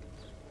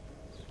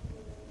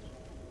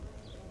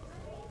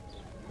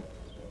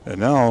 And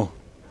now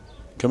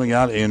coming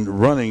out and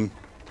running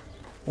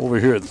over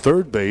here at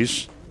third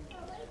base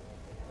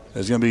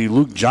is going to be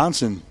Luke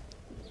Johnson.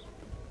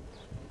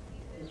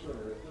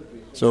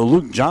 So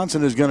Luke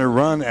Johnson is going to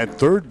run at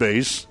third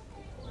base.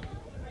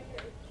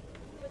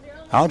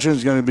 Houchins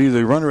is going to be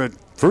the runner at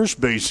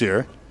first base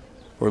here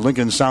for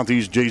Lincoln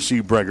Southeast,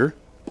 J.C. Breger.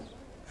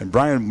 And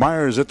Brian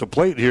Meyer is at the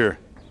plate here.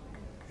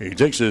 He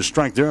takes a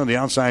strike there on the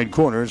outside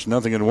corner. It's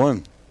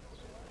 0-1.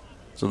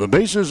 So the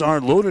bases are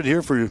loaded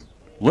here for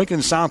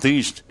Lincoln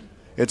Southeast.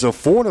 It's a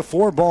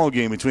 4-4 ball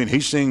game between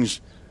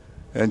Hastings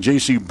and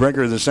J.C.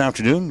 Breger this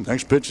afternoon.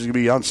 Next pitch is going to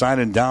be outside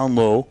and down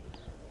low.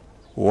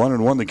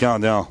 1-1 the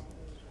count now.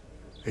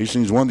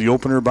 Hastings won the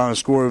opener by a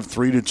score of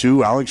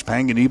 3-2. Alex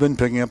Panganiban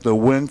picking up the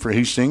win for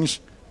Hastings.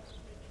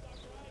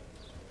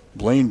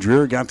 Blaine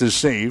Dreer got the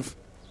save.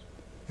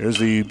 Here's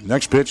the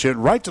next pitch, hit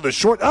right to the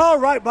short. Oh,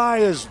 right by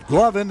his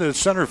glove into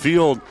center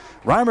field.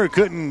 Reimer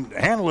couldn't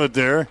handle it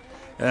there.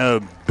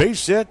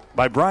 Base hit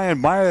by Brian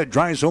Meyer that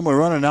drives home a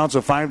run, and now it's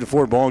a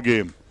 5-4 ball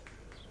game.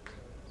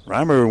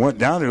 Reimer went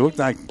down there. Looked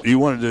like he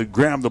wanted to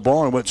grab the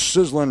ball and went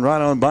sizzling right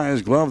on by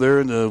his glove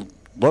there in the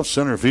left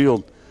center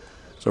field.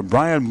 So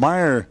Brian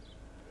Meyer,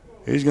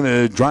 he's going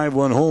to drive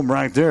one home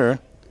right there.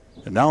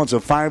 And now it's a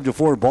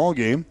 5-4 ball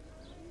game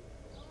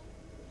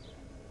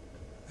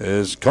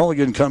as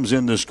Culligan comes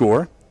in to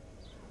score.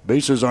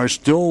 Bases are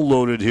still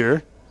loaded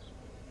here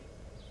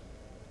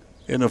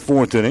in the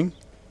fourth inning.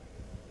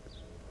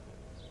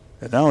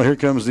 And now here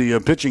comes the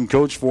pitching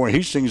coach for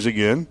Hastings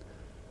again.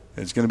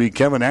 It's going to be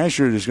Kevin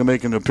Asher who's going to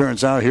make an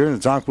appearance out here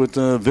and talk with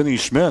Vinny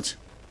Schmidt.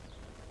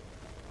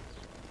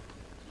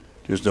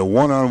 Just a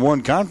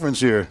one-on-one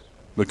conference here.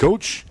 The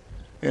coach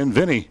and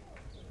Vinny.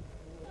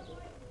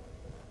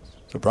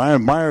 So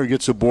Brian Meyer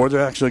gets aboard.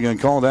 They're actually going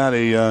to call that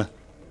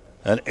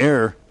an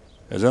error,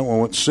 as that one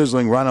went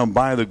sizzling right on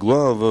by the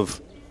glove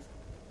of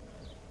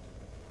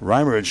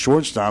Reimer at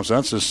shortstop. So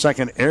that's the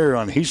second error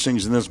on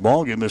Hastings in this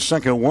ballgame. The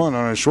second one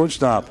on a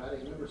shortstop.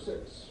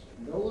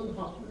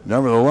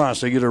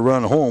 Nevertheless, they get a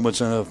run home.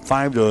 It's a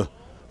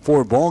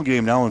 5-4 ball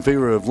game now in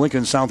favor of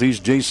Lincoln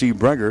Southeast J.C.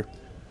 Breger.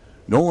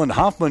 Nolan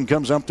Hoffman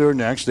comes up there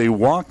next. They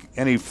walk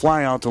and a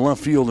fly out to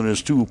left field in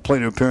his two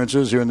plate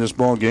appearances here in this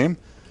ball game.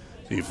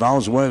 He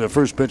fouls away the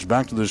first pitch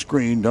back to the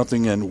screen.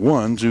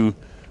 0-1 to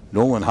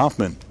Nolan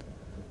Hoffman.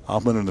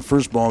 Hoffman in the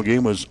first ball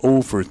game was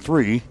 0 for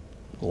 3.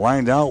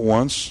 Lined out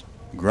once.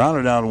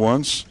 Grounded out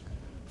once.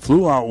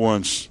 Flew out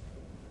once.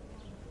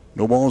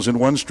 No balls in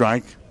one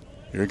strike.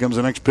 Here comes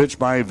the next pitch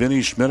by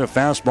Vinny Schmidt. A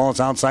fastball. It's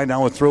outside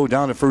now. A throw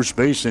down to first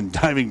base, and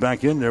diving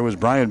back in there was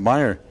Brian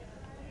Meyer.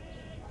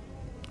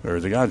 Or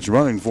the guy that's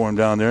running for him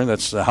down there.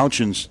 That's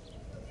Houchins.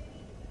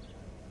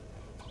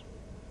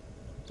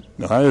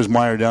 Now there's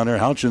Meyer down there.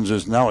 Houchins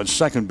is now at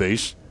second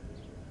base.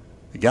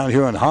 The guy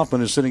here on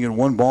Hoffman is sitting in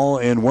 1 ball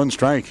and 1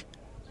 strike.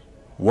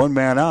 1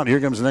 man out. Here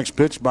comes the next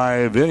pitch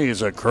by Vinny.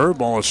 It's a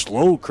curveball, a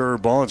slow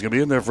curveball. It's going to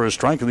be in there for a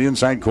strike in the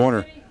inside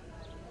corner.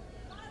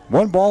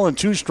 1 ball and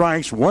 2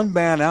 strikes, 1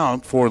 man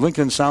out for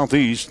Lincoln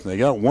Southeast. They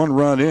got 1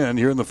 run in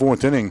here in the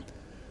fourth inning.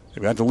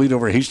 They've got the lead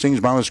over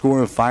Hastings by the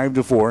score of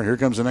 5-4. Here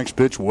comes the next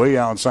pitch, way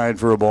outside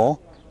for a ball.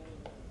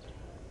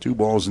 2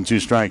 balls and 2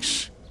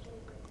 strikes.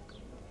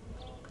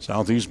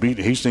 Southeast beat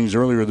Hastings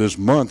earlier this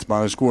month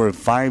by a score of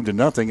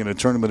 5-0 in a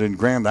tournament in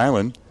Grand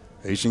Island.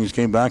 Hastings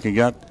came back and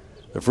got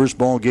the first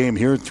ball game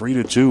here,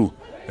 3-2.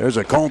 There's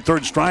a called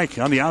third strike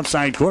on the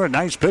outside corner.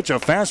 Nice pitch, a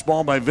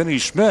fastball by Vinny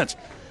Schmidt.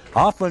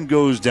 Hoffman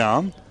goes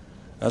down.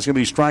 That's going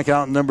to be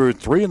strikeout number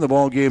 3 in the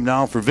ball game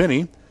now for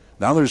Vinny.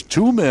 Now there's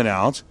 2 men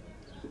out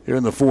here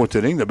in the fourth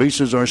inning. The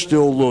bases are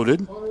still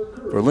loaded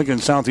for Lincoln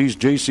Southeast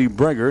J.C.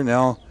 Breger.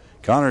 Now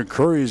Connor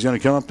Curry is going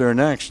to come up there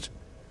next.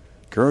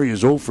 Curry is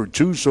 0 for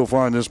 2 so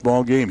far in this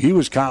ball game. He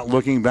was caught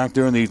looking back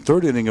there in the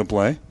third inning of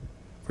play.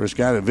 First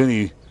guy that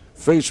Vinny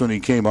faced when he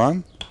came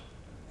on.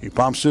 He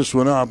pops this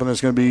one up, and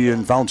it's going to be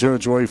in foul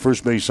territory,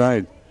 first base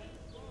side.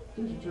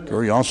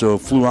 Curry also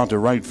flew out to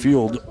right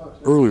field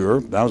earlier.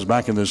 That was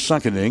back in the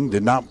second inning.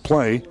 Did not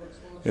play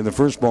in the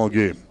first ball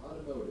game.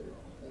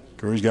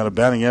 Curry's got a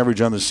batting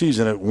average on the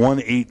season at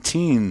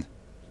 .118.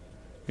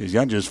 He's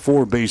got just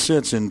 4 base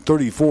hits and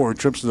 34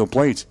 trips to the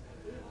plate.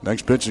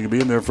 Next pitch is going to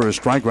be in there for a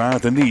strike right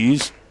at the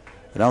knees.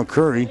 And now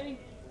Curry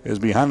is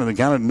behind in the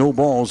count at no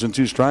balls and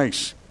 2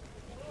 strikes.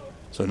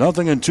 So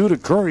 0-2 to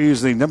Curry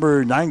is the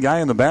number 9 guy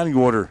in the batting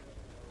order.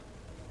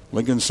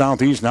 Lincoln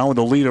Southeast now with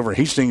the lead over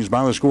Hastings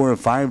by the score of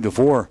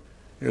 5-4.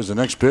 Here's the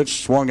next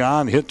pitch. Swung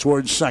on, hit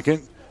towards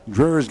second.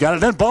 Dreer's got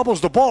it, then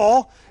bobbles the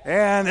ball,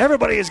 and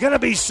everybody is going to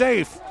be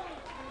safe.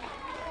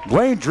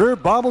 Blaine Dreer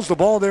bobbles the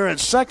ball there at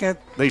second.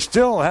 They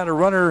still had a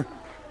runner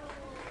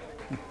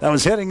that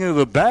was heading into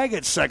the bag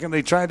at second.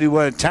 They tried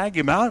to tag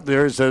him out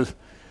there.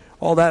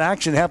 All that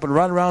action happened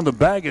right around the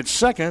bag at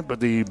second, but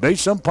the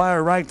base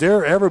umpire right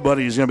there,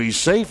 everybody is going to be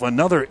safe.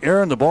 Another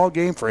error in the ball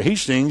game for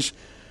Hastings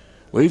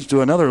leads to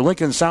another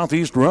Lincoln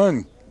Southeast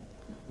run.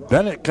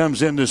 Bennett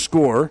comes in to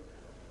score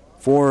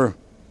for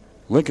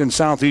Lincoln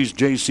Southeast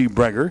J.C.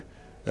 Breger.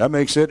 That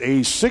makes it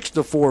a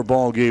 6-4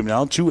 ball game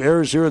now. 2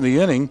 errors here in the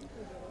inning.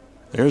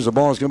 There's the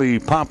ball that's going to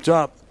be popped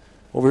up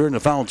over here in the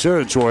foul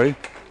territory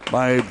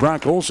by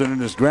Brock Olson,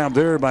 and is grabbed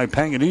there by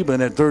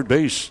Panganiban at third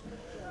base.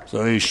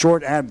 So a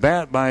short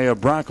at-bat by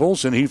Brock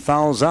Olson. He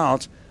fouls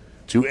out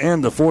to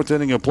end the fourth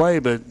inning of play,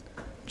 but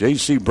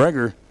J.C.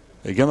 Breger,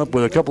 they come up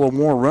with a couple of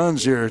more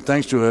runs here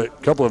thanks to a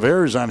couple of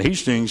errors on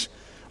Hastings.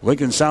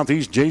 Lincoln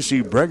Southeast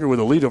J.C. Breger with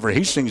a lead over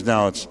Hastings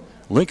now. It's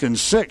Lincoln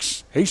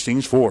 6,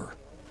 Hastings 4.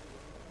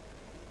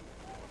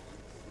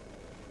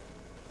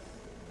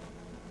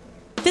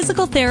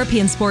 Physical Therapy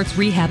and Sports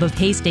Rehab of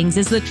Hastings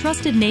is the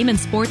trusted name in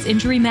sports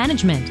injury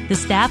management. The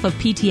staff of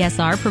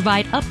PTSR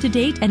provide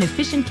up-to-date and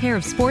efficient care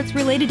of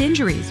sports-related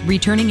injuries,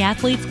 returning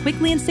athletes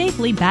quickly and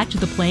safely back to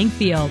the playing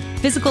field.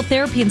 Physical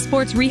Therapy and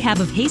Sports Rehab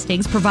of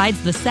Hastings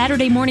provides the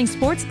Saturday morning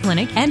sports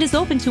clinic and is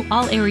open to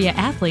all area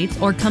athletes,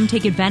 or come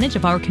take advantage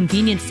of our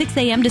convenient 6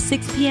 a.m. to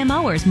 6 p.m.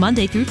 hours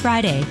Monday through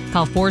Friday.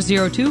 Call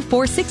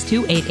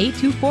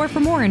 402-462-8824 for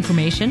more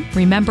information.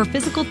 Remember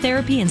Physical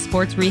Therapy and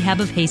Sports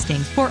Rehab of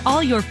Hastings for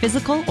all your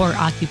physical or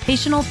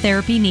occupational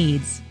therapy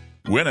needs.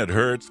 When it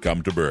hurts,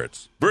 come to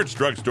Burt's. Burt's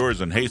Drug Stores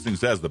in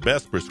Hastings has the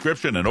best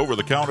prescription and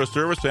over-the-counter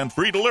service and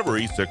free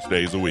delivery 6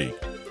 days a week.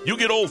 You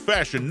get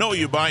old-fashioned, know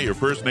you buy your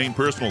first name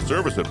personal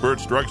service at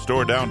Burt's Drug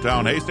Store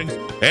downtown Hastings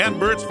and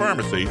Burt's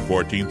Pharmacy,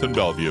 14th and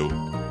Bellevue.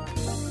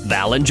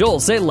 Val and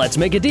Joel say let's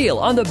make a deal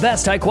on the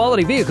best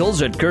high-quality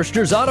vehicles at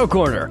Kirshner's Auto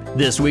Corner.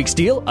 This week's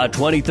deal, a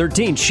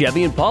 2013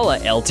 Chevy Impala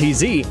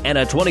LTZ and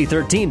a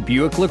 2013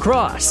 Buick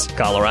LaCrosse.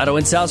 Colorado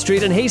and South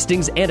Street in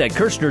Hastings and at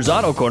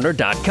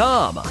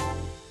Kirshner'sAutocorner.com.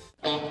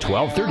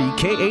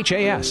 1230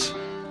 KHAS.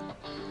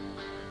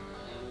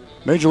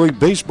 Major League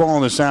Baseball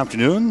this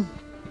afternoon.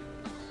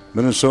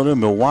 Minnesota,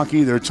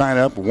 Milwaukee, they're tied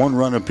up 1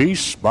 run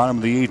apiece. Bottom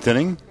of the 8th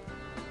inning.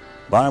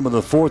 Bottom of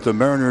the 4th, the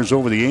Mariners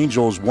over the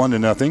Angels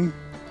 1-0.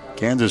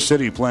 Kansas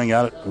City playing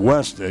out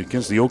west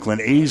against the Oakland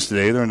A's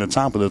today. They're in the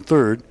top of the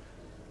 3rd.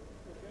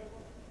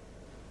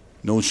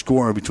 No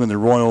score between the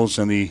Royals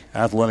and the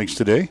Athletics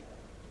today.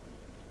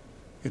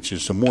 Get you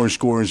some more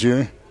scores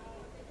here.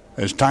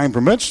 As time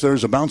permits,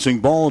 there's a bouncing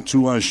ball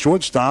to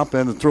shortstop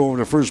and the throw over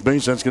to first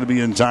base. That's going to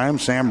be in time.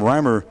 Sam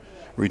Reimer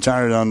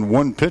retired on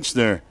 1 pitch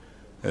there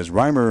as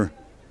Reimer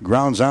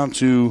grounds out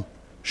to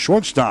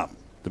shortstop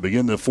to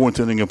begin the 4th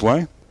inning of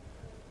play.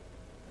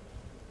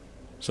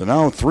 So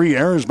now 3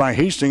 errors by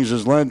Hastings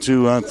has led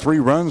to 3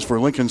 runs for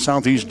Lincoln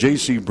Southeast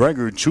J.C.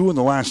 Breger, 2 in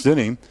the last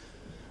inning.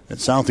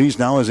 And Southeast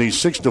now has a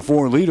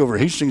 6-4 lead over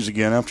Hastings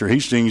again after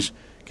Hastings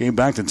came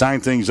back to tie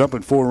things up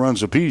at 4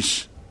 runs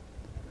apiece.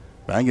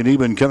 Bang and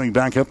Eben coming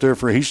back up there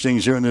for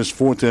Hastings here in this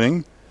 4th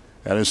inning.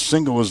 Had a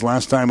single his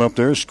last time up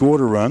there, scored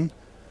a run.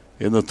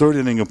 In the 3rd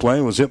inning of play,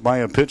 was hit by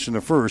a pitch in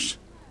the 1st.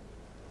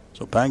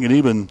 So Bang and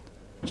Eben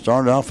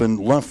started off in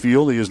left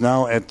field. He is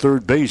now at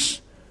 3rd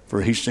base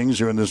for Hastings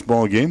here in this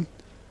ball game.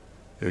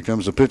 Here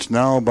comes the pitch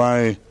now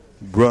by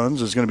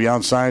Bruns. It's going to be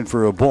outside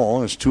for a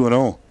ball. It's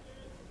 2-0.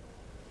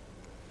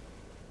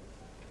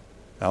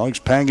 Alex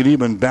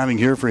Pangadiban batting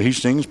here for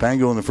Hastings.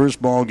 Pango in the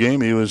first ball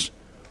game, he was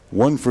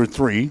 1 for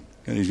 3.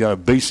 And he's got a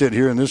base hit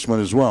here in this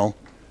one as well.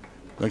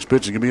 Next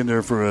pitch is going to be in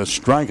there for a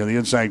strike on the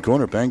inside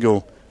corner.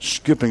 Pango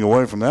skipping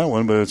away from that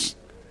one, but it's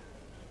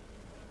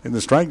in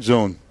the strike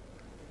zone.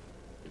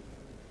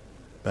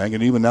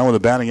 Pangadiban now with a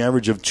batting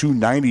average of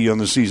 .290 on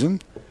the season.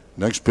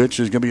 Next pitch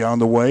is going to be on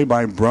the way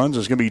by Bruns.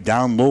 It's going to be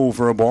down low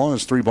for a ball.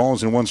 It's 3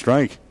 balls and 1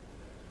 strike.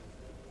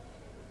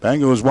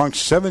 Pango has walked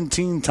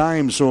 17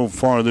 times so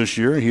far this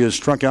year. He has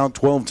struck out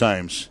 12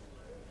 times.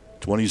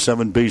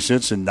 27 base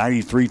hits and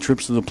 93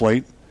 trips to the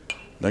plate.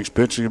 Next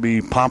pitch is going to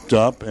be popped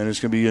up, and it's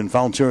going to be in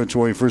foul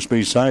territory, first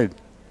base side.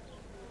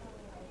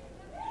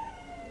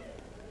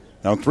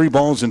 Now 3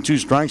 balls and 2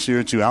 strikes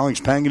here to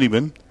Alex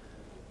Pangadiban.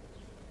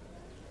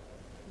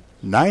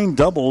 9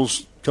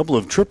 doubles, a couple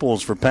of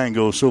triples for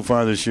Pango so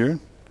far this year.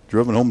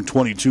 Driven home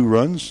 22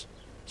 runs.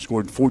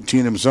 Scored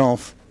 14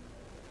 himself.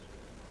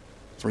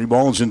 3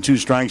 balls and 2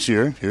 strikes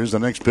here. Here's the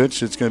next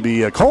pitch. It's going to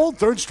be a cold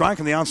 3rd strike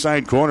in the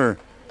outside corner.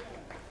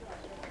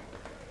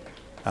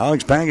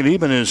 Alex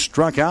Pangadiban is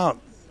struck out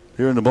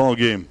here in the ball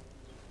game.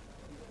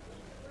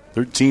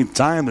 13th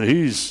time that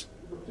he's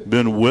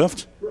been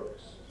whiffed.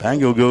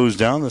 Pango goes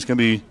down. That's going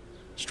to be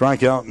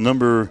strikeout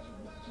number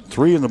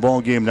 3 in the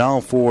ball game now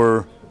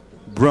for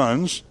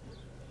Bruns.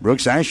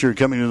 Brooks Asher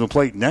coming to the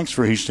plate next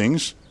for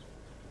Hastings.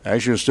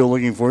 Asher is still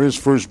looking for his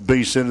first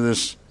base hit of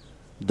this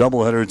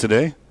doubleheader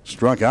today.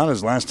 Struck out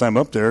his last time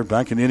up there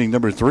back in inning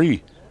number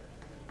 3.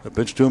 The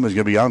pitch to him is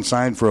going to be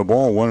outside for a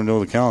ball. 1-0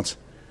 the count.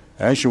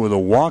 Asher with a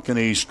walk and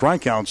a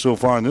strikeout so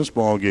far in this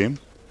ball game.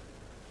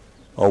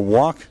 A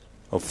walk,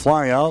 a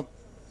fly out,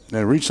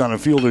 and reached on a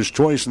fielder's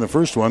choice in the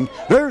first one.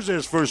 There's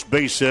his first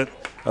base hit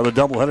of the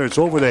doubleheader. It's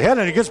over the head,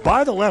 and it gets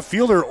by the left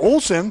fielder,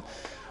 Olsen.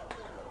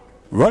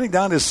 Running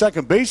down to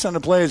second base on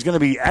the play is going to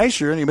be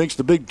Asher, and he makes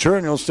the big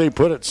turn. He'll stay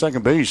put at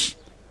second base.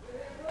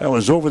 That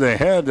was over the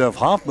head of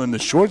Hoffman, the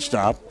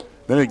shortstop.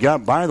 Then it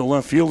got by the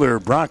left fielder,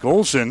 Brock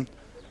Olsen,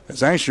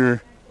 as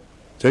Asher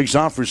takes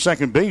off for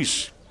second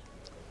base.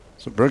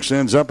 So Brooks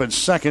ends up at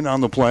second on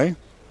the play.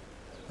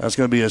 That's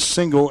going to be a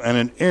single and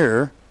an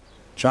error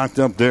chalked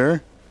up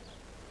there.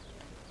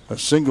 A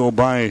single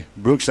by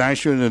Brooks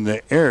Asher and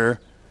the error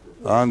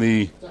on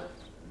the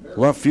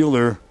left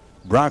fielder,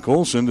 Brock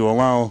Olsen, to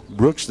allow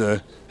Brooks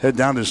to head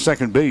down to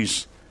second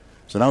base.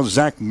 So now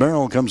Zach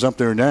Merrill comes up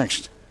there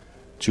next.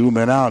 2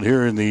 men out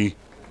here in the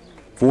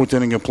 4th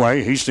inning of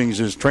play. Hastings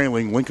is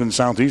trailing Lincoln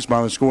Southeast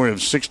by the score of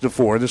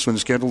 6-4. This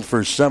one's scheduled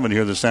for 7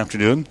 here this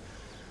afternoon.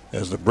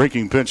 As the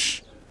breaking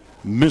pitch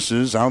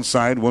misses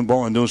outside, 1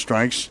 ball and no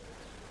strikes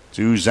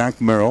to Zach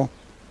Merrill.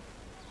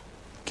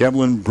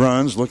 Kevlin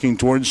Bruns looking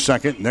towards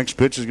second. Next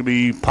pitch is going to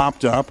be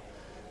popped up.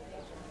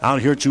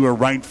 Out here to a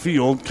right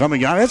field.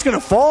 Coming out. It's going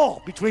to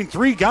fall between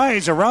three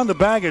guys around the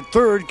bag at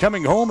third.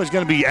 Coming home is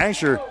going to be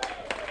Asher.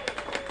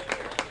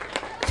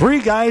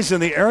 Three guys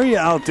in the area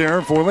out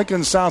there for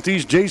Lincoln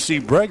Southeast, J.C.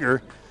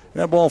 Breger.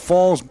 That ball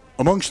falls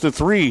amongst the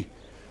three.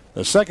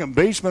 The second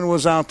baseman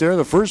was out there.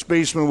 The first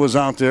baseman was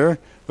out there.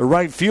 The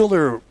right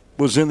fielder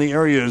was in the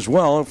area as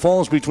well. It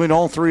falls between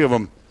all three of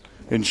them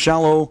in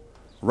shallow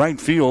right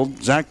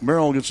field. Zach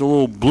Merrill gets a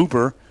little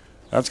blooper.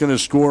 That's going to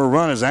score a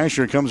run as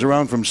Asher comes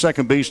around from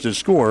second base to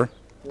score.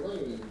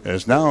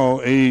 It's now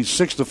a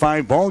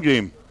 6-5 ball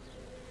game.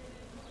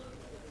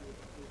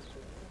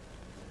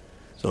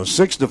 So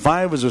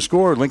 6-5 is a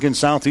score. Lincoln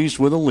Southeast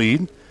with a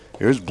lead.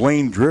 Here's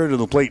Blaine Dreher to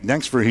the plate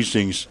next for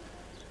Hastings.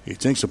 He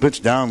takes a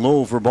pitch down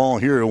low for ball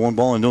here. 1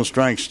 ball and no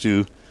strikes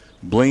to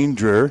Blaine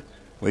Dreher.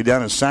 Laid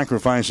down his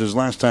sacrifices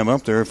last time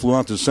up there. Flew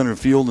out to center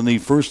field in the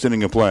first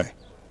inning of play.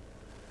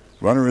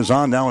 Runner is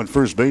on now at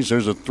first base.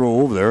 There's a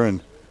throw over there,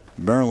 and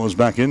Merrill is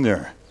back in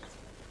there.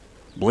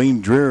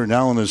 Blaine Dreher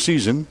now in the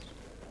season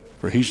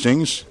for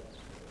Hastings.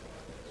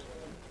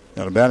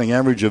 Got a batting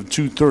average of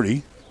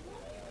 .230.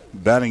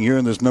 Batting here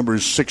in this number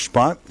 6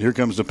 spot. Here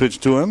comes the pitch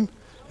to him.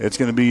 It's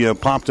going to be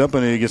popped up,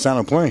 and he gets out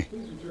of play.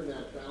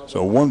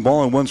 So 1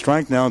 ball and 1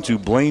 strike now to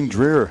Blaine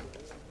Dreher.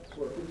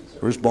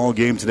 First ball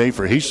game today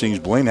for Hastings.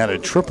 Blaine had a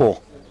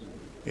triple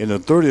in the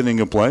third inning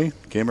of play.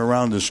 Came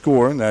around to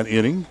score in that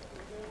inning.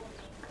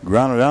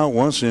 Grounded out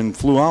once and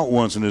flew out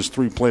once in his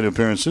 3 plate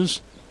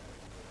appearances.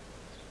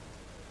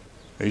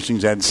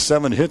 Hastings had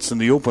 7 hits in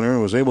the opener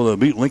and was able to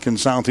beat Lincoln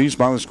Southeast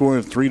by the score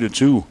of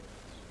 3-2.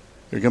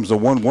 Here comes the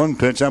 1-1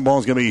 pitch. That ball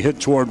is going to be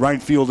hit toward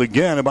right field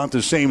again, about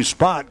the same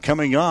spot.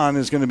 Coming on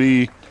is going to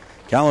be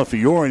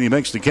Calafiore, and he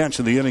makes the catch,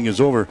 and the inning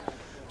is over.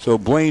 So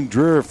Blaine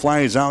Dreher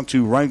flies out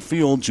to right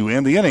field to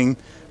end the inning.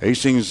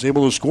 Hastings is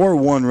able to score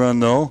 1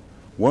 run, though.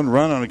 1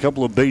 run on a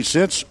couple of base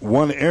hits,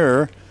 1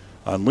 error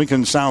on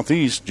Lincoln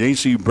Southeast,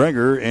 J.C.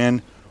 Breger,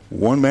 and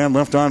 1 man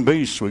left on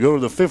base. We go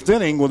to the 5th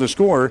inning with a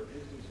score.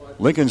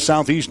 Lincoln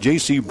Southeast,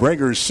 J.C.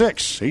 Breger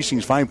 6.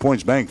 Hastings 5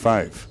 Points Bank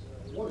 5.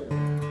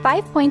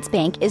 5 Points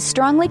Bank is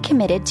strongly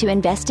committed to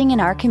investing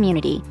in our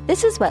community.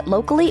 This is what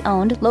locally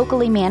owned,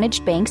 locally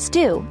managed banks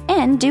do,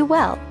 and do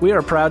well. We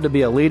are proud to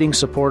be a leading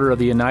supporter of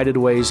the United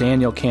Way's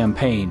annual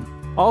campaign.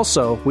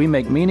 Also, we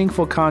make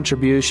meaningful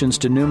contributions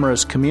to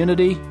numerous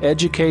community,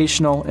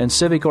 educational, and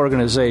civic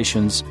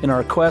organizations in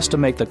our quest to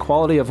make the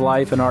quality of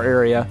life in our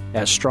area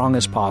as strong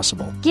as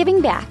possible.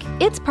 Giving back.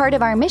 It's part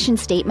of our mission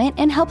statement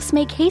and helps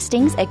make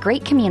Hastings a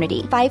great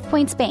community. 5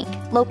 Points Bank.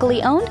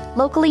 Locally owned,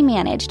 locally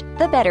managed.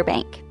 The better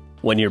bank.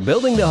 When you're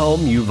building the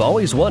home you've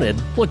always wanted,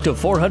 look to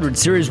 400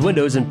 Series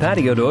windows and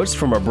patio doors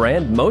from a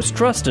brand most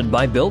trusted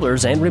by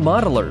builders and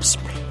remodelers,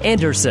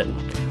 Anderson.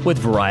 With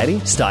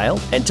variety,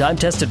 style, and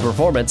time-tested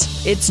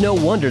performance, it's no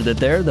wonder that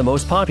they're the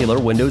most popular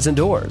windows and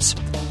doors.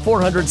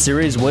 400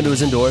 Series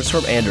windows and doors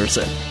from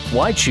Anderson.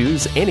 Why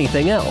choose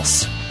anything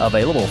else?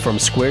 Available from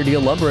Square Deal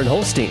Lumber in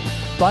Holstein.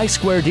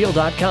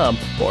 BuySquareDeal.com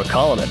or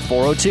call them at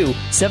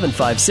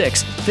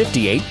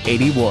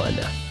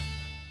 402-756-5881.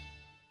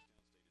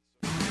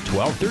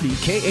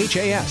 1230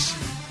 KHAS.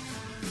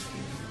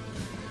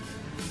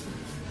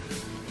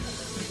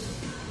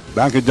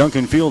 Back at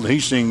Duncan Field,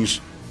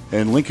 Hastings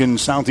and Lincoln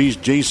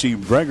Southeast, J.C.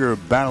 Breger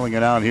battling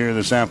it out here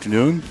this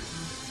afternoon.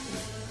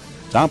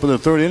 Top of the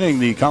 3rd inning,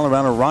 the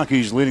Colorado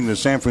Rockies leading the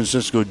San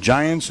Francisco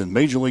Giants in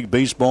Major League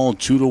Baseball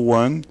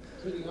 2-1.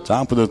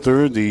 Top of the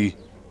 3rd, the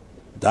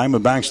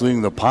Diamondbacks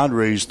leading the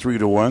Padres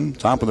 3-1.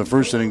 Top of the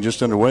 1st inning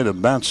just underway, the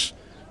Mets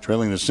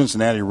trailing the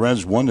Cincinnati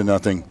Reds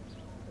 1-0.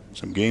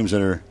 Some games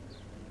that are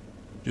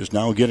just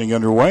now getting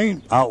underway.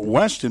 Out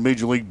west in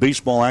Major League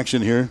Baseball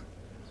action here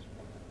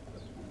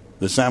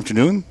this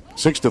afternoon.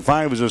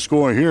 6-5 is a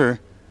score here.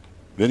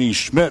 Vinny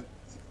Schmidt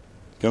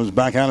comes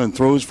back out and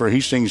throws for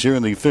Hastings here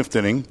in the 5th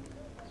inning.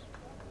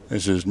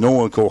 This is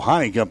Noah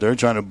Kohanik up there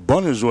trying to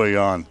bunt his way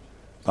on.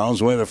 Fouls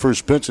away the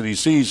first pitch that he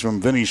sees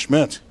from Vinny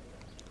Schmidt.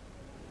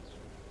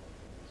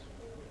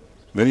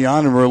 Vinny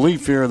on in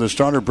relief here, the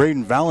starter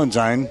Braden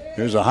Valentine.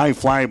 There's a high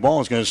fly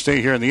ball. It's going to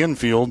stay here in the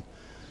infield.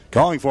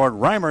 Calling for it,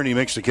 Reimer, and he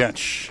makes the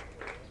catch.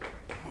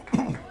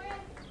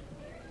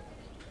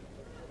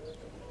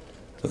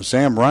 So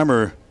Sam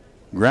Reimer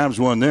grabs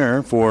one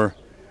there for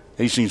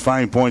Hastings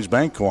 5 Points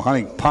Bank.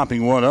 Kohanik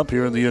popping one up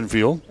here in the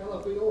infield.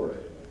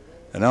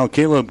 And now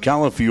Caleb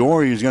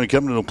Calafiore is going to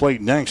come to the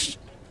plate next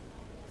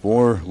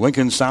for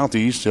Lincoln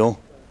Southeast. He'll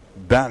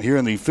bat here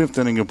in the 5th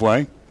inning of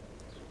play.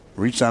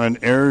 Reached on an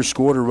error,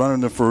 scored a run in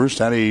the first,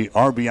 had a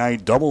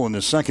RBI double in the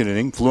 2nd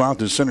inning, flew out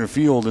to center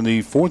field in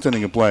the 4th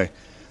inning of play.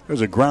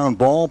 There's a ground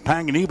ball.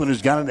 Panganiban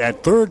has got it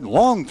at third.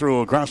 Long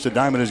throw across the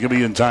diamond is going to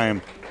be in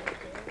time.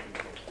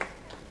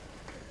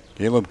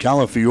 Caleb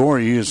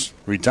Calafiore is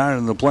retired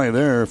in the play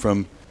there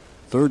from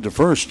 3rd to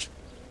 1st.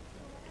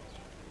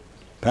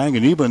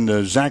 Panganiban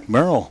to Zach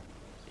Merrill.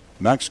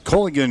 Max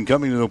Culligan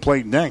coming to the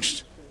plate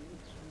next.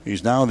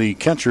 He's now the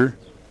catcher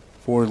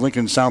for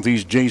Lincoln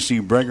Southeast, J.C.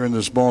 Breger in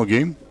this ball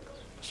game.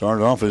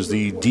 Started off as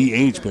the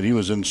DH, but he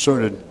was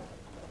inserted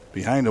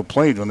behind the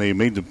plate when they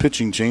made the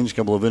pitching change a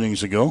couple of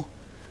innings ago.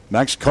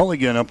 Max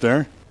Culligan up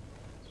there.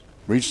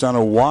 Reached on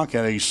a walk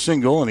at a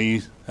single, and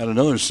he had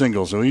another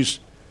single. So he's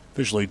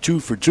officially 2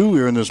 for 2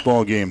 here in this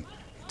ball game.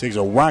 He takes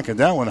a whack at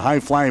that one.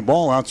 High fly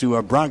ball out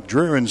to Brock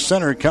Dreher in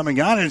center,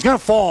 coming on, and it's going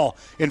to fall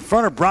in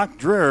front of Brock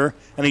Dreher,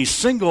 and he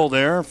single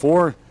there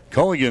for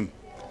Culligan.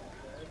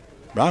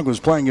 Brock was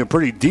playing it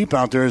pretty deep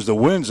out there as the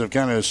winds have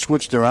kind of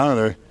switched around.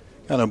 They're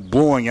kind of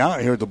blowing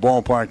out here at the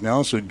ballpark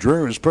now, so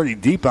Dreher is pretty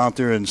deep out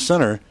there in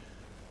center.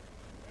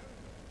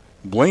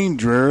 Blaine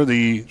Dreher,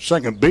 the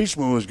second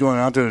baseman, was going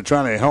out there to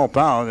try to help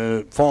out, and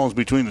it falls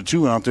between the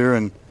two out there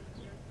in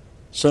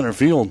center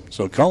field.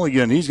 So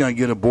Culligan, he's going to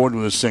get aboard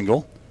with a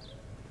single.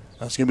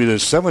 That's going to be the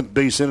 7th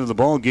base hit of the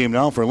ball game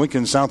now for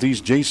Lincoln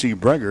Southeast J.C.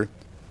 Breger.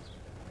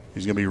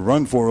 He's going to be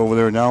run for over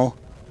there now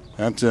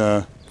at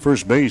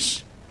first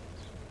base.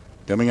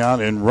 Coming out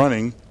and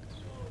running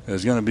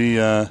is going to be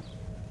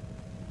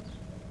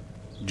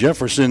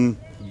Jefferson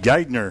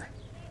Geidner.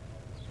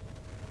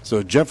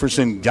 So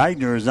Jefferson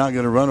Geidner is now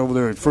going to run over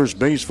there at first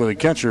base for the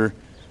catcher,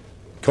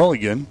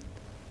 Culligan.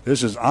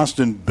 This is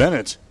Austin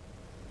Bennett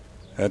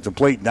at the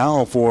plate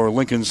now for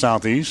Lincoln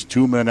Southeast.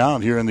 2 men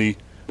out here in the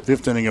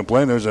 5th inning of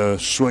play. There's a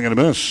swing and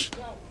a miss.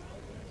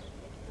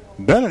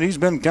 Bennett, he's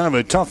been kind of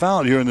a tough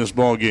out here in this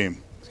ball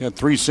game. He's got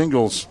 3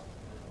 singles.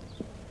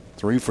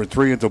 3 for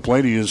 3 at the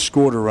plate. He has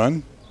scored a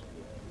run.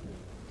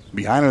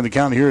 Behind on the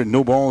count here,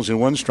 no balls and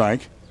 1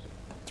 strike.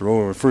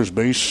 Throw over first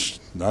base,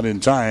 not in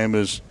time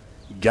as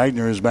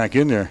Geidner is back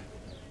in there.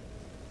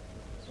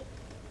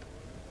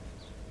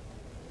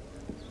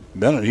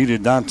 Bennett, he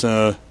did not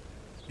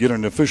get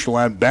an official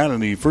at-bat in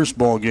the first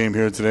ball game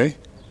here today.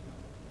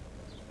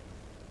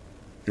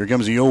 Here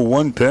comes the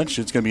 0-1 pitch.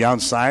 It's going to be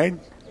outside.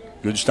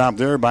 Good stop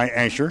there by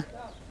Asher.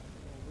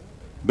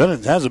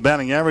 Bennett has a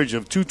batting average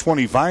of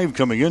 .225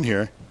 coming in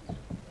here.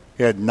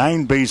 He had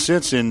 9 base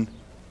hits in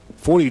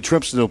 40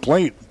 trips to the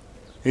plate.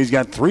 He's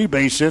got 3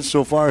 base hits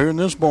so far here in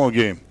this ball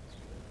game.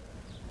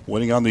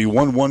 Waiting on the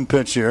 1-1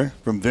 pitch here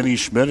from Vinny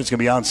Schmidt. It's going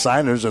to be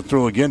outside. There's a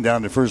throw again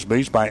down to first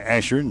base by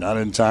Asher. Not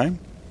in time.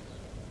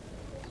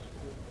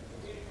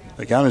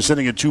 The count is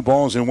sitting at 2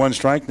 balls and 1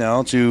 strike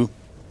now to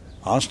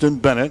Austin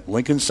Bennett.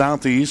 Lincoln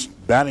Southeast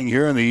batting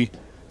here in the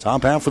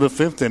top half of the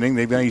 5th inning.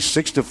 They've got a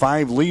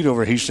 6-5 lead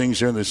over Hastings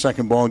here in the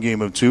second ball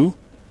game of 2.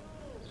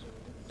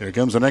 There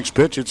comes the next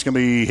pitch. It's going to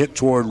be hit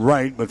toward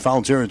right, but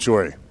foul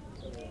territory.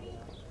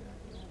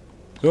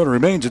 So it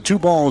remains at 2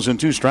 balls and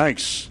 2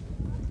 strikes.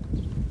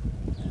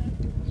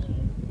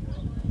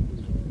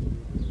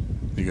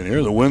 You can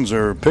hear the winds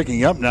are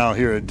picking up now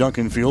here at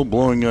Duncan Field,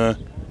 blowing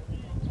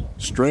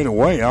straight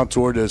away out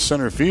toward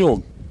center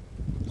field.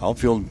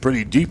 Outfield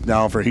pretty deep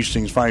now for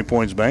Hastings 5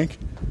 Points Bank.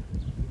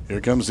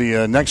 Here comes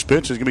the next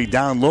pitch. It's going to be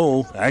down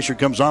low. Asher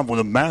comes off with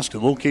a mask to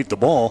locate the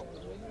ball.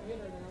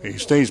 He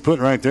stays put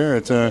right there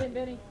at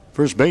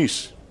first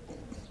base.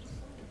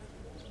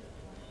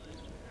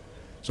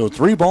 So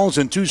 3 balls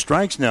and 2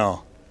 strikes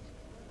now.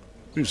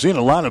 We've seen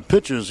a lot of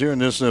pitches here in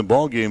this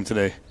ball game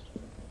today.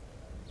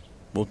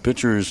 Both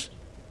pitchers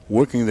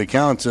working the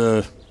count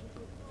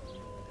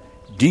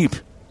deep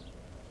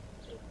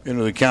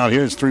into the count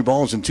here. It's 3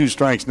 balls and 2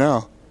 strikes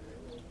now.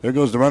 There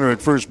goes the runner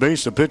at first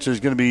base. The pitch is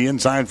going to be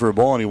inside for a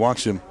ball, and he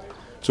walks him.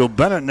 So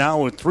Bennett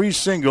now with 3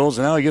 singles,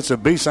 and now he gets a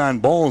base on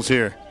balls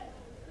here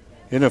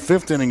in the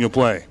 5th inning of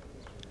play.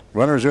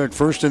 Runners are at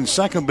first and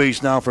second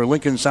base now for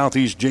Lincoln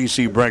Southeast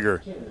J.C.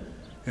 Breger.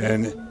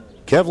 And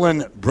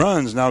Kevlin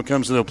Bruns now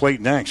comes to the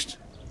plate next.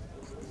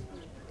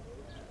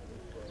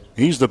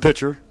 He's the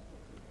pitcher.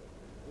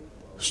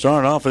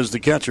 Started off as the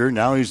catcher.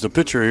 Now he's the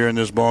pitcher here in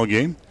this ball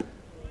game.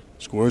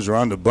 Scores are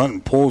on the bunt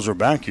and pulls are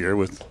back here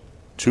with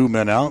 2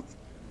 men out.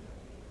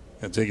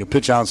 And take a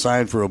pitch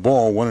outside for a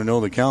ball.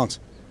 1-0 the count.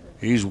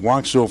 He's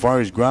walked so far.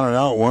 He's grounded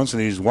out once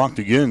and he's walked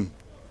again.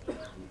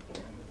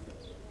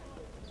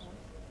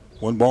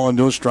 1 ball and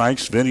no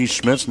strikes. Vinny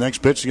Schmidt's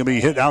next pitch is going to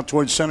be hit out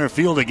towards center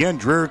field again.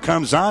 Dreher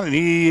comes on and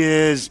he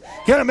is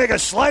going to make a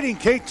sliding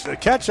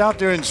catch out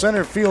there in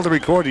center field to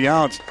record the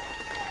out.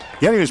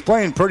 Yeah, he was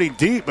playing pretty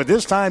deep, but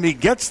this time he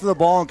gets to the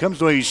ball and comes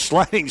to a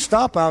sliding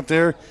stop out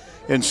there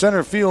in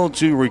center field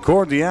to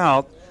record the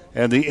out.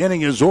 And the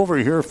inning is over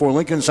here for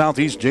Lincoln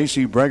Southeast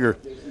J.C. Breger.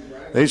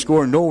 They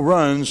score no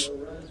runs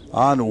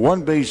on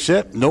 1 base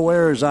hit, no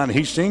errors on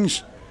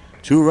Hastings.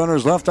 2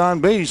 runners left on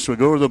base. We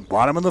go to the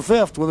bottom of the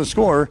 5th with a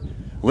score.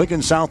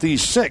 Lincoln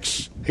Southeast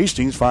 6,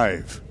 Hastings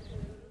 5.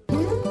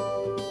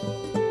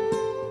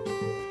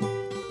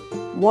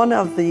 One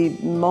of the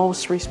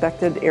most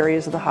respected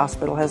areas of the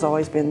hospital has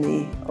always been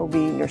the OB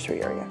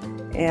nursery area.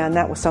 And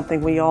that was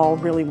something we all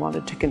really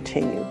wanted to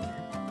continue.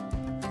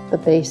 The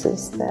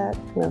basis that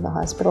the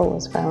hospital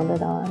was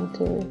founded on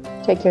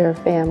to take care of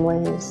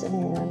families,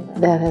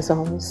 and that has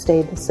always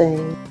stayed the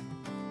same.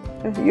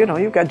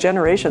 You've got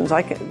generations.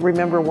 I can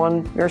remember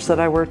one nurse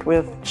that I worked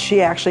with, she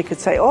actually could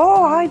say,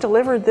 oh, I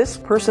delivered this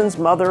person's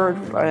mother,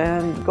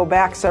 and go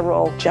back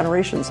several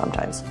generations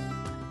sometimes.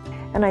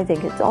 And I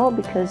think it's all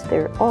because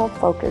they're all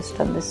focused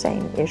on the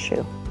same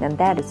issue, and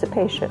that is the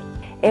patient.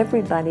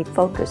 Everybody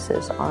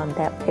focuses on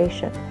that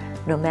patient,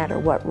 no matter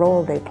what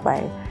role they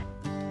play.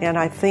 And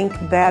I think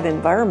that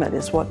environment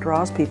is what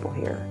draws people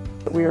here.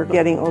 We were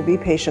getting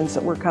OB patients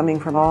that were coming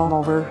from all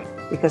over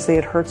because they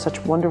had heard such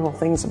wonderful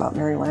things about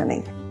Mary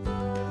Lanning.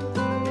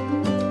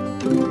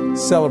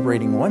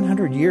 Celebrating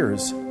 100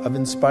 years of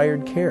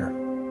inspired care.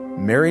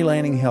 Mary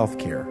Lanning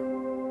Healthcare.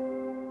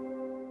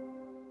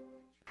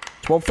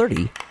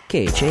 1230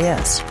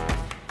 KHAS.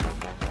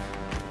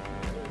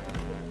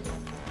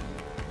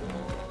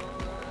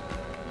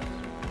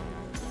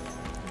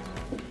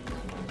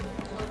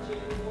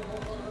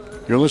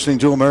 You're listening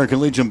to American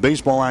Legion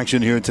baseball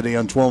action here today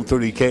on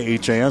 1230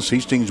 KHAS.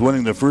 Hastings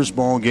winning the first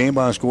ball game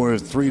by a score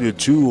of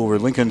 3-2 over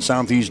Lincoln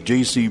Southeast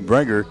J.C.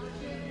 Breger.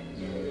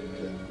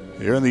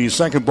 Here in the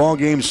second ball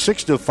game,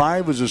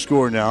 6-5 is the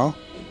score now,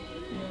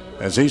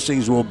 as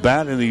Hastings will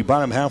bat in the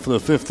bottom half of the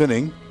fifth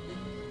inning.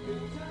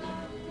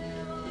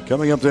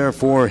 Coming up there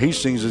for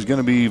Hastings is going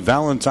to be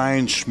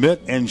Valentine,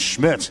 Schmidt, and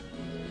Schmidt.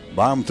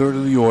 Bottom third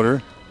of the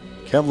order.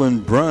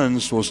 Kevlin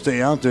Bruns will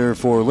stay out there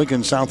for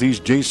Lincoln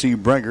Southeast J.C.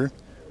 Breger.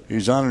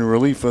 He's on in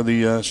relief of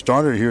the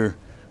starter here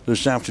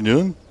this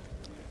afternoon.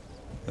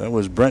 That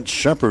was Brent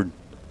Shepard.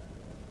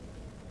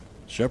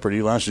 Shepard,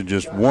 he lasted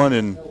just one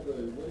and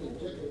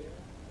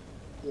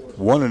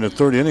a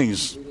third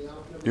innings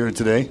here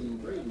today.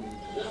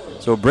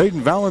 So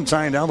Braden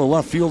Valentine, down the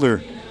left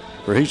fielder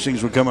for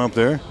Hastings, would come up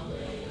there.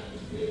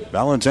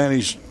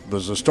 Valentine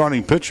was a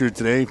starting pitcher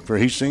today for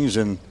Hastings,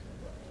 and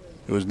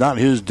it was not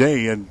his day.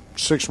 He had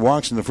 6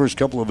 walks in the first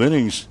couple of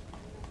innings.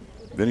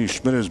 Vinny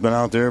Schmidt has been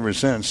out there ever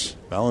since.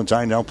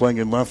 Valentine now playing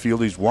in left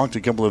field. He's walked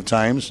a couple of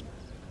times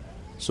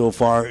so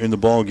far in the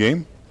ball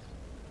game.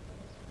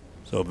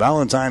 So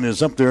Valentine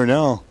is up there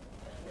now.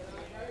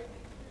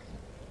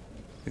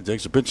 He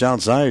takes a pitch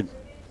outside.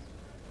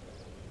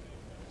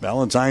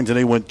 Valentine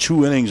today went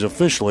 2 innings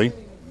officially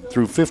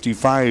through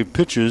 55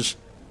 pitches.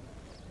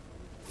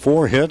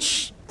 4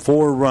 hits,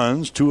 4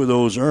 runs, 2 of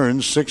those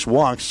earned, 6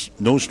 walks,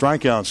 no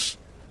strikeouts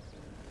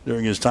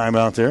during his time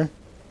out there.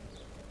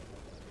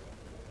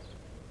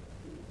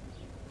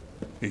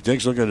 He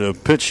takes a look at a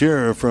pitch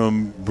here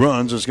from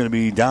Bruns. It's going to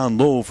be down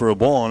low for a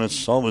ball, and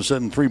it's all of a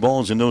sudden 3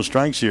 balls and no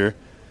strikes here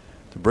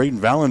to Braden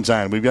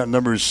Valentine. We've got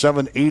numbers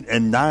 7, 8,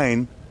 and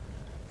 9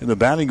 in the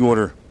batting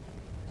order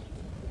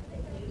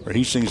for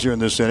Hastings here in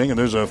this inning, and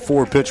there's a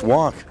 4-pitch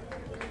walk.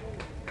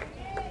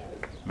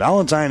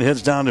 Valentine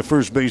heads down to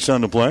first base on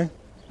the play.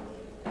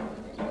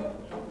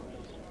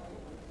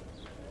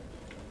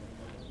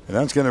 And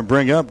that's going to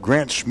bring up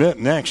Grant Schmidt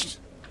next.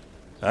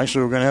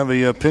 Actually, we're going to have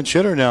a pinch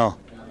hitter now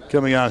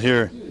coming out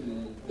here,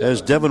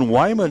 as Devin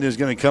Wyman is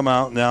going to come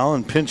out now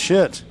and pinch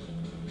hit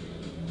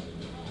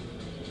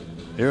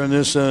here in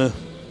this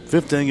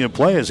fifth inning of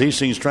play as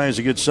Hastings tries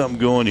to get something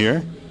going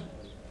here.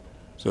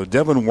 So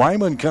Devin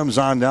Wyman comes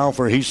on now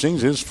for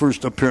Hastings, his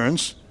first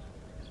appearance,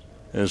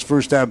 his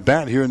first at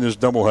bat here in this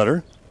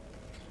doubleheader.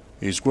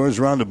 He squares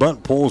around the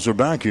bunt, pulls her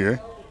back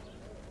here,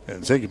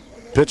 and take a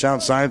pitch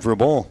outside for a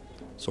ball.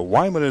 So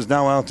Wyman is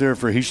now out there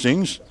for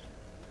Hastings.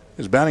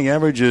 His batting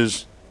average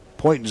is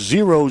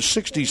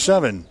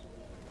 .067.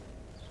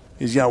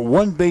 He's got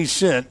 1 base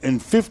hit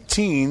and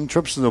 15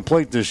 trips to the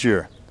plate this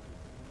year.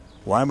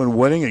 Wyman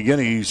waiting. Again,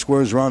 he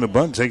squares around the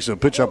bunt, takes a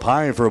pitch up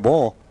high for a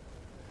ball.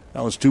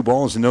 That was 2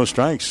 balls and no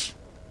strikes.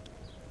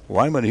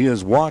 Wyman, he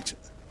has walked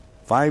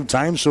 5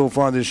 times so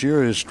far this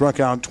year, has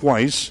struck out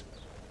twice.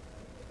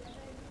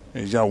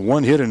 He's got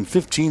 1 hit and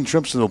 15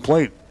 trips to the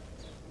plate.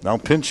 Now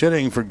pinch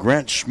hitting for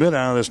Grant Schmidt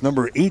out of this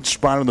number 8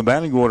 spot in the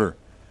batting order.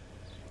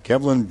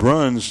 Kevlin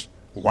Bruns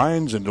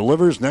winds and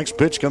delivers. Next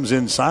pitch comes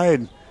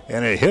inside,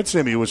 and it hits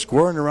him. He was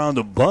squaring around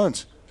the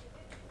bunt.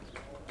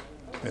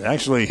 It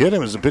actually hit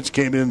him as the pitch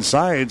came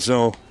inside,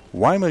 so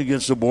Wyman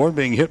gets the board,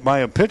 being hit by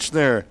a pitch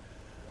there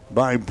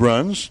by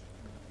Bruns.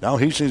 Now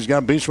Hastings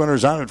got base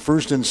runners out at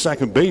first and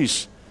second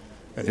base.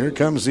 And here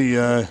comes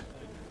the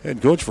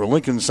head coach for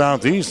Lincoln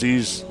Southeast.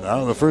 He's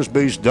out of the first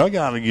base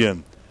dugout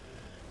again.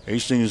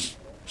 Hastings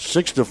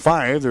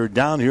 6-5. They're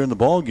down here in the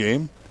ball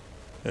game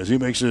as he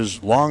makes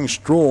his long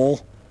stroll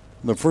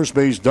from the first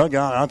base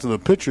dugout out to the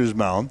pitcher's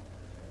mound.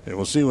 And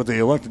we'll see what they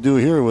elect to do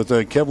here with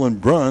Kevlin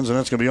Bruns, and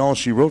that's going to be all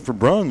she wrote for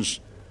Bruns.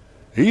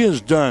 He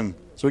is done.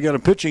 So we got a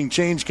pitching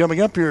change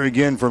coming up here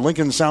again for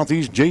Lincoln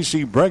Southeast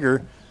J.C.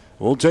 Breger.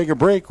 We'll take a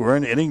break. We're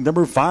in inning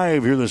number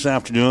 5 here this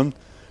afternoon.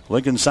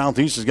 Lincoln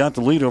Southeast has got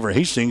the lead over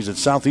Hastings at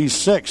Southeast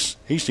 6,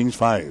 Hastings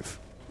 5.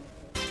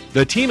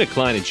 The team at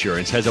Klein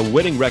Insurance has a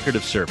winning record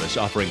of service,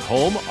 offering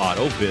home,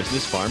 auto,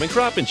 business, farm, and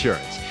crop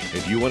insurance.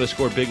 If you want to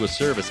score big with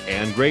service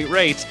and great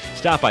rates,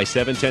 stop by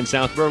 710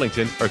 South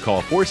Burlington or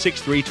call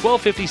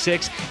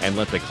 463-1256 and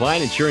let the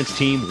Klein Insurance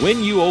team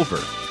win you over.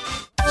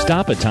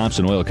 Stop at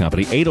Thompson Oil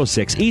Company,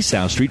 806 East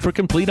South Street for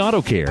complete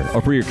auto care.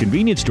 Or for your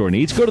convenience store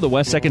needs, go to the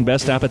West 2nd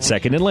Best Stop at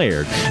 2nd and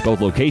Laird.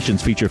 Both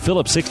locations feature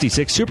Phillips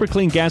 66 Super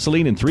Clean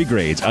gasoline in 3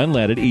 grades,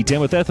 unleaded,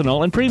 E10 with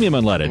ethanol, and premium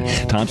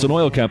unleaded. Thompson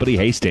Oil Company,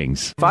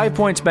 Hastings. 5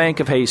 Points Bank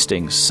of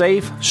Hastings,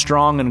 safe,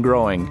 strong, and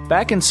growing.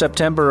 Back in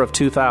September of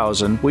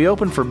 2000, we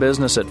opened for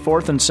business at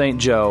 4th and St.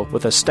 Joe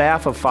with a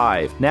staff of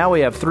 5. Now we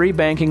have 3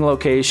 banking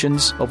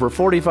locations, over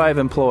 45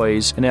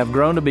 employees, and have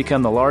grown to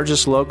become the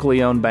largest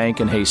locally owned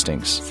bank in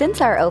Hastings. Since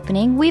our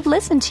opening, we've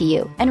listened to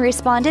you and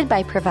responded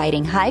by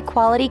providing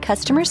high-quality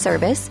customer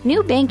service,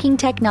 new banking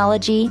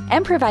technology,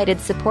 and provided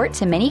support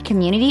to many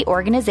community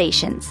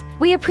organizations.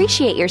 We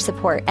appreciate your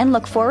support and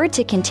look forward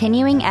to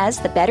continuing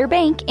as the better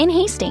bank in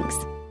Hastings.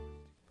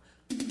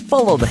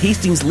 Follow the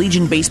Hastings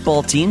Legion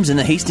baseball teams in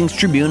the Hastings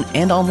Tribune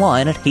and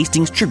online at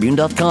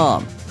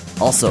hastingstribune.com.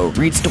 Also,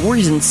 read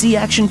stories and see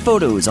action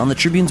photos on the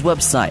Tribune's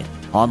website,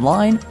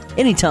 online,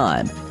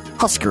 anytime.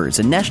 Huskers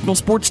and national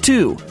sports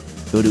too.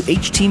 Go to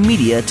HT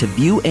Media to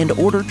view and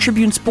order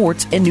Tribune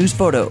sports and news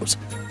photos.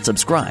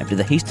 Subscribe to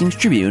the Hastings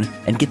Tribune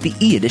and get the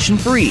e-edition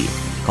free.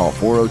 Call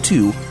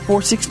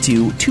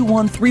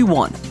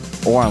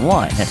 402-462-2131 or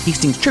online at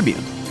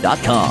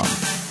hastingstribune.com.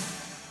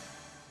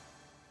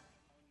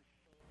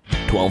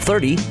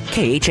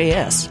 1230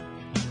 KHAS.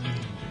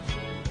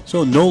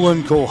 So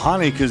Nolan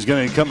Kohanik is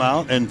going to come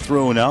out and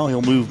throw now.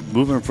 He'll move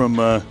him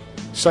from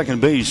second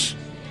base.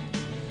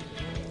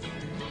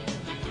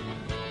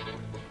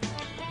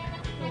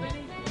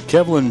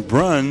 Kevlin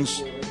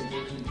Bruns,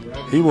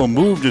 he will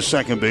move to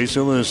second base.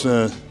 He'll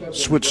just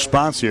switch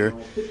spots here.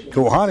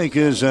 Kohanik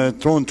has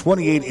thrown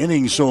 28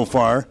 innings so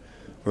far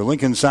for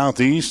Lincoln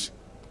Southeast.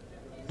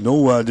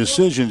 No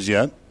decisions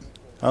yet.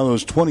 Out of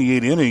those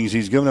 28 innings,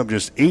 he's given up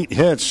just 8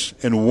 hits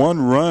and 1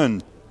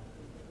 run.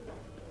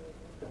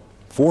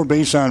 4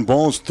 base on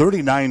balls,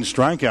 39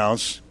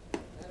 strikeouts.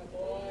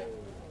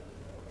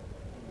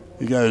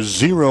 He got a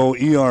 0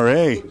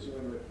 ERA.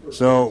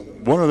 So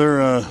one of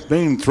their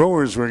main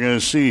throwers we're going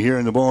to see here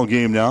in the ball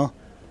game now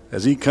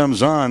as he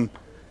comes on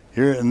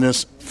here in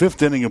this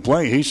 5th inning of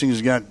play. Hastings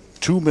has got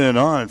 2 men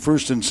on at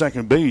first and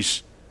second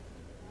base.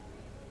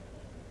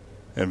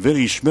 And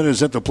Vinny Schmidt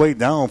is at the plate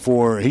now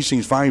for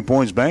Hastings 5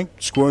 Points Bank.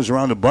 Scores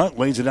around the bunt,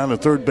 lays it down the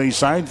third base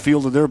side.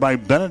 Fielded there by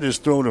Bennett. His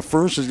throw to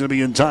first is going to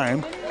be in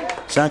time.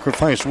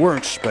 Sacrifice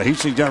works, but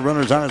Hastings got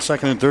runners on at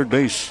second and third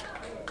base.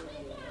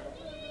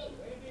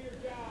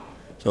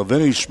 So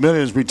Vinny Schmidt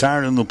is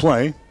retired in the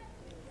play.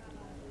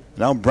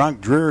 Now Brock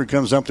Dreher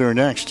comes up there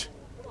next.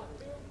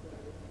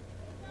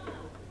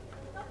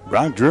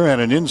 Brock Dreher had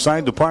an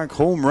inside the park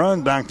home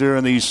run back there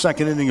in the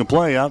second inning of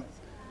play out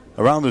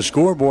around the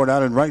scoreboard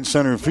out in right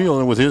center field.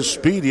 And with his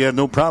speed, he had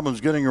no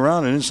problems getting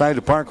around an inside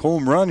the park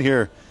home run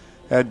here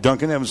at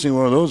Duncan. Haven't seen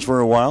one of those for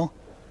a while.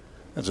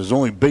 That's his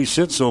only base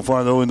hit so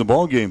far, though, in the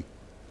ball game.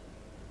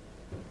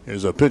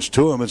 Here's a pitch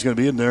to him. It's going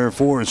to be in there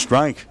for a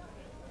strike.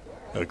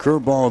 A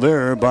curveball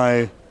there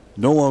by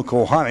Noah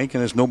Kohanik,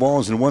 and it's no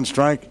balls and 1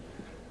 strike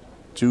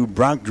to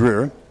Brock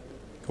Dreher.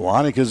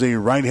 Kohanik is a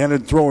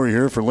right-handed thrower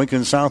here for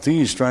Lincoln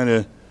Southeast, trying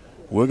to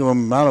wiggle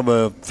him out of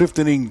a 5th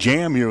inning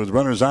jam here with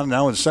runners on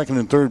now at second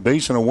and third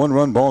base in a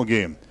 1-run ball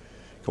game.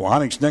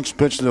 Kohanik's next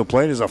pitch to the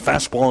plate is a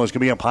fastball that's going to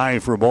be up high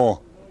for a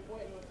ball.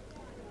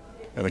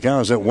 And the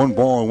count is at 1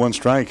 ball and 1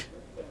 strike.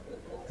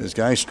 This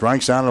guy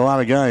strikes out a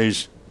lot of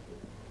guys.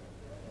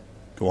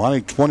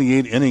 Kohanik,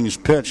 28 innings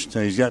pitched,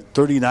 and he's got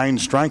 39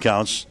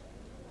 strikeouts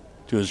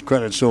to his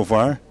credit so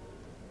far.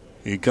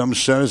 He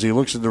comes set as he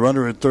looks at the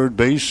runner at third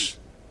base.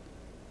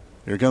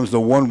 Here comes the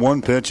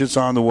 1-1 pitch. It's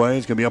on the way.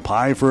 It's going to be up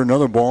high for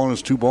another ball, and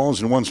it's 2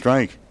 balls and 1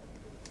 strike.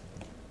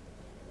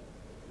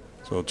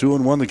 So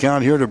 2-1 the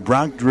count here to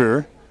Brock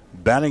Dreher,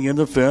 batting in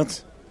the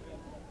 5th.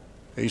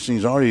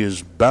 Hastings already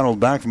has battled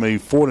back from a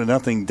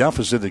 4-0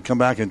 deficit to come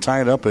back and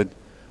tie it up at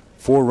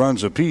 4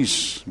 runs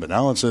apiece. But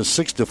now it's a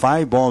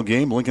 6-5 ball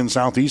game. Lincoln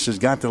Southeast has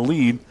got the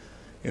lead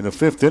in the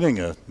 5th inning.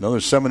 Another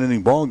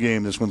 7-inning ball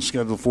game this one's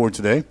scheduled for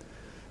today.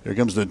 Here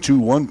comes the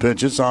 2-1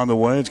 pitch. It's on the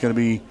way. It's going to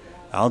be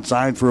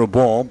outside for a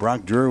ball.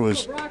 Brock Dreher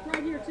was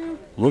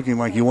looking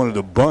like he wanted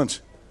to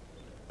bunt,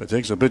 but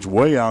takes a pitch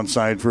way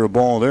outside for a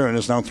ball there, and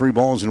it's now 3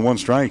 balls and 1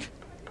 strike.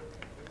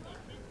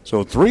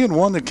 So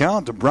 3-1 the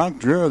count to Brock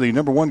Dreher, the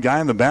number 1 guy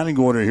in the batting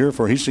order here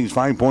for Hastings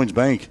 5 Points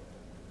Bank.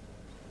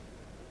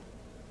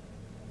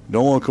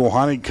 Noah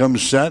Kohanik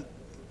comes set,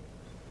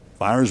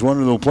 fires one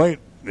to the plate.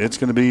 It's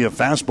going to be a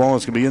fastball.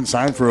 It's going to be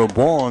inside for a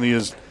ball, and he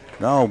is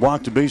now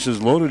walked to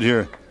bases loaded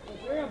here.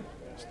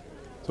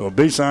 So a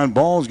base on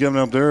ball is given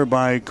up there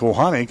by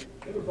Kohanik.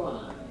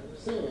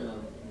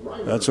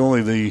 That's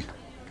only the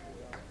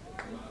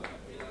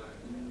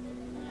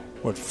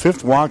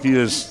 5th walk he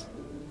has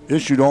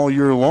issued all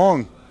year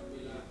long.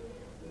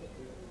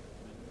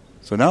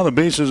 So now the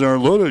bases are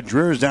loaded.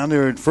 Dreher's down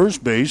there at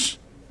first base.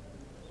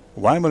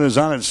 Lyman is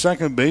on at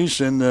second base,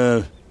 and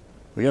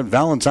we got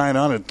Valentine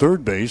on at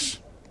third base.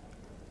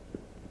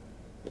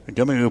 And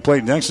coming to the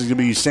plate next is going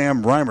to be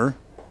Sam Breimer.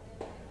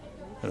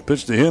 And the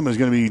pitch to him is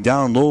going to be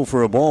down low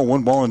for a ball,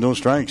 1 ball and no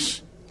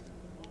strikes.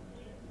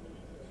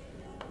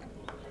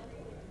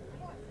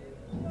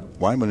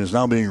 Wyman is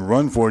now being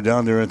run for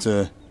down there at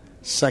the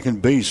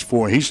second base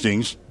for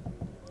Hastings.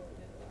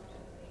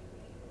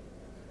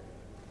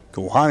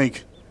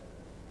 Kohanic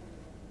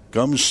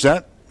comes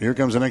set. Here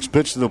comes the next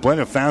pitch to the plate.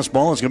 A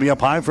fastball. It's going to be up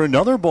high for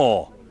another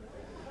ball.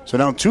 So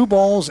now 2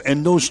 balls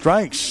and no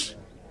strikes,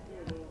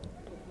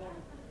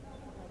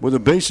 with the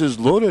bases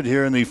loaded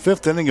here in the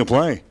 5th inning of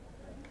play.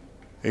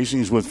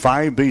 Hastings with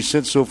 5 base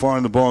hits so far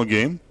in the ball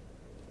game.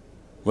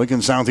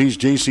 Lincoln Southeast,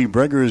 J.C.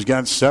 Breger has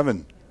got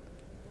 7.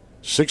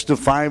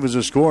 6-5 is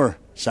the score.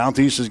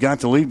 Southeast has got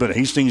the lead, but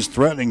Hastings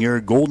threatening here.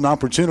 A golden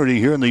opportunity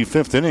here in the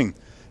 5th inning.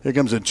 Here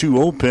comes a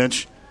 2-0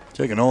 pitch.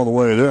 Taken all the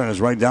way there and is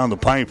right down the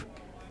pipe.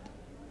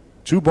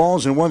 2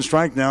 balls and 1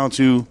 strike now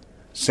to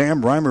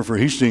Sam Reimer for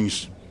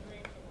Hastings.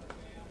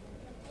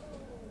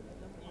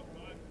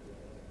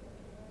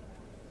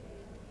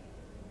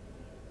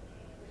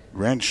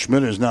 Grant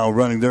Schmidt is now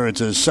running there at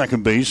his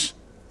second base.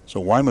 So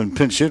Wyman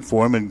pinch hit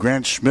for him, and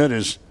Grant Schmidt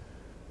is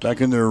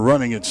back in there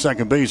running at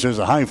second base. There's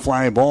a high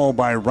fly ball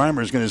by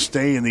Reimer. It's going to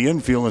stay in the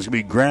infield. It's going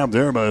to be grabbed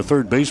there by the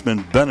third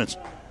baseman, Bennett.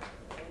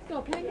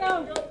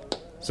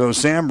 So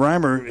Sam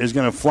Reimer is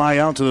going to fly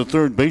out to the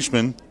third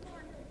baseman.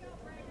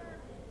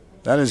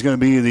 That is going to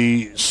be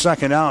the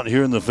second out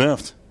here in the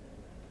 5th.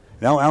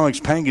 Now Alex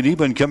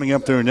Pangadiban coming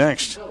up there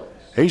next.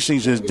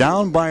 Hastings is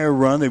down by a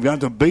run. They've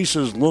got the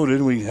bases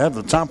loaded. We have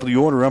the top of the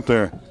order up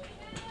there.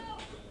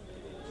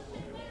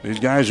 These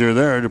guys are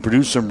there to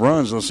produce some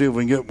runs. Let's see if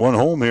we can get one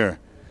home here.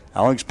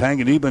 Alex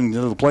Pangadiban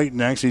to the plate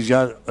next. He's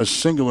got a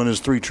single in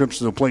his 3 trips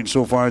to the plate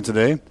so far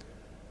today.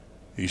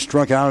 He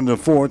struck out in the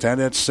 4th, had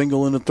that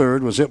single in the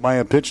 3rd, was hit by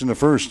a pitch in the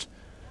 1st.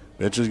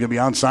 Pitch is going to be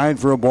outside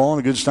for a ball,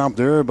 and a good stop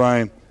there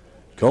by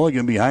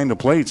Culligan behind the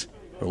plate.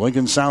 For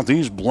Lincoln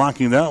Southeast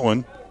blocking that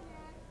one.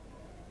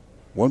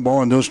 1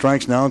 ball and no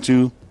strikes now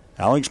to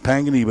Alex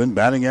Pangadiban.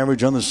 Batting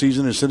average on the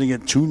season is sitting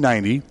at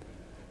 .290.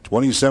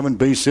 27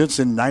 base hits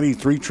and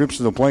 93 trips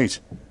to the plate.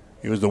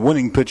 He was the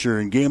winning pitcher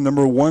in game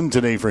number 1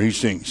 today for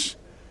Hastings.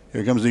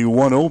 Here comes the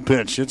 1-0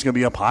 pitch. It's going to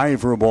be up high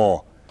for a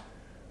ball.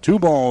 2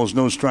 balls,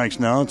 no strikes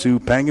now to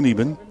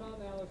Pangadiban.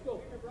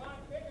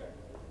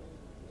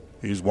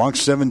 He's walked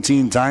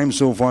 17 times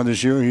so far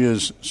this year. He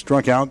has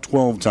struck out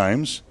 12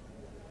 times.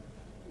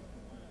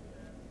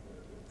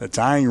 The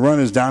tying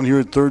run is down here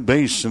at third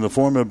base in the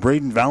form of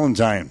Braden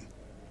Valentine.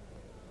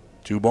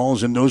 2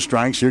 balls and no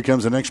strikes. Here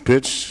comes the next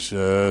pitch.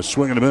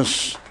 Swing and a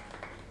miss.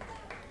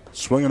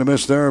 Swing and a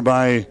miss there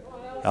by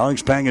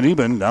Alex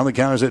Pangadiban. Now the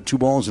count is at 2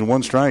 balls and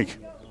 1 strike.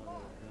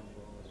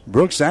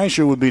 Brooks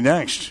Asher would be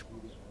next.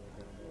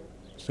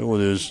 Still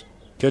with his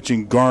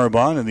catching garb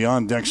on in the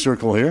on-deck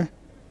circle here.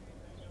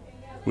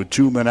 With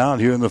 2 men out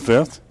here in the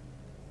 5th.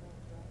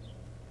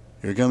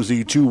 Here comes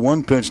the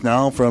 2-1 pitch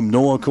now from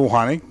Noah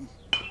Kohanic.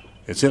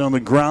 It's hit on the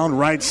ground,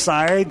 right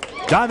side.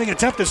 Diving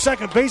attempt to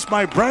second base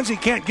by Bruns. He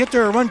can't get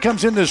there. A run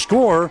comes in to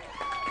score.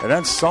 And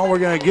that's all we're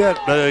going to get.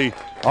 But a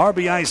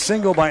RBI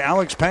single by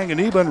Alex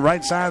Pangadiban,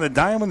 right side of the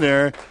diamond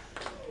there.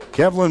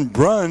 Kevlin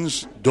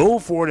Bruns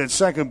dove for it at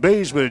second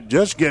base, but it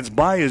just gets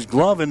by his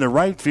glove in the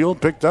right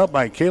field. Picked up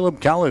by Caleb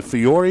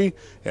Calafiore.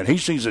 And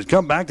Hastings has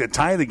come back to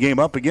tie the game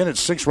up again at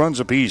 6 runs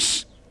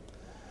apiece.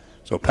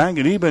 So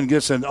Pangadiban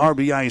gets an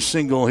RBI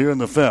single here in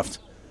the 5th.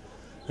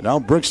 And now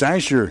Brooks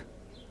Asher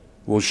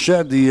will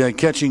shed the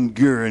catching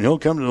gear, and he'll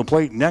come to the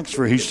plate next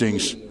for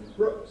Hastings.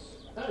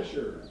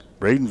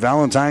 Braden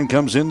Valentine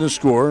comes in to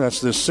score.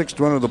 That's the 6th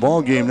run of the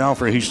ball game now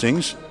for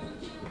Hastings.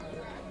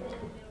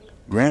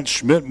 Grant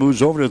Schmidt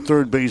moves over to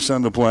third base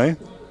on the play.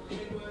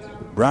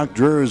 Brock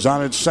Dreher is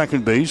on at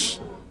second base.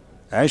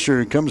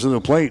 Asher comes to the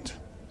plate.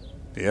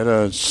 He had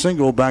a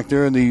single back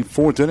there in the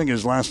 4th inning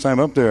his last time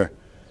up there.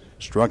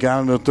 Struck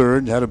out in the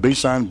 3rd, had a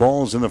base on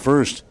balls in the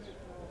 1st.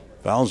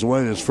 Fouls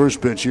away his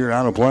first pitch here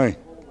out of play.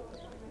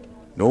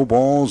 No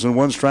balls and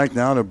 1 strike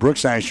now to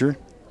Brooks Asher.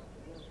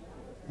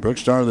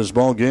 Brooks started this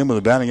ball game with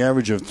a batting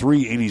average of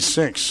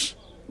 .386.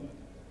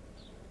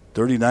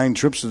 39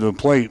 trips to the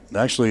plate.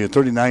 Actually,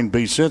 39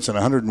 base hits and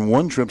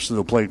 101 trips to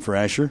the plate for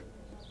Asher.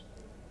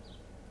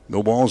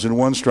 No balls and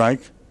 1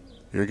 strike.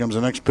 Here comes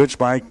the next pitch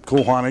by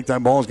Kohanic.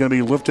 That ball is going to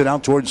be lifted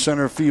out towards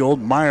center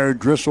field. Meyer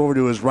drifts over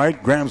to his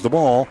right, grabs the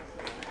ball.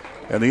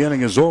 And the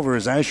inning is over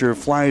as Asher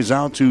flies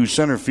out to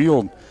center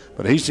field.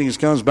 But Hastings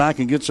comes back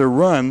and gets a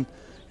run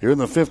here in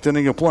the 5th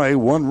inning of play.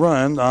 1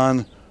 run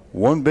on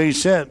 1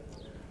 base hit.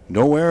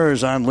 No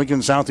errors on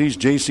Lincoln Southeast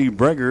J.C.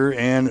 Breger,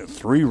 and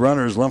 3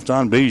 runners left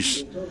on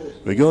base.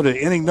 We go to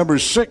inning number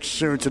 6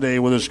 here today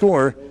with a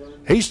score.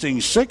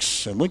 Hastings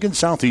 6 and Lincoln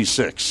Southeast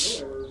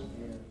 6.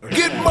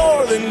 Get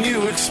more than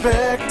you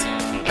expect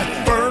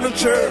at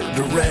Furniture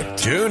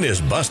Direct. June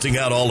is busting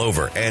out all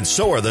over, and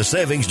so are the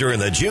savings during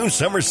the June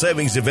Summer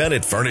Savings event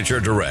at Furniture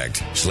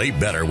Direct. Sleep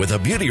better with a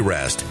Beauty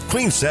Rest.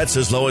 Queen sets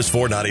as low as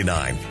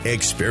 $4.99.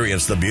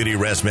 Experience the Beauty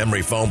Rest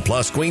Memory Foam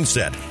Plus Queen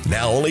set,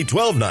 now only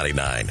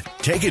 $12.99.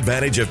 Take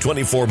advantage of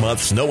 24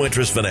 months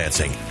no-interest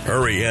financing.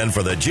 Hurry in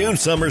for the June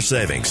Summer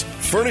Savings.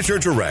 Furniture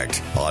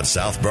Direct on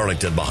South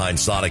Burlington behind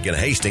Sonic and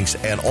Hastings,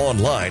 and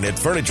online at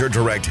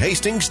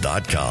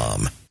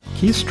FurnitureDirectHastings.com.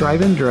 Keith's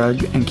Drive-In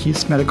Drug and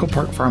Keith's Medical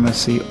Park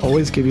Pharmacy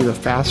always give you the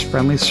fast,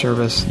 friendly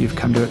service you've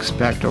come to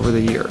expect over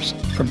the years.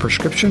 From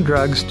prescription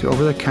drugs to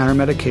over-the-counter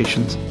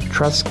medications,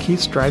 trust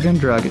Keith's Drive-In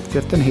Drug at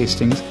 5th and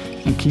Hastings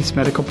and Keith's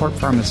Medical Park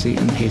Pharmacy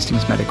in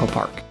Hastings Medical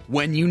Park.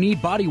 When you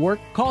need body work,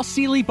 call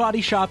Seeley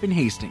Body Shop in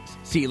Hastings.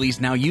 Seeley's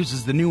now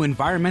uses the new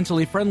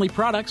environmentally friendly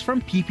products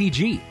from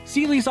PPG.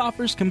 Seeley's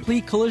offers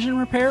complete collision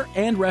repair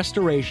and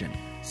restoration.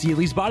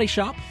 Seeley's Body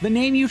Shop, the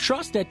name you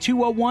trust at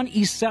 201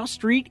 East South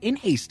Street in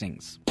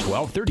Hastings.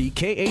 1230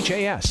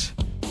 KHAS.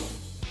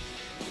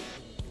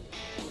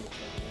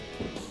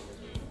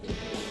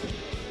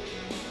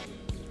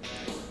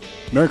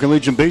 American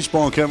Legion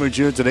baseball coverage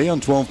here today on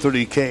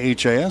 1230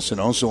 KHAS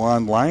and also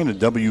online at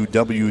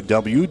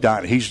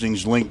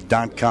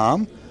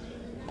www.hastingslink.com.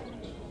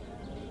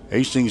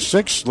 Hastings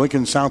 6,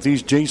 Lincoln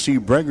Southeast J.C.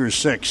 Breger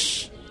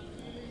 6.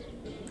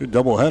 Good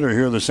doubleheader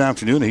here this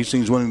afternoon.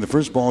 Hastings winning the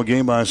first ball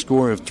game by a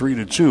score of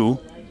 3-2.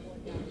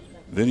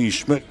 Vinny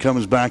Schmidt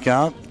comes back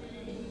out.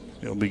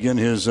 He'll begin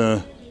his,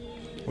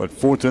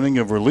 fourth inning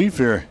of relief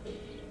here.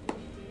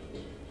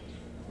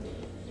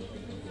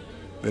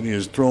 Vinny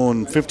has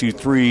thrown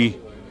 53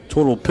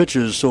 total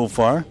pitches so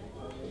far.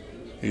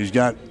 He's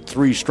got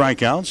 3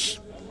 strikeouts.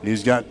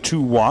 He's got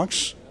 2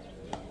 walks.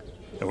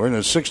 And we're in a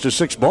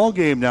 6-6 ball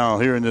game now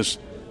here in this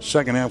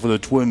second half of the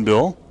Twin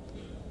Bill.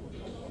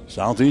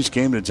 Southeast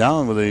came to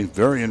town with a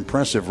very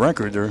impressive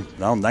record. They're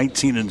now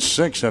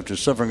 19-6 after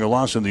suffering a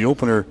loss in the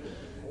opener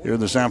here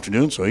this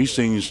afternoon. So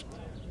Hastings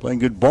playing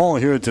good ball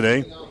here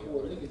today.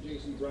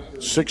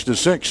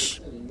 6-6.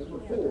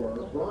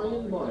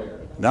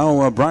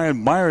 Now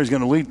Brian Meyer is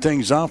going to lead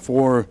things off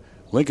for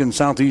Lincoln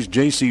Southeast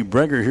J.C.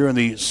 Breger here in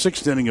the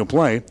 6th inning of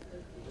play.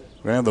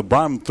 We have the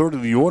bottom third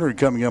of the order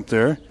coming up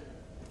there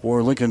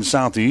for Lincoln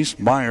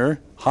Southeast.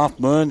 Meyer,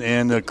 Hoffman,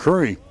 and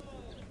Curry.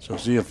 So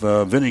see if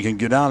Vinny can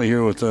get out of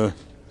here with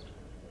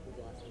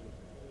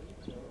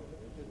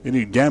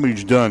any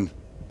damage done.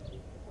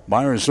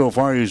 Meyer so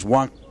far he's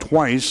walked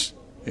twice.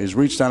 He's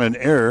reached on an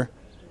error.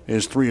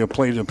 His 3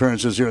 plate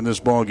appearances here in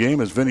this ball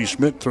game as Vinny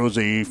Schmidt throws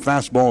a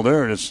fastball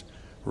there. And it's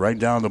right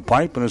down the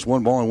pipe, and it's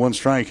 1 ball and 1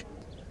 strike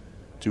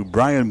to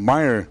Brian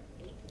Meyer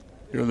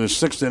here in the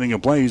 6th inning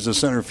of play. He's the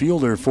center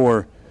fielder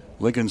for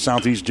Lincoln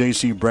Southeast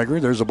J.C.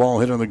 Breger. There's a ball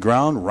hit on the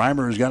ground.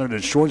 Reimer's got it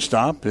at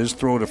shortstop. His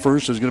throw to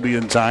first is going to be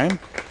in time.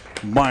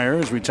 Meyer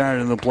is retired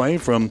in the play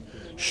from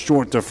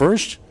short to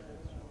first.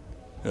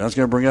 And that's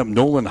going to bring up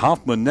Nolan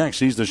Hoffman next.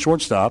 He's the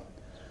shortstop.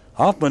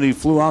 Hoffman, he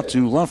flew out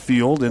to left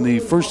field in the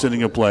 1st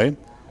inning of play.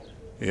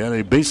 He had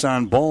a base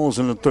on balls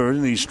in the 3rd,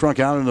 and he struck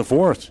out in the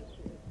 4th.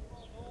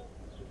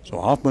 So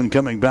Hoffman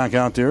coming back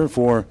out there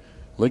for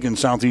Lincoln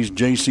Southeast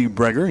J.C.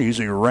 Breger. He's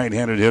a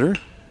right-handed hitter.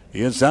 He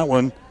hits that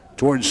one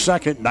towards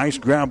second. Nice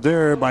grab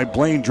there by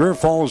Blaine Dreher.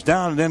 Falls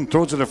down and then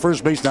throws it to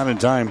first base, not in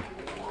time.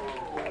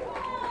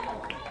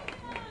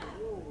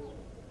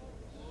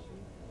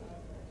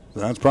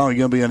 That's probably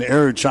going to be an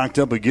error chalked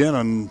up again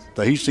on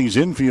the Hastings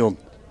infield.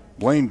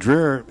 Blaine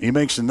Dreher, he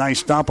makes a nice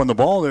stop on the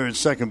ball there at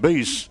second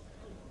base.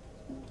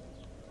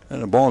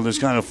 And the ball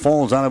just kind of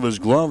falls out of his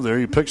glove there.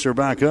 He picks her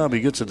back up. He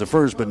gets it to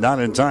first, but not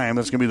in time.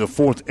 That's going to be the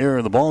 4th error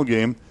of the ball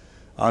game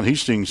on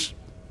Hastings.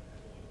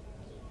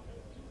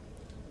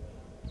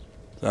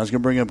 That's going to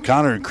bring up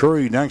Connor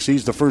Curry next.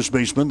 He's the first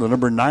baseman, the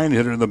number 9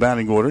 hitter in the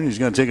batting order. And he's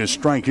going to take a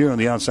strike here on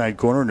the outside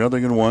corner,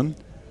 0-1.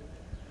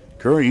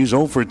 Curry, he's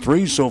 0 for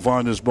 3 so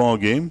far in this ball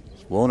game.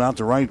 He's blown out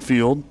to right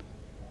field.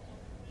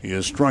 He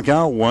has struck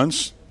out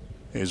once.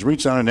 He's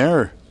reached on an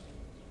error.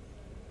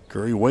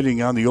 Curry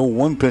waiting on the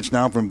 0-1 pitch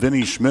now from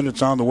Vinny Schmidt.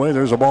 It's on the way.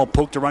 There's a ball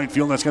poked to right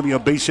field. That's going to be a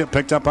base hit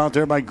picked up out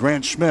there by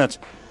Grant Schmidt.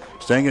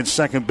 Staying at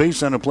second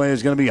base on the play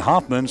is going to be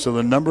Hoffman. So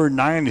the number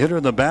 9 hitter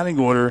in the batting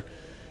order.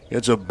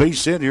 It's a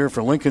base hit here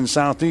for Lincoln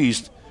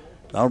Southeast.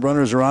 Now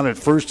runners are on at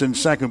first and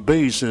second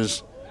base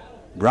as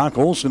Brock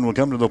Olson will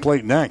come to the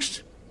plate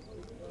next.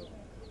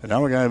 And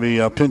now we're going to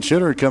have a pinch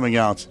hitter coming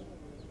out.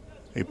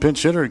 A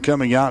pinch hitter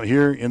coming out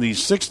here in the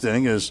 6th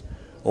inning is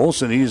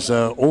Olson. He's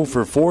 0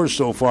 for 4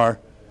 so far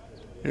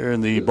here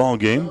in the ball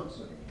game.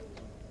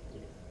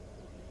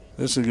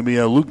 This is going to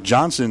be Luke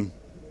Johnson.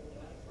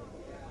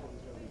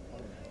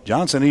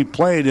 Johnson, he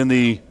played in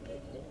the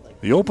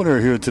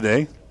opener here today.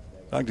 In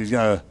fact, he's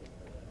got a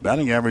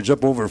batting average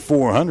up over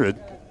 400.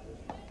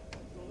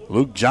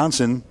 Luke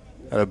Johnson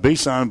had a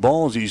base on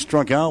balls. He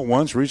struck out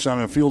once, reached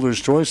on a fielder's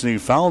choice, and he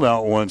fouled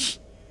out once.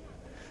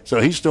 So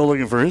he's still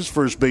looking for his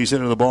first base hit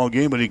of the ball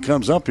game, but he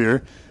comes up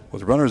here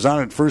with runners on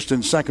at first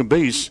and second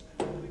base.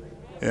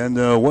 And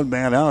 1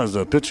 man out as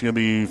the pitch going to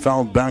be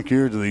fouled back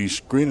here to the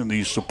screen in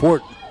the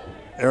support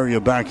area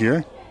back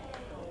here.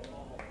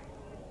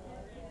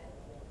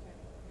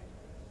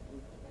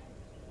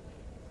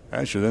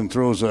 Asher then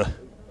throws a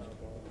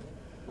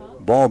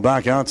ball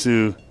back out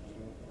to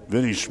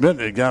Vinny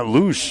Schmidt. It got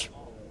loose.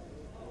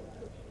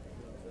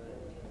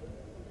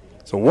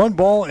 So 1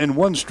 ball and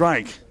 1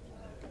 strike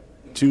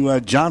to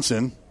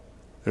Johnson.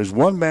 There's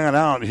 1 man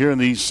out here in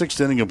the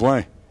 6th inning of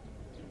play.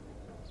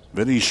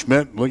 Vinny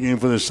Schmidt looking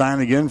for the sign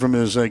again from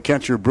his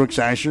catcher, Brooks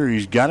Asher.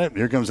 He's got it.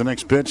 Here comes the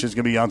next pitch. It's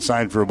going to be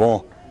outside for a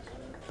ball.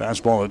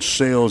 Fastball that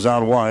sails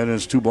out wide, and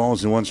it's 2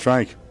 balls and 1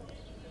 strike.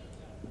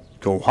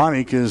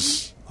 Kohanik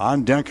is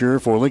on deck here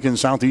for Lincoln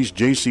Southeast,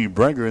 J.C.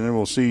 Breger, and then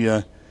we'll see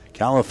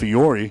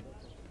Calafiore.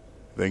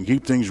 They can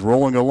keep things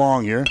rolling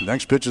along here.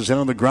 Next pitch is hit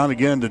on the ground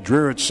again to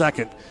Dreer at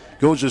second.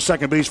 Goes to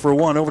second base for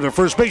 1. Over to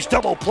first base,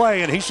 double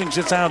play, and Hastings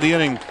gets out of the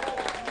inning.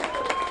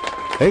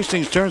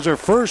 Hastings turns their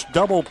first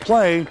double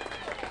play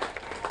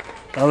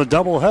of the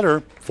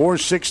doubleheader.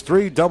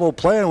 4-6-3 double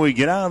play, and we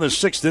get out of the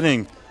 6th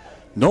inning.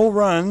 No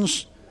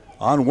runs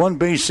on 1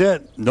 base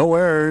hit, no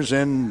errors,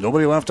 and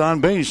nobody left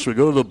on base. We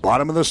go to the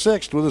bottom of the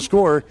 6th with a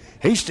score.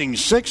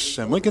 Hastings 6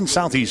 and Lincoln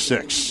Southeast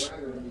 6.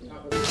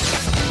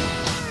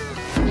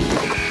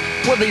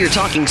 Whether you're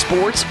talking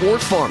sports or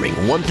farming,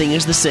 one thing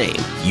is the same.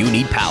 You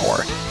need power.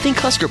 Think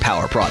Husker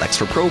Power products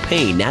for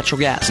propane, natural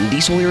gas, and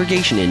diesel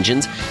irrigation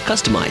engines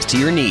customized to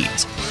your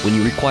needs. When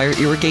you require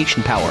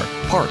irrigation power,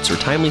 parts, or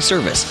timely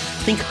service,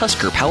 think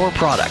Husker Power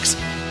products.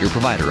 Your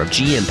provider of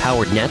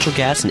GM-powered natural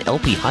gas and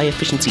LP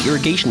high-efficiency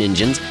irrigation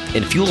engines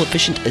and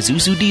fuel-efficient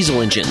Isuzu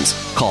diesel engines.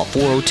 Call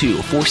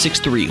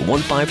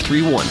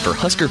 402-463-1531 for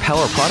Husker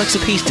Power Products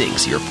of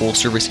Hastings, your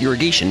full-service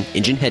irrigation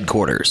engine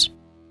headquarters.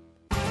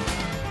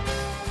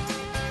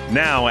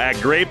 Now at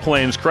Great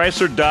Plains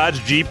Chrysler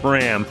Dodge Jeep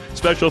Ram,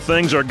 special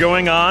things are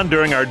going on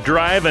during our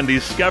Drive and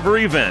Discover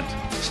event.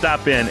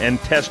 Stop in and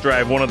test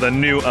drive one of the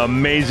new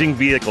amazing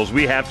vehicles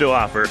we have to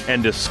offer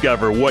and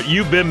discover what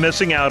you've been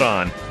missing out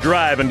on.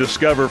 Drive and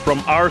discover from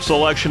our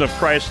selection of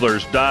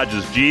Chryslers,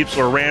 Dodges, Jeeps,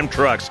 or Ram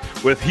trucks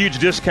with huge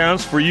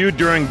discounts for you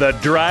during the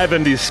Drive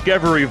and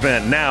Discover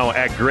event now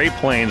at Great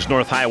Plains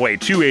North Highway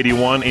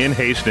 281 in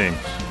Hastings.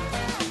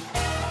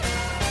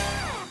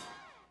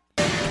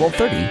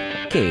 1230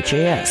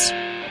 KHAS.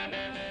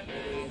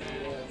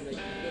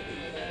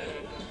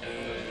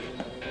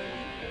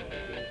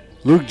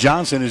 Luke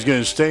Johnson is going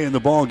to stay in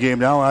the ball game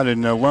now out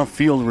in left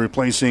field,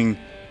 replacing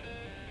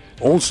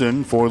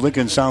Olson for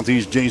Lincoln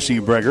Southeast J.C.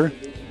 Breger.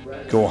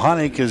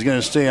 Kohanik is going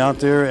to stay out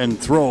there and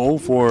throw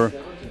for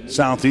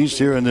Southeast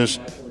here in this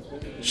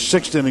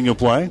 6th inning of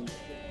play.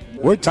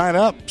 We're tied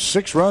up,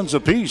 6 runs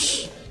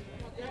apiece.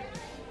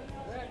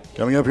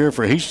 Coming up here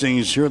for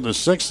Hastings here in the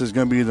 6th is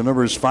going to be the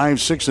numbers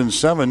 5, 6, and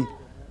 7.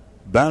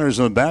 Batters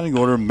in the batting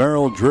order,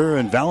 Merrill, Dreer,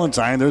 and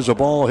Valentine. There's a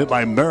ball hit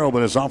by Merrill,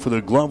 but it's off with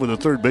a glove with the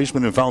third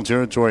baseman in foul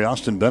territory,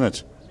 Austin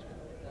Bennett.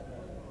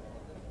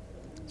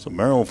 So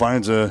Merrill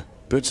finds a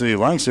pitch that he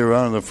likes there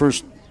on the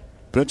first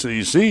pitch that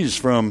he sees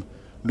from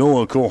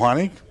Noah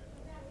Kohanik.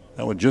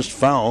 That would just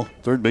foul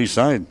third base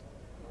side.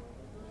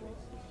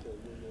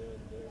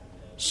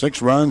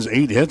 6 runs,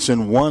 8 hits,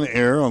 and 1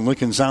 error on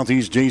Lincoln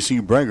Southeast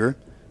J.C. Breger.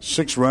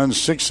 6 runs,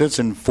 6 hits,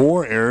 and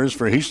 4 errors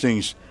for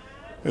Hastings.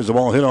 There's the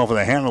ball hit off of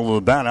the handle of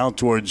the bat out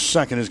towards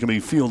second. It's going to be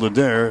fielded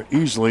there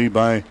easily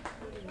by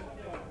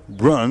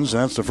Bruns.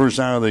 That's the first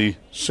out of the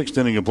 6th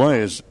inning of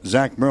play as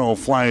Zach Merrill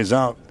flies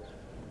out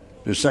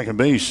to second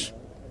base.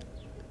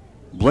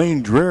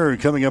 Blaine Dreher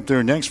coming up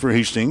there next for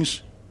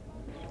Hastings.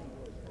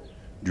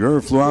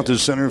 Dreher flew out to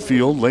center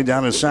field, laid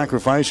down a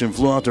sacrifice, and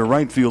flew out to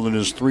right field in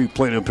his 3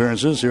 plate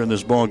appearances here in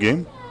this ball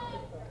game.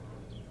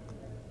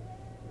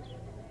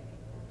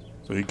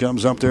 So he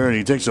comes up there and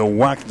he takes a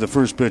whack at the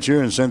first pitch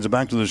here and sends it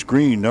back to the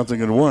screen.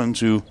 0-1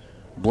 to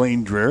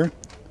Blaine Dreher.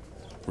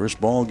 First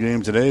ball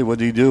game today, what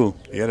did he do?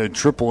 He had a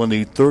triple in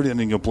the 3rd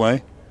inning of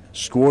play.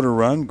 Scored a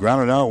run,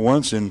 grounded out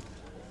once, and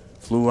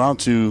flew out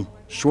to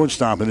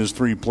shortstop in his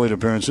 3 plate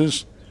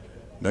appearances.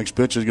 Next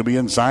pitch is going to be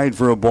inside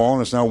for a ball,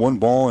 and it's now 1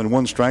 ball and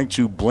 1 strike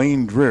to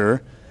Blaine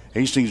Dreher.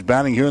 Hastings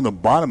batting here in the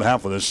bottom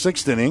half of the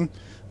 6th inning.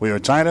 We are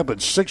tied up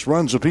at 6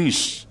 runs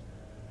apiece.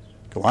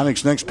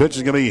 Kohanik's next pitch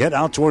is going to be hit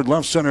out toward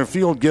left center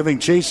field, giving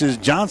chase is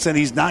Johnson.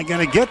 He's not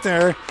going to get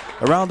there.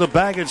 Around the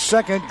bag at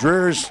second.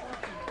 Dreher's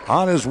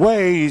on his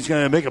way. He's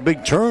going to make a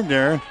big turn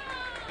there.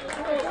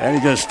 And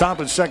he's going to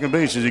stop at second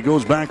base as he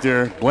goes back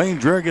there.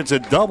 Blaine Dreher gets a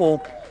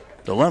double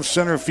to left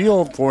center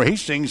field for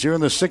Hastings here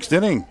in the 6th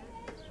inning.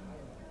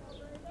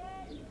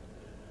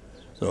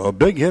 So a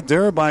big hit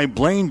there by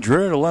Blaine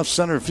Dreher to left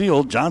center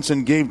field.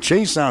 Johnson gave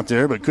chase out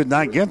there but could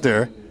not get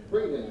there.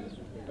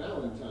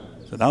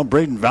 So now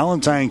Braden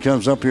Valentine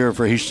comes up here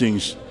for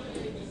Hastings.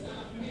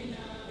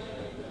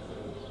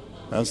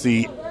 That's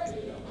the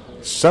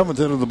 7th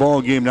hit of the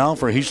ball game now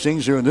for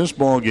Hastings here in this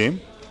ball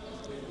game.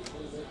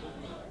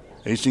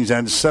 Hastings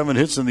had 7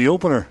 hits in the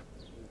opener.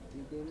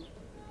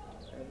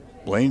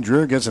 Blaine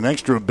Dreher gets an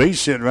extra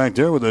base hit right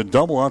there with a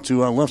double out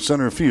to left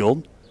center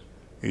field.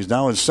 He's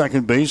now at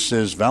second base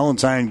as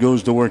Valentine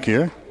goes to work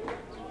here.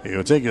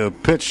 He'll take a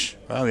pitch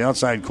on the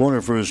outside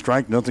corner for a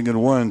strike.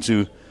 0-1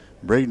 to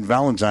Braden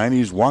Valentine.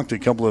 He's walked a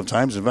couple of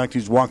times. In fact,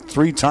 he's walked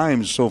 3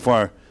 times so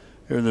far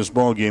here in this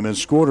ball game and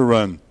scored a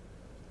run.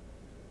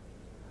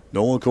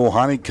 Noah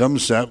Kohanik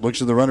comes set,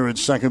 looks at the runner at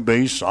second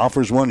base,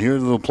 offers one here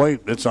to the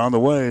plate. It's on the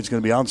way. It's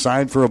going to be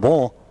outside for a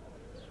ball.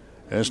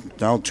 It's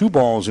now 2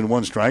 balls and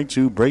 1 strike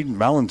to Braden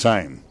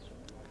Valentine.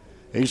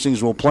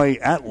 Hastings will play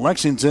at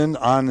Lexington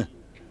on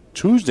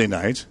Tuesday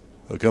night.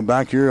 They'll come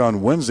back here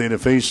on Wednesday to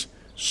face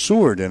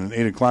Seward in an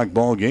 8 o'clock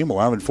ball game. We'll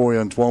have it for you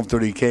on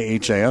 1230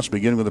 KHAS,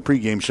 beginning with the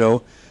pregame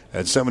show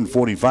at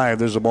 7:45.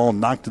 There's a ball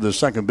knocked to the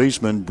second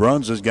baseman.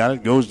 Bruns has got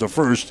it, goes to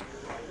first.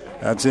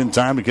 That's in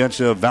time to catch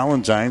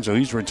Valentine, so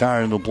he's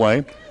retiring the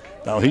play.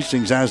 Now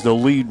Hastings has the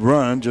lead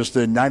run just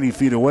 90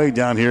 feet away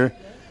down here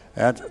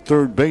at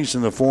third base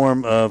in the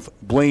form of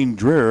Blaine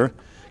Dreher.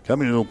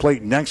 Coming to the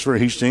plate next for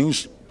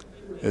Hastings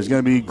is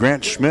going to be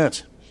Grant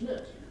Schmidt,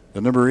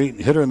 the number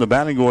 8 hitter in the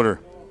batting order.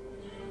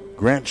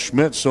 Grant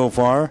Schmidt so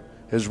far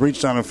has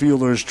reached on a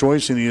fielder's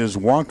choice, and he has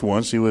walked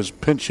once. He was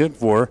pinch hit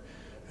for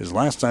his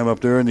last time up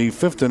there in the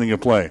 5th inning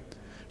of play.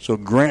 So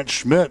Grant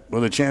Schmidt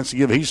with a chance to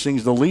give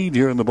Hastings the lead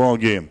here in the ball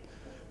game.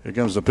 Here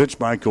comes the pitch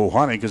by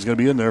Kohanik. Is going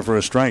to be in there for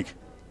a strike.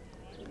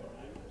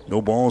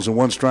 No balls and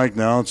 1 strike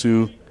now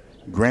to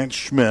Grant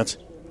Schmidt.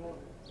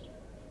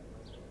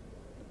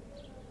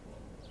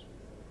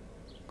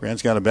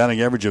 Grant's got a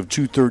batting average of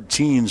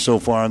 .213 so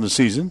far in the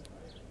season.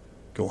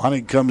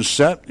 Kohanik comes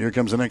set. Here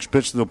comes the next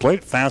pitch to the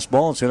plate.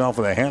 Fastball. It's hit off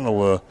with a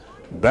handle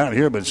bat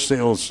here, but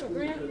sails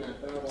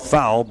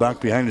foul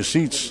back behind the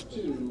seats.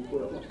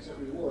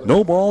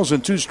 No balls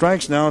and 2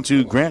 strikes now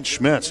to Grant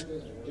Schmidt.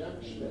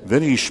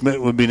 Vinny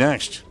Schmidt would be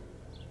next.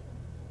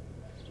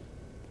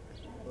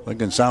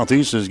 Lincoln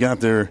Southeast has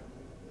got their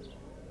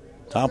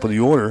top of the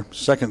order.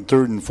 2nd,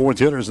 3rd, and 4th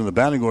hitters in the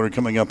batting order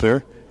coming up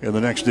there in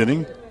the next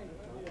inning.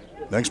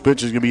 Next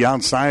pitch is going to be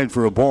outside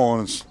for a ball,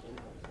 and it's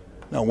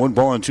now 1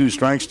 ball and 2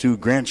 strikes to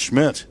Grant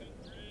Schmidt.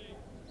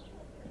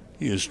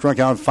 He has struck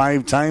out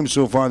 5 times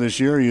so far this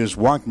year. He has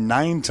walked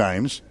 9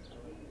 times.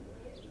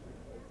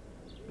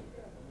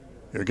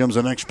 Here comes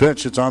the next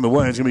pitch. It's on the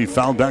way. It's going to be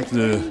fouled back to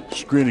the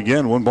screen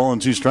again. 1 ball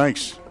and 2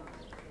 strikes.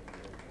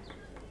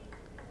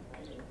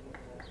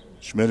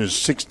 Schmidt is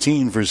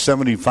 16 for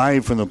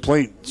 75 from the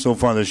plate so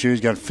far this year.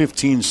 He's got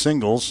 15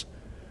 singles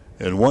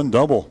and 1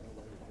 double.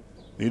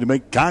 Need to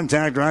make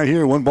contact right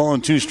here. 1 ball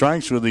and 2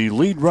 strikes with the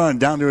lead run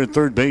down there at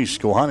third base.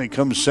 Kohanik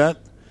comes set,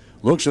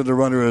 looks at the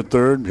runner at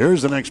third.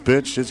 Here's the next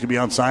pitch. It's going to be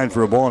outside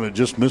for a ball, and it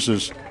just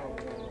misses.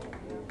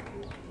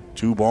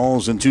 2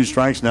 balls and 2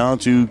 strikes now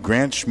to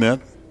Grant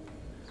Schmidt.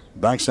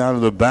 Backs out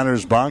of the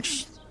batter's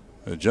box.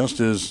 Adjusts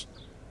his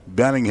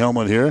batting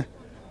helmet here.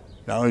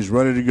 Now he's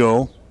ready to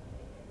go.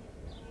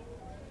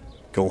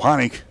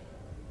 Kohanik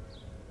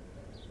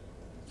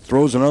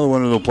throws another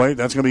one to the plate.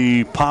 That's going to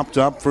be popped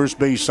up. First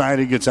base side.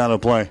 He gets out of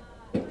play.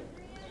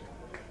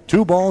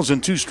 2 balls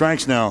and 2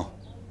 strikes now.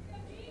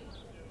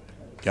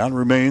 Count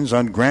remains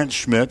on Grant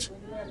Schmidt.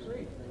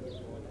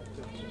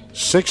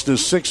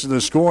 6-6 is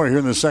the score here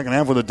in the second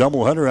half with a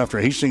doubleheader after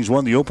Hastings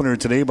won the opener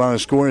today by a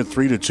score of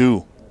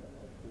 3-2.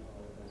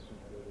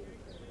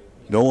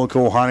 Noah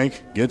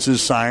Kohanik gets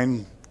his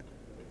sign.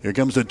 Here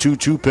comes the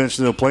 2-2 pitch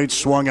to the plate.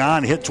 Swung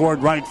on, hit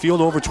toward right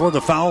field, over toward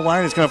the foul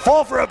line. It's going to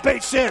fall for a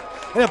base hit.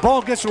 And the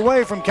ball gets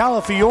away from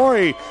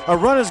Calafiore. A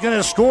run is going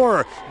to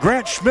score.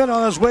 Grant Schmidt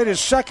on his way to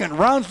second.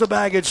 Rounds the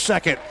bag at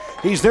second.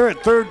 He's there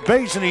at third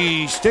base, and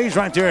he stays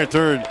right there at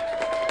third.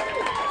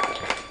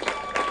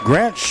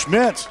 Grant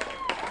Schmidt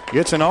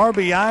gets an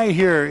RBI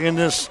here in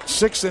this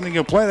 6th inning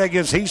of play. That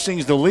gives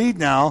Hastings the lead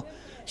now.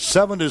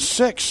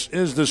 7-6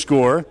 is the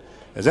score.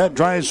 As that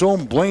drives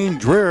home Blaine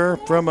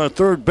Dreher from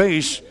third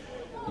base.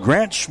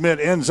 Grant Schmidt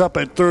ends up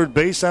at third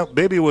base. That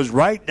baby was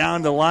right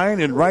down the line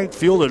in right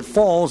field. It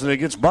falls, and it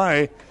gets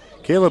by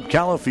Caleb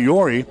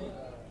Calafiore.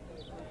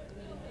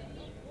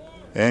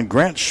 And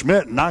Grant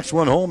Schmidt knocks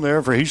one home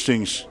there for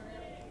Hastings.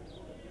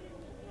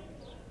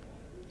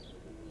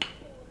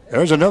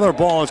 There's another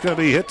ball. It's going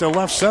to be hit to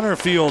left center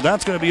field.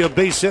 That's going to be a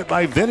base hit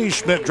by Vinny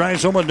Schmidt.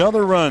 Drives home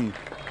another run.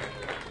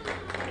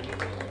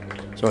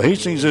 So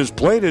Hastings has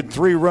plated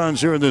 3 runs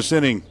here in this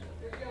inning.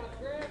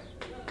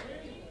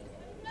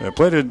 They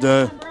plated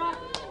a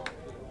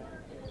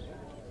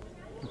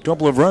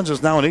couple of runs.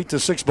 It's now an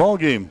 8-6 ball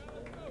game.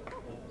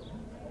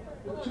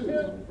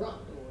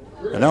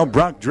 And now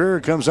Brock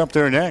Dreher comes up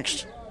there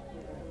next.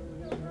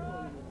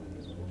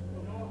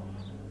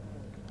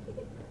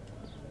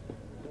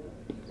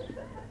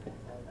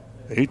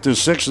 Eight to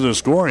 6 is the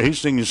score.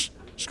 Hastings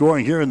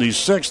scoring here in the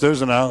 6th.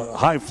 There's a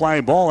high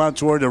fly ball out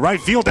toward the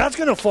right field. That's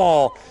going to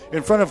fall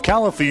in front of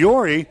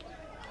Calafiore.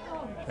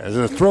 As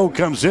the throw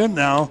comes in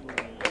now,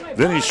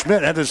 Vinny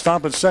Schmidt had to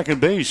stop at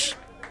second base.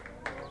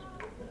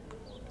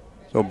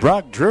 So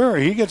Brock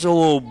Dreher, he gets a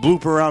little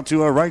blooper out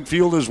to right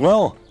field as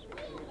well.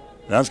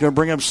 That's going to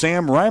bring up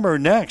Sam Reimer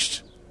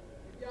next.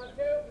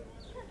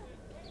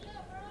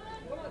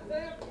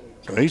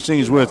 So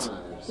Hastings with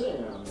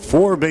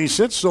 4 base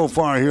hits so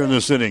far here in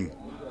this inning.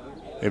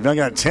 They've now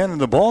got 10 in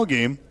the ball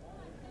game.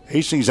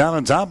 Hastings out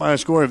on top by a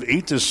score of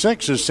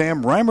 8-6 as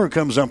Sam Reimer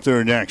comes up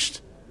there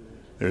next.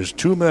 There's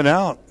 2 men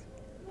out.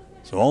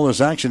 So all this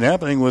action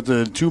happening with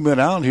the 2 men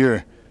out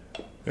here.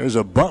 There's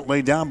a bunt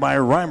laid down by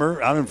Reimer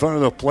out in front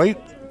of the plate.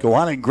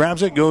 Kohanik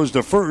grabs it, goes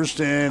to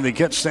first, and they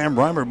catch Sam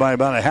Reimer by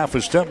about a half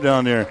a step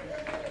down there.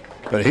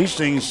 But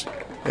Hastings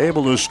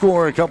able to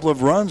score a couple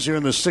of runs here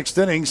in the 6th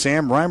inning.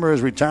 Sam Reimer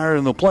has retired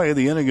in the play.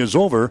 The inning is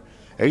over.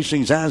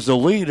 Hastings has the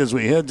lead as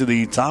we head to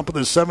the top of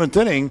the 7th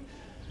inning.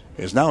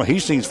 It's now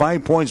Hastings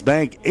 5 points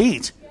back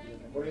 8.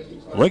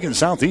 Lincoln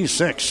Southeast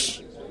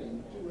 6.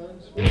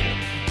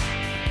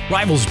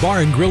 Rivals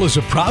Bar and Grill is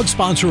a proud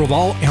sponsor of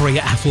all area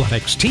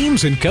athletics.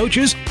 Teams and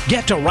coaches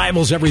get to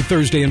Rivals every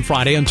Thursday and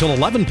Friday until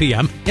 11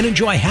 p.m. and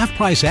enjoy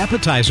half-price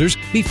appetizers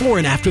before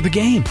and after the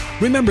game.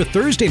 Remember,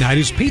 Thursday night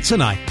is pizza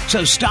night,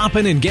 so stop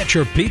in and get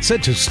your pizza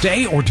to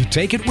stay or to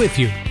take it with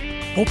you.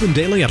 Open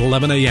daily at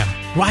 11 a.m.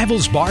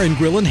 Rivals Bar and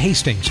Grill in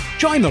Hastings.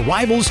 Join the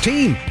Rivals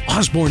team.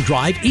 Osborne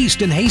Drive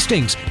East in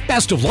Hastings.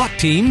 Best of luck,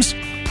 teams.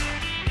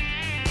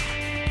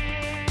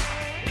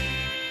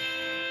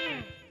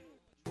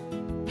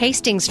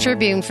 Hastings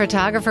Tribune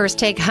photographers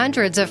take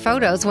hundreds of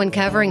photos when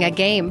covering a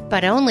game,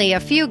 but only a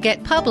few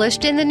get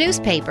published in the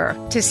newspaper.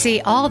 To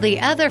see all the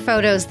other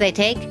photos they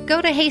take,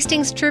 go to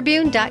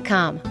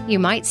hastingstribune.com. You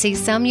might see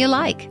some you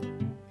like.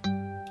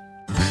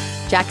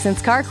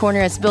 Jackson's Car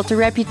Corner has built a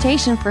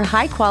reputation for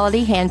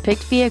high-quality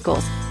hand-picked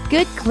vehicles.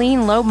 Good,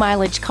 clean,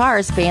 low-mileage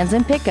cars, vans,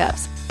 and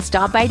pickups.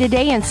 Stop by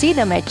today and see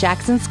them at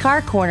Jackson's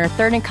Car Corner,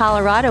 3rd and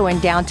Colorado in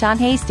downtown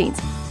Hastings,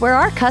 where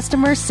our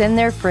customers send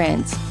their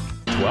friends.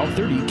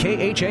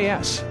 1230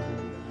 KHAS.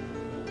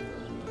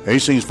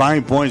 Hastings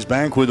 5 points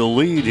back with a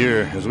lead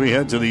here as we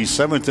head to the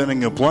 7th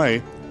inning of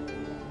play.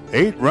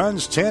 8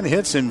 runs, 10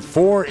 hits, and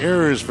 4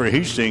 errors for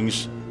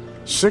Hastings.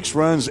 6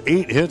 runs,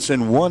 8 hits,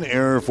 and 1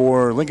 error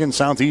for Lincoln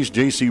Southeast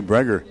J.C.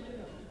 Breger.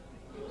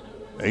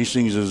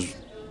 Hastings is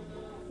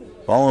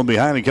fallen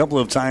behind a couple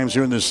of times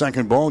here in the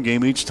second ball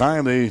game. Each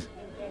time they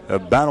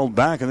have battled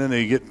back, and then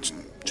they get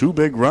 2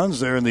 big runs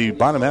there in the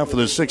bottom half of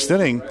the 6th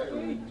inning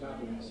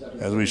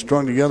as we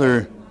strung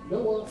together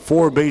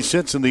 4 base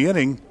hits in the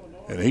inning.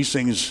 And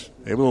Hastings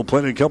able to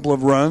play a couple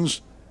of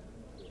runs.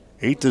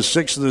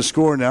 8-6 of the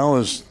score now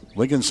as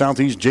Lincoln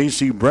Southeast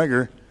J.C.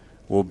 Breger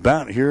will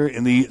bat here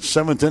in the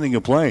 7th inning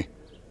of play.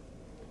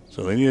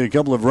 So they need a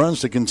couple of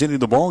runs to continue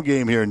the ball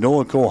game here.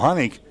 Noah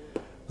Kohanik,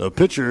 the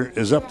pitcher,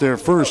 is up there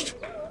first.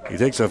 He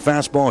takes a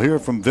fastball here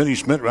from Vinny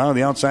Schmidt right on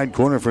the outside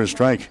corner for a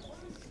strike.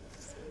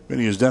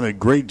 Vinny has done a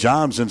great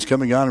job since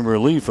coming on in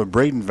relief of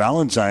Braden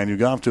Valentine, who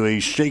got off to a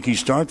shaky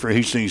start for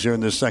Hastings here in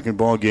this second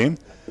ball game.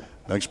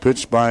 Next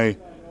pitch by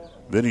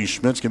Vinny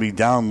Schmidt's going to be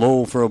down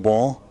low for a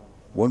ball.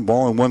 1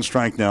 ball and 1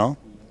 strike now.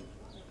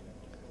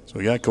 So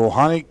we got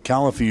Kohanik,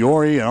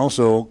 Calafiore, and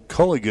also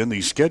Culligan,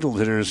 the scheduled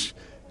hitters,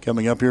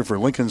 coming up here for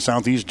Lincoln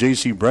Southeast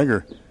J.C.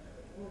 Breger.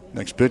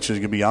 Next pitch is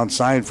going to be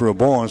outside for a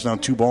ball. It's now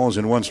 2 balls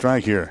and 1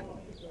 strike here.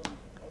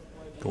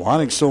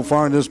 Kohanik so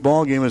far in this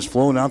ball game has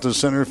flown out to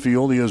center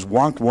field. He has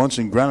walked once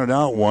and grounded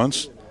out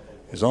once.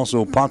 He's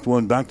also popped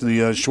one back to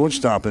the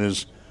shortstop in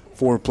his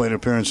 4 plate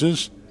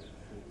appearances.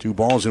 2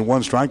 balls and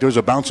 1 strike. There's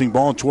a bouncing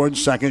ball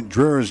towards second.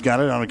 Dreher's got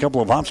it on a couple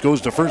of hops.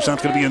 Goes to first.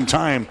 That's going to be in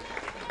time.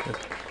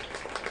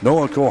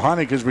 Noah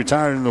Kohanik is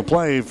retired into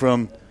play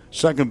from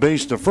second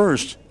base to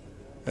first.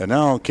 And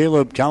now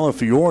Caleb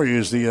Calafiore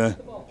is the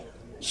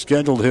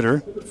scheduled hitter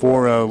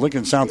for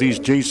Lincoln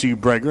Southeast J.C.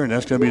 Breger, and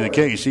that's going to be the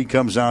case. He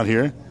comes out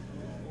here.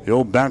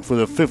 He'll bat for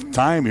the 5th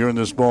time here in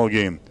this ball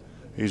game.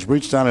 He's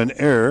reached on an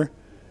error.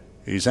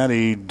 He's had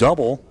a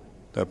double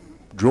that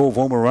drove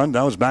home a run.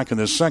 That was back in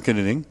the 2nd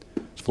inning.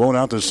 He's flown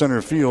out to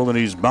center field, and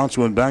he's bounced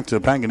one back to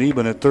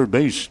Panganiban at third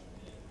base.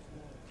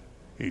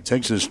 He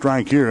takes his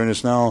strike here, and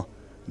it's now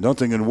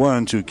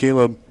 0-1 to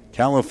Caleb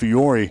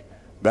Calafiore,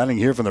 batting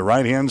here from the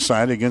right-hand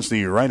side against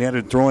the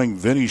right-handed throwing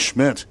Vinny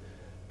Schmidt.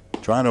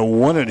 Trying to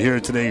win it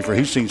here today for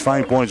Hastings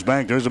 5 points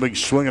back. There's a big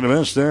swing and a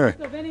miss there.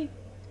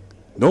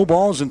 No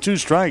balls and 2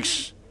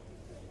 strikes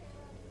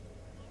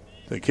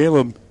to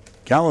Caleb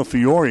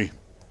Calafiore.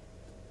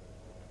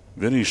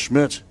 Vinny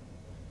Schmidt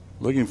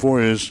looking for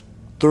his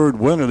 3rd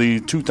win of the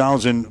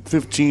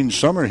 2015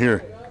 summer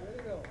here.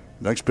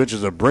 Next pitch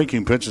is a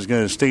breaking pitch. It's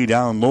going to stay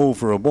down low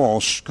for a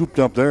ball. Scooped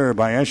up there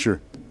by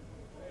Escher.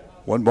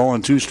 1 ball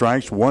and 2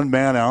 strikes. 1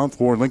 man out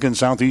for Lincoln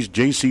Southeast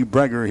J.C.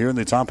 Breger here in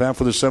the top half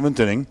of the 7th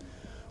inning.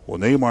 We'll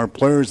name our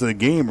players of the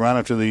game right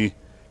after the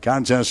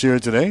contest here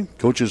today.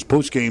 Coach's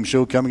post-game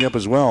show coming up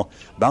as well.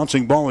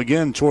 Bouncing ball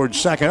again towards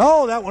second.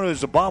 Oh, that one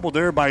was a bobble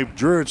there by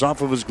Dreher. It's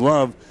off of his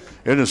glove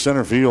into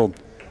center field.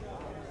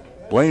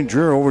 Blaine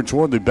Dreher over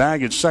toward the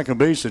bag at second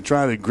base to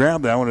try to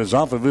grab that one. It's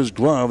off of his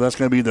glove. That's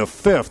going to be the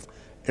 5th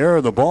error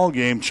of the ball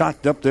game.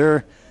 Chalked up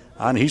there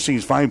on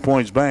Hastings 5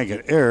 points back.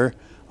 An error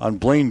on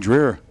Blaine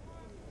Dreher.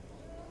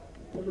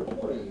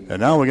 And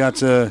now we got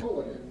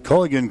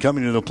Culligan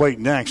coming to the plate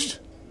next.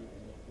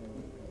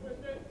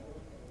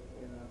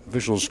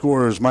 Official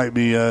scorers might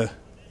be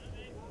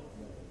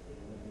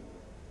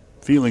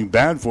feeling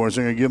bad for us.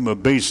 They're going to give him a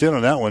base hit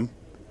on that one.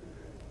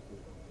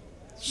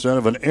 Instead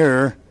of an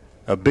error,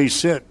 a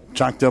base hit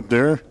chalked up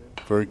there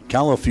for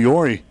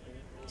Calafiore.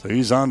 So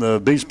he's on the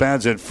base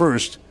pads at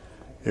first.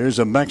 Here's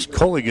a Max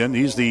Culligan.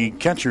 He's the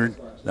catcher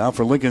now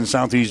for Lincoln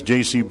Southeast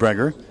J.C.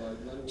 Breger.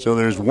 So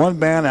there's 1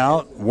 man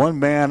out, 1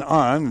 man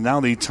on. Now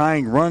the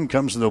tying run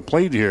comes to the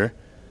plate here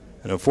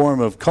in the form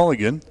of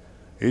Culligan.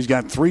 He's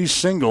got 3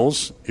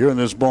 singles here in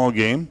this ball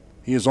game.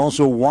 He has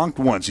also walked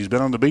once. He's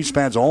been on the base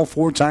pads all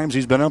 4 times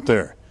he's been up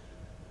there.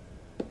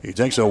 He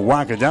takes a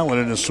whack at that one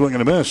and a swing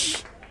and a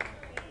miss.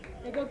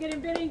 Hey, go get him,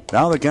 Benny.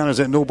 Now the count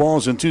is at 0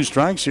 balls and 2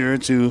 strikes here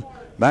to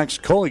Max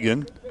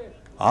Culligan.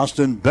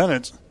 Austin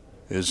Bennett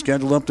is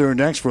scheduled up there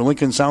next for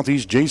Lincoln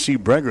Southeast J.C.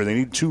 Breger. They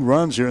need 2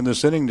 runs here in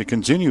this inning to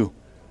continue.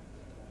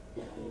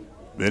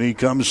 Vinny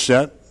comes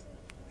set.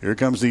 Here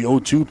comes the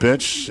 0-2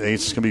 pitch.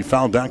 It's going to be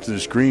fouled back to the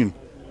screen.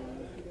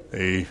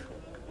 A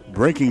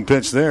breaking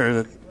pitch there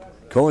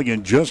that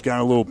Culligan just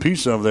got a little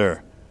piece of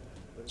there.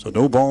 So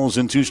no balls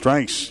and 2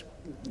 strikes.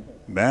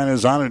 Man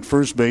is on at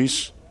first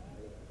base.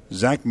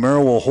 Zach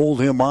Merrill will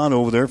hold him on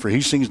over there for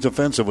Hastings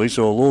defensively.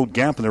 So a little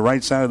gap in the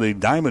right side of the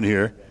diamond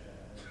here.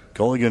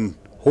 Culligan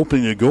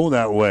hoping to go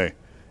that way.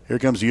 Here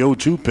comes the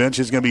 0-2 pitch.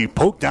 It's going to be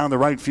poked down the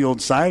right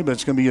field side, but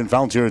it's going to be in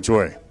foul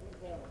territory.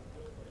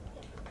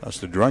 That's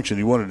the direction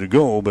he wanted to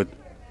go, but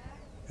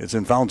it's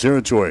in foul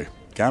territory.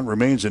 Count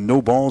remains in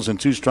no balls and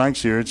 2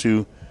 strikes here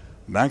to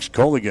Max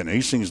Culligan.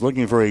 Hastings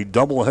looking for a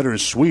doubleheader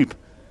sweep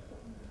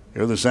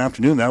here this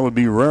afternoon. That would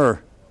be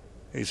rare.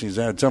 Hastings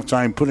had a tough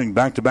time putting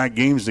back-to-back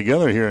games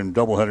together here in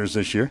doubleheaders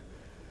this year.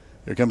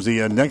 Here comes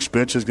the next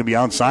pitch. It's going to be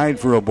outside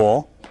for a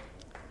ball.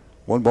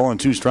 1 ball and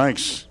 2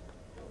 strikes.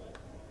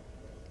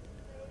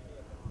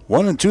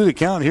 1-2 the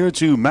count here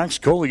to Max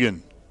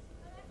Culligan.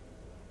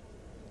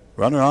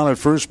 Runner on at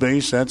first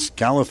base. That's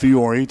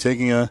Calafiore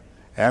taking a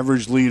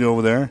average lead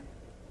over there.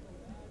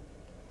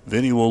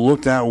 Vinny will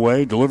look that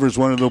way. Delivers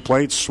one to the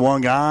plate.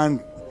 Swung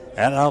on.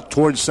 And out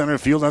towards center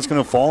field. That's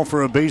going to fall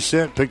for a base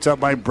hit. Picked up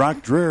by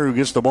Brock Dreher, who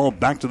gets the ball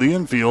back to the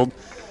infield.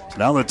 So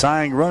now the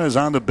tying run is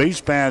on the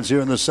base pads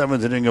here in the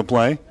 7th inning of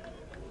play.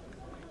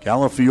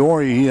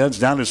 Calafiore, he heads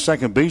down to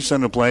second base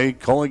on the play.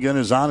 Culligan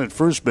is on at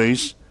first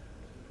base.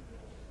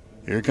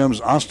 Here comes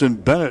Austin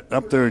Bennett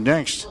up there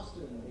next.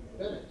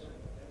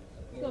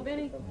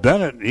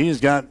 Bennett, he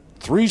has got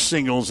 3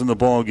 singles in the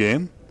ball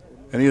game,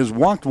 and he has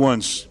walked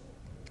once.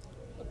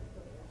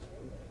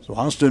 So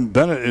Austin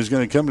Bennett is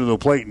going to come to the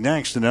plate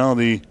next, and now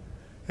the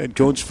head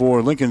coach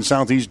for Lincoln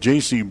Southeast,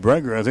 J.C.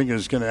 Breger, I think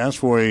is going to ask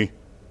for a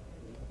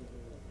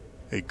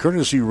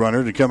courtesy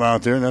runner to come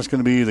out there, and that's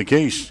going to be the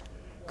case.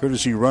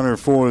 Courtesy runner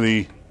for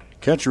the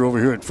catcher over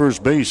here at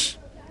first base.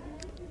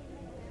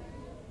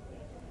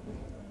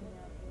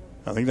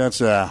 I think that's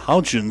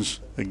Houchins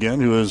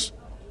again, who is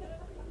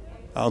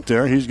out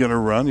there. He's going to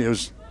run. I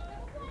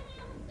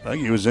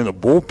think he was in a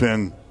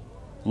bullpen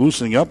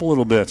loosening up a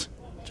little bit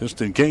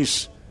just in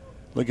case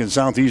Lincoln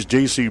Southeast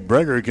J.C.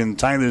 Breger can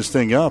tie this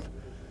thing up.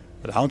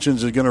 But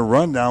Houchins is going to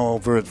run now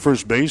over at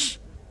first base.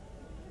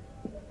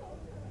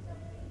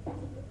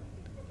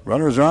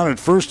 Runners are on at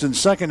first and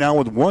second now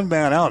with 1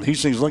 man out.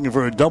 Hastings looking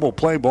for a double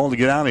play ball to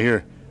get out of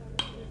here.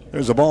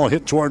 There's a ball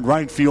hit toward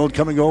right field.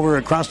 Coming over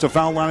across the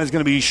foul line is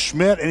going to be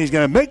Schmidt, and he's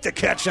going to make the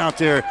catch out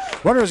there.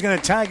 Runner is going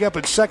to tag up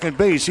at second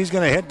base. He's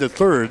going to head to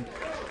third.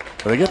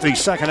 But they get the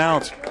second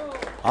out.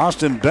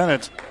 Austin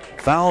Bennett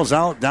fouls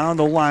out down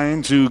the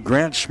line to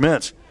Grant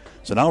Schmidt.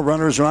 So now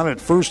runners are on at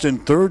first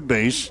and third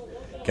base.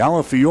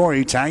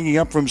 Calafiore tagging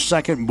up from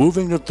second,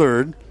 moving to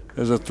third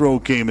as a throw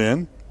came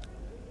in.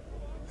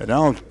 And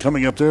now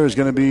coming up there is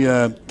going to be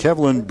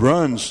Kevlin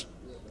Bruns.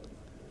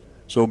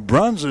 So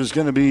Bruns is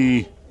going to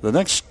be the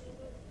next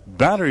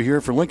batter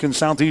here for Lincoln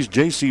Southeast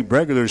J.C.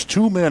 Breger. There's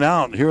 2 men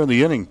out here in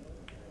the inning.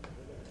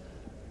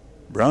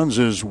 Bruns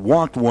has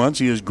walked once.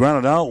 He has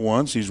grounded out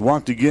once. He's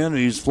walked again, and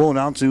he's flown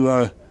out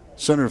to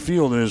center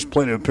field in his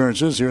plate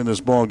appearances here in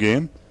this ball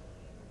game.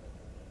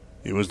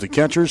 He was the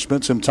catcher,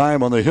 spent some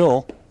time on the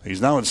hill. He's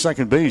now at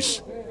second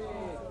base.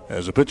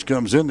 As the pitch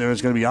comes in there,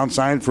 it's going to be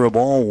outside for a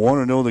ball.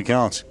 1-0 the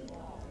count.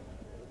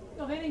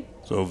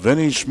 So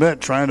Vinny Schmidt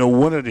trying to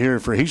win it here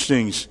for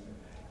Hastings.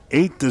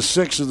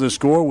 8-6 is the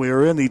score. We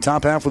are in the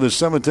top half of the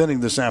 7th inning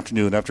this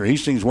afternoon after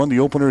Hastings won the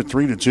opener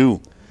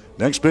 3-2.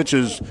 Next pitch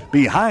is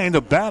behind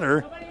the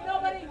batter,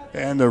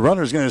 and the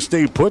runner's going to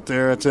stay put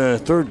there at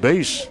third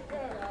base.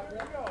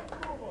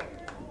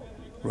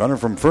 Runner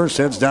from first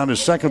heads down to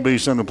second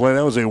base on the play.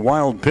 That was a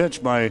wild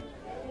pitch by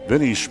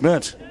Vinny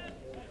Schmidt.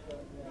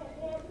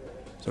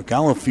 So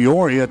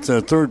Calafiore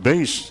at third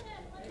base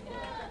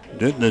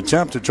didn't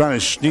attempt to try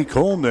to sneak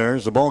home there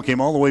as the ball came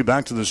all the way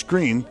back to the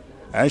screen.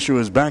 Asher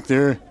was back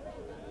there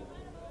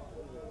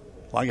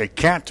like a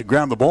cat to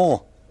grab the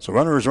ball. So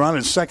runners are on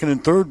at second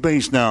and third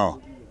base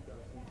now.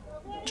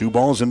 2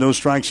 balls and no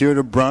strikes here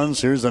to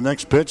Bruns. Here's the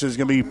next pitch. It's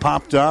going to be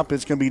popped up.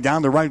 It's going to be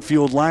down the right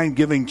field line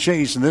giving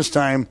chase. And this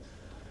time,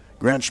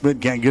 Grant Schmidt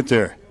can't get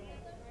there.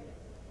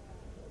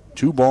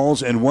 2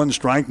 balls and 1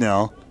 strike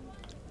now.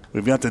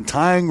 We've got the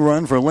tying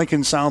run for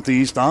Lincoln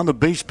Southeast on the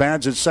base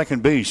pads at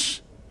second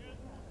base.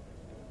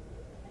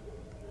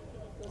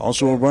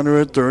 Also a runner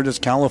at third is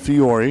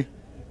Calafiore.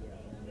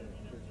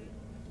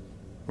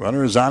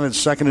 Runner is on at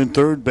second and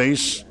third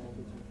base.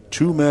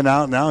 2 men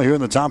out now here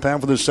in the top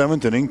half of the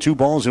 7th inning. 2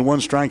 balls and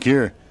 1 strike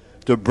here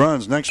to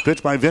Bruns. Next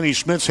pitch by Vinny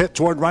Schmidt's hit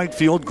toward right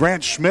field.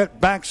 Grant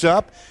Schmidt backs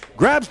up,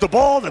 grabs the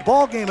ball. The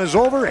ball game is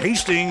over.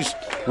 Hastings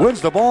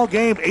wins the ball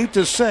game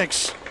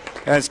 8-6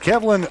 as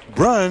Kevlin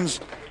Bruns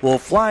will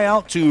fly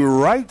out to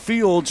right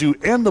field to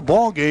end the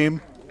ball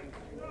game.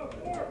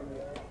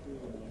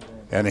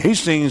 And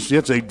Hastings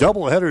gets a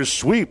doubleheader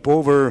sweep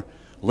over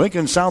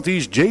Lincoln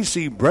Southeast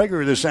J.C.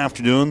 Breger this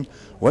afternoon,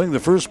 winning the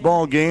first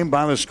ball game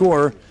by the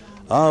score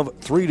of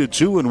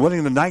 3-2 and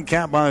winning the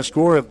nightcap by a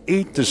score of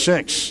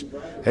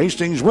 8-6.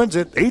 Hastings wins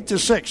it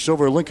 8-6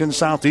 over Lincoln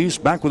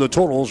Southeast. Back with the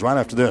totals right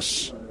after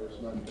this.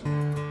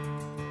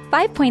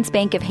 5 Points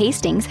Bank of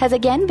Hastings has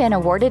again been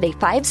awarded a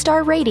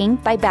 5-star rating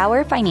by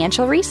Bauer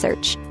Financial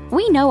Research.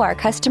 We know our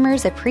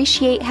customers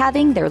appreciate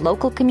having their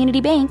local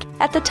community bank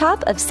at the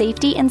top of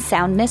safety and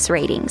soundness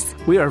ratings.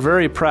 We are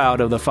very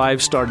proud of the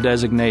 5-star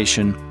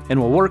designation and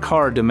will work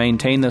hard to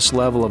maintain this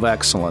level of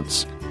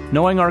excellence.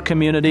 Knowing our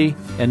community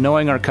and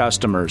knowing our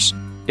customers,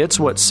 it's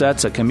what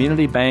sets a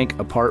community bank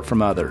apart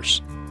from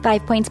others.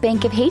 5 Points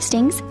Bank of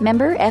Hastings,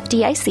 member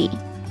FDIC.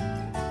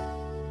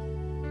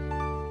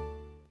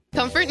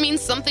 Comfort means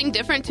something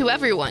different to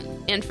everyone,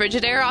 and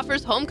Frigidaire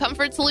offers home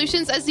comfort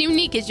solutions as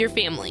unique as your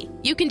family.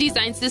 You can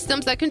design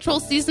systems that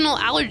control seasonal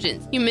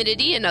allergens,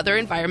 humidity, and other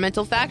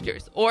environmental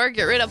factors, or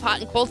get rid of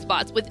hot and cold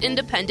spots with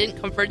independent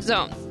comfort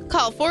zones.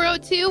 Call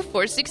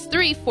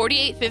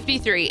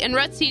 402-463-4853, and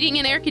Ruts Heating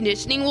and Air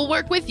Conditioning will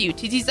work with you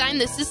to design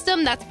the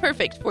system that's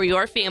perfect for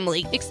your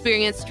family.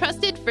 Experience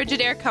trusted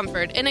Frigidaire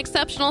comfort and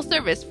exceptional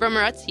service from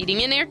Ruts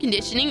Heating and Air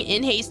Conditioning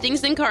in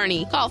Hastings and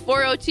Kearney. Call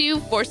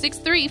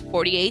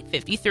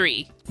 402-463-4853.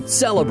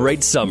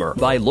 Celebrate summer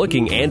by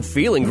looking and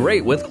feeling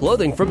great with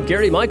clothing from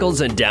Gary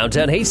Michaels in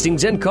downtown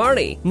Hastings and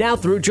Kearney. Now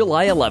through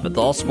July 11th,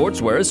 all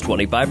sportswear is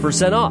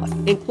 25% off,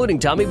 including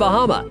Tommy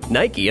Bahama,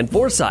 Nike, and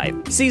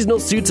Forsyth. Seasonal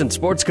suits and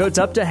sports coats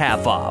up to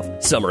half off.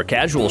 Summer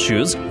casual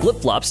shoes,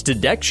 flip-flops to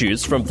deck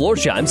shoes from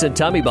Florsheim's and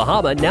Tommy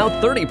Bahama now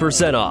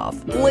 30%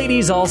 off.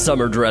 Ladies all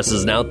summer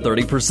dresses now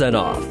 30%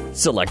 off.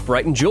 Select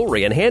Brighton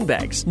jewelry and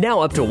handbags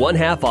now up to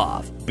 1/2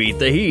 off. Beat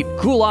the heat.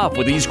 Cool off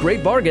with these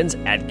great bargains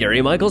at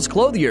Gary Michaels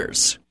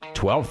Clothiers.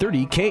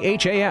 1230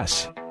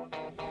 KHAS.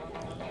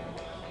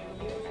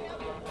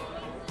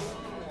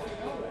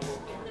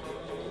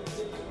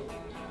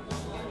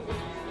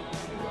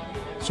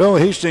 So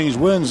Hastings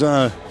wins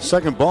a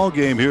second ball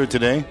game here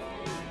today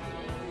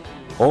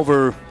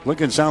over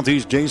Lincoln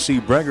Southeast J.C.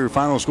 Breger.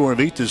 Final score of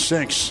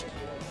 8-6.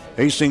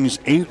 Hastings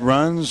 8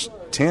 runs,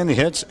 10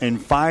 hits,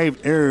 and 5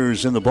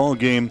 errors in the ball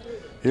game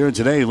here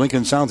today.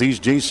 Lincoln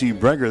Southeast J.C.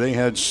 Breger, they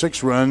had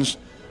 6 runs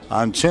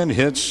on 10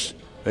 hits.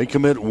 They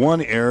commit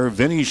 1 error.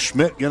 Vinny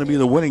Schmidt going to be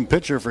the winning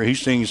pitcher for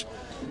Hastings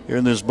here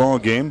in this ball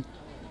game.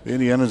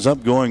 Vinny ends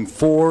up going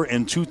 4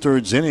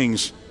 2/3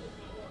 innings.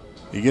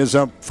 He gives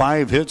up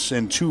 5 hits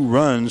and 2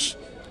 runs,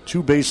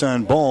 2 base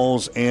on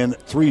balls, and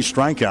 3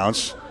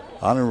 strikeouts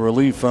on a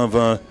relief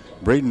of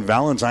Braden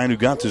Valentine, who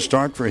got to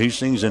start for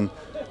Hastings and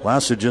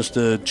lasted just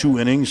 2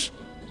 innings.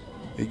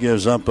 He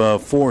gives up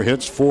 4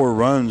 hits, 4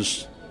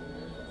 runs,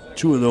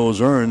 2 of those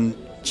earned,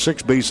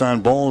 6 base on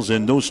balls,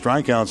 and no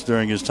strikeouts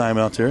during his time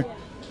out there.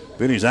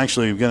 Vinny's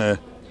actually going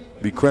to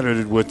be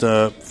credited with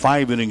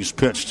 5 innings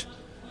pitched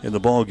in the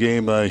ball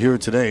game here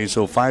today.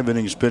 So 5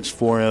 innings pitched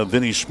for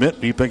Vinny Schmidt.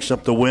 He picks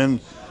up the win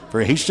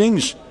for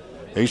Hastings.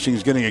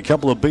 Hastings getting a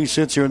couple of base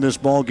hits here in this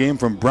ball game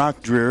from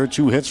Brock Dreer.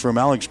 2 hits from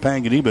Alex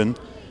Panganiban.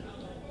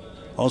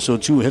 Also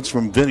 2 hits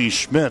from Vinny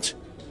Schmidt.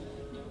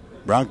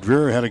 Brock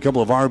Dreer had a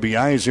couple of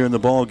RBIs here in the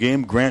ball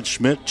game. Grant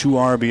Schmidt, 2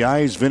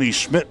 RBIs. Vinny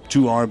Schmidt,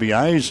 2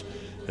 RBIs.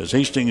 As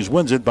Hastings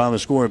wins it by the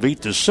score of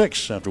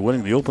 8-6 after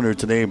winning the opener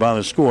today by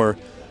the score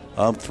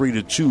of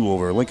 3-2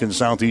 over Lincoln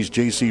Southeast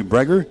J.C.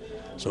 Breger.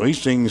 So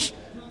Hastings,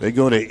 they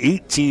go to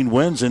 18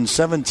 wins and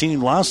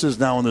 17 losses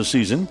now in the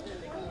season.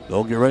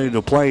 They'll get ready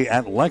to play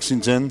at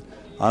Lexington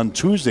on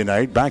Tuesday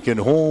night, back at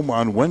home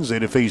on Wednesday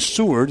to face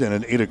Seward in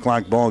an 8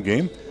 o'clock ball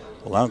game.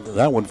 We'll have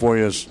that one for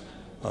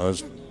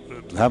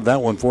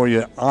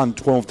you on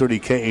 1230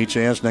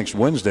 KHAS next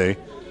Wednesday.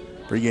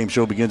 Pre-game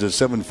show begins at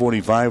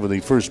 7:45 with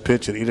the first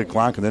pitch at 8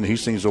 o'clock, and then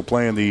Hastings will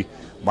play in the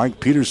Mike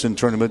Peterson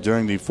tournament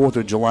during the 4th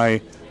of July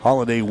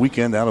holiday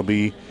weekend. That'll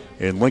be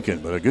in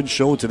Lincoln. But a good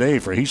show today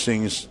for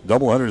Hastings.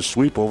 Doubleheader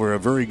sweep over a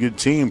very good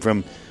team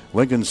from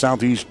Lincoln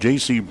Southeast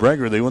J.C.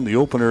 Breger. They win the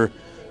opener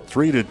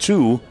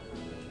 3-2.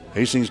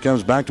 Hastings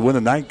comes back to win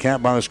the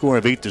nightcap by a score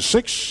of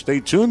 8-6.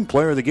 Stay tuned.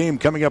 Player of the game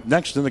coming up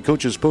next in the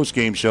Coach's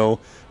Postgame Show.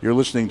 You're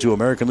listening to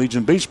American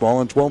Legion Baseball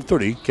on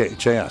 1230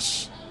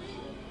 KHAS.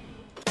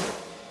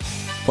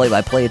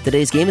 Play-by-play of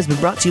today's game has been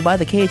brought to you by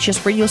the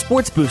KHS Radio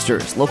Sports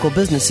Boosters, local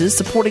businesses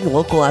supporting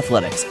local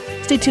athletics.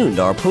 Stay tuned.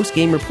 Our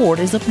post-game report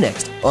is up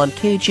next on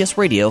KHS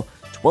Radio,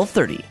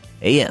 1230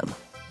 AM.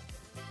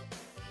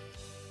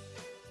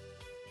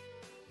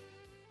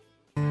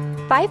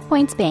 5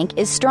 Points Bank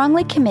is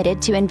strongly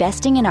committed to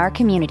investing in our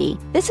community.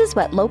 This is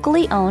what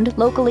locally owned,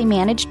 locally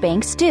managed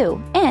banks do,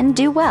 and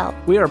do well.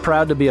 We are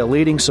proud to be a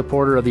leading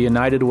supporter of the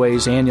United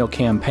Way's annual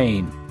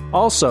campaign.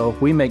 Also,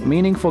 we make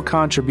meaningful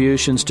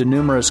contributions to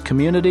numerous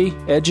community,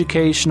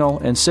 educational,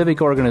 and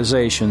civic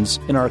organizations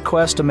in our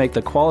quest to make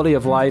the quality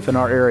of life in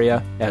our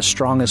area as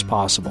strong as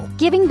possible.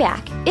 Giving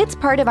back. It's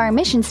part of our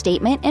mission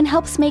statement and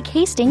helps make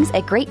Hastings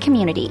a great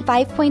community.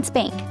 5 Points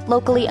Bank.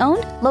 Locally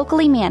owned,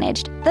 locally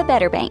managed. The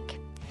better bank.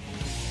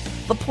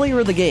 The Player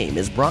of the Game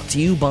is brought to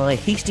you by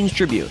Hastings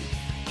Tribune.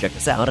 Check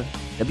us out at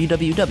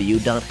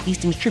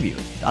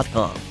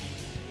www.hastingstribune.com.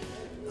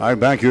 All right,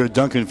 back here at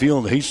Duncan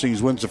Field,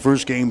 Hastings wins the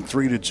first game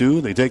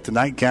 3-2. They take the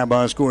nightcap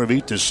by a score of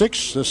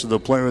 8-6. This is the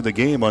player of the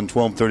game on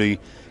 1230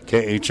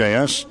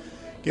 KHAS.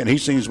 Again,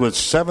 Hastings with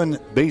 7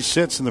 base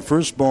hits in the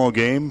first ball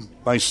game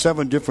by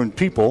 7 different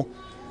people.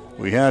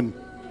 We had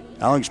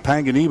Alex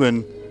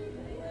Panganiban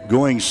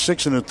going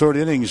 6 1/3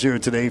 innings here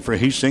today for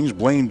Hastings.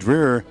 Blaine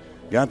Dreer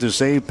got the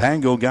save.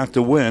 Pango got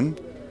the win.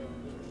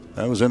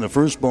 That was in the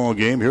first ball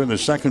game. Here in the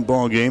second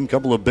ball game, a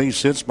couple of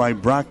base hits by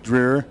Brock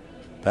Dreer.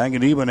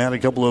 Panganiban had a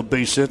couple of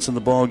base hits in the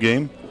ball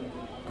game.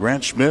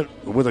 Grant Schmidt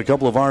with a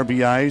couple of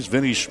RBIs.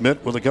 Vinny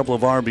Schmidt with a couple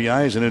of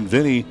RBIs. And then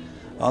Vinny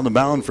on the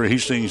mound for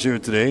Hastings here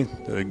today.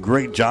 Did a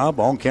great job.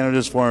 All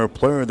candidates for our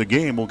player of the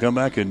game. We'll come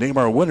back and name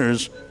our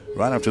winners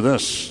right after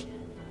this.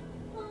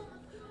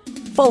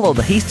 Follow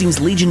the Hastings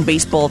Legion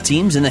baseball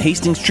teams in the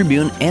Hastings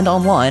Tribune and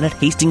online at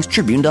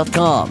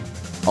hastingstribune.com.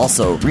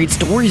 Also, read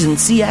stories and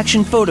see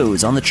action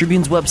photos on the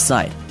Tribune's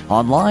website.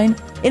 Online,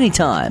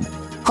 anytime.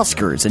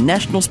 Huskers and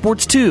national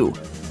sports too.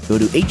 Go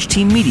to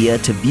HT Media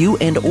to view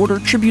and order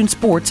Tribune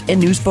sports and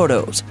news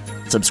photos.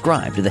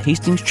 Subscribe to the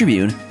Hastings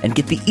Tribune and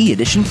get the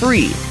e-edition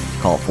free.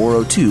 Call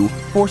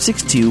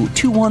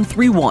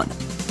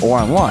 402-462-2131 or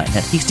online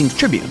at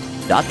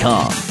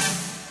hastingstribune.com.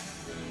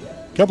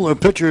 Couple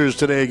of pitchers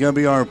today going to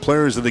be our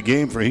players of the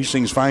game for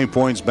Hastings 5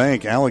 Points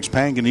Bank. Alex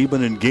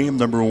Panganiban in game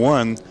number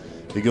 1.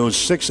 He goes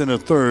 6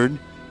 1/3,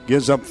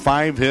 gives up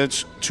 5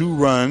 hits, 2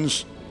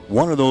 runs,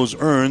 1 of those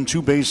earned,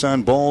 2 base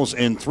on balls,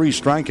 and 3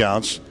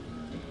 strikeouts.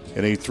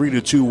 In a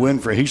 3-2 win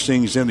for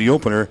Hastings in the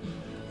opener.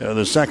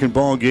 The second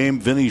ball game,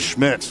 Vinny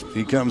Schmidt.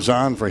 He comes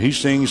on for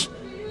Hastings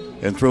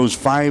and throws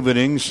 5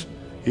 innings.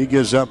 He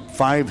gives up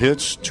 5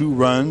 hits, 2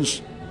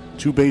 runs,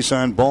 2 base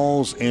on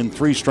balls, and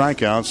 3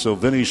 strikeouts. So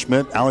Vinny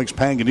Schmidt, Alex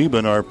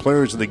Panganiban are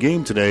players of the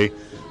game today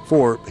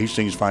for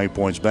Hastings 5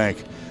 Points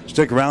Bank.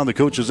 Stick around. The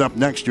coach is up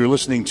next. You're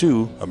listening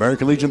to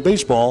American Legion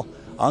Baseball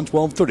on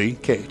 1230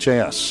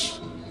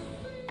 KHAS.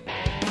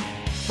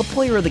 The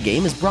player of the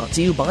game is brought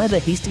to you by the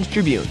Hastings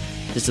Tribune.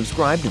 To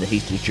subscribe to the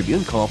Hastings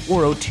Tribune, call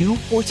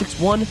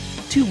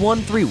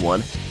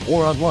 402-461-2131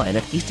 or online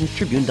at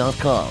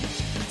hastingstribune.com.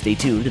 Stay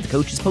tuned. The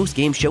coach's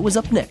postgame show is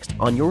up next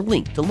on your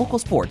link to local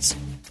sports,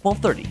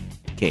 1230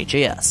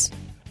 KHAS.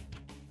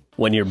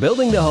 When you're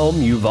building the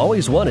home you've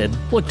always wanted,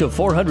 look to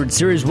 400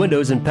 Series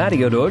windows and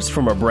patio doors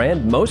from a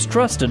brand most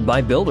trusted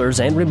by builders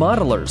and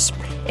remodelers,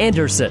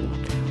 Anderson.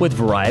 With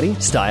variety,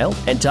 style,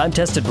 and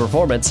time-tested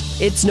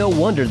performance, it's no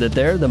wonder that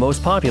they're the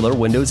most popular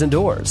windows and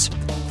doors.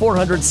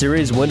 400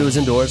 Series windows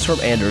and doors from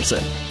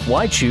Anderson.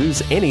 Why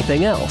choose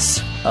anything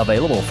else?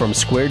 Available from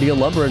Square Deal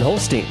Lumber in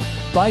Holstein.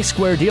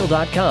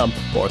 BuySquareDeal.com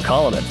or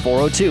call them at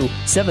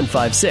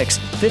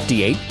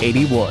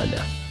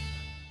 402-756-5881.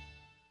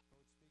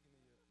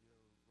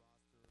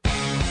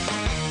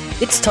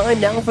 It's time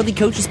now for the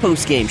coach's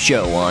postgame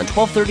show on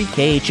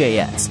 1230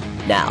 KHAS.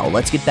 Now,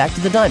 let's get back to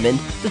the diamond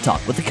to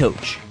talk with the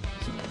coach.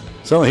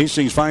 So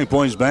Hastings 5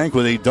 Points Bank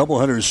with a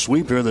doubleheader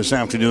sweep here this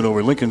afternoon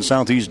over Lincoln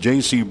Southeast.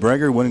 J.C.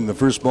 Breger winning the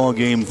first ball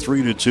game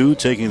 3-2,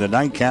 taking the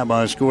nightcap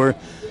by a score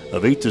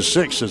of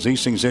 8-6 as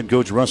Hastings head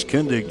coach Russ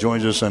Kindig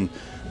joins us on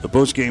the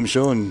postgame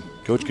show. And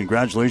Coach,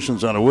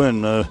 congratulations on a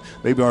win.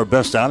 Maybe our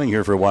best outing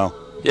here for a while.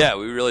 Yeah,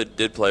 we really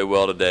did play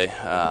well today.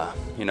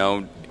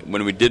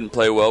 When we didn't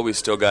play well, we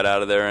still got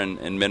out of there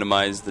and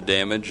minimized the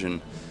damage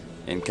and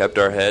kept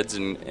our heads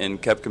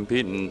and kept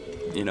competing.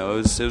 It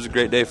was a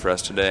great day for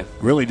us today.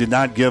 Really did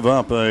not give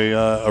up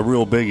a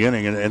real big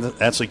inning, and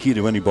that's the key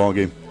to any ball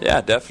game.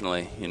 Yeah,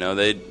 definitely.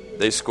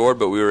 They scored,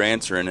 but we were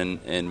answering,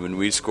 and when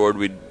we scored,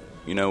 we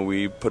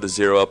put a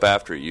 0 up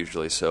after it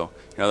usually. So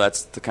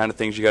that's the kind of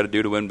things you got to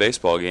do to win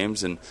baseball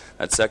games. And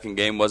that second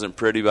game wasn't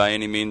pretty by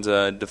any means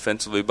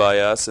defensively by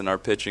us, and our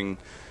pitching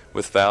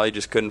with Valley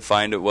just couldn't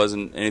find it.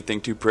 Wasn't anything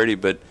too pretty,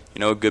 but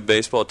a good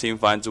baseball team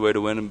finds a way to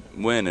win,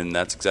 and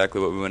that's exactly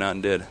what we went out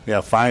and did.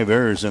 Yeah, 5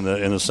 errors in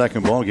the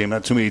second ball game.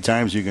 Not too many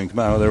times you can come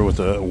out of there with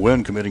a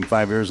win committing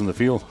 5 errors in the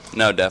field.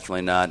 No,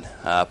 definitely not.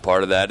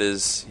 Part of that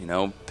is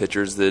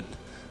pitchers that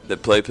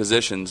play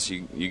positions.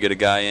 You get a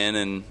guy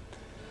in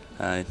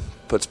and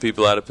puts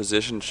people out of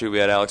position. Shoot, we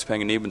had Alex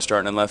Panganiban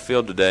starting in left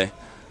field today.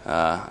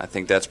 I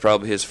think that's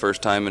probably his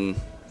first time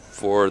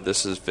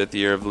this is 5th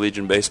year of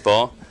Legion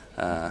baseball.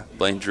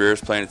 Blaine Dreer's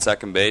playing at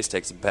second base,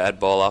 takes a bad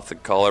ball off the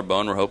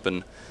collarbone. We're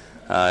hoping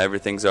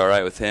everything's all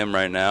right with him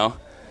right now.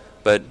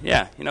 But,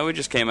 yeah, we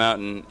just came out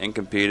and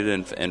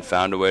competed and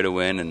found a way to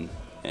win,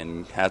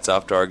 and hats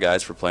off to our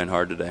guys for playing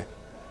hard today.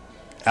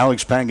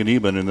 Alex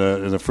Panganiban in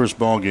the first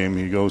ball game,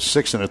 he goes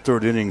 6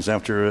 1/3 innings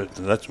after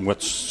that's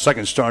what's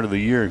second start of the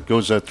year.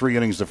 Goes 3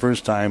 innings the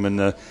first time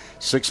and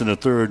 6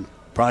 1/3,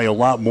 probably a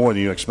lot more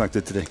than you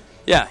expected today.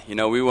 Yeah,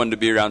 we wanted to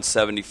be around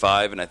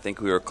 75, and I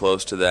think we were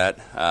close to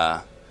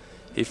that.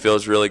 He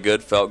feels really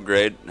good, felt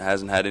great,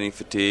 hasn't had any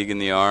fatigue in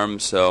the arm.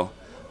 So,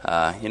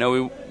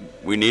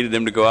 we needed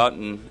him to go out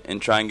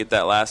and try and get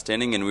that last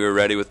inning, and we were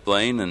ready with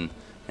Blaine, and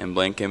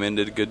Blaine came in and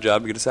did a good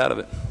job to get us out of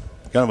it.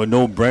 Kind of a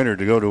no-brainer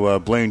to go to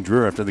Blaine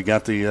Dreer after they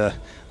got the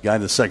guy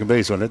in the second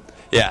base, wasn't it?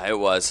 Yeah, it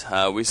was.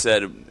 We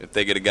said if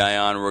they get a guy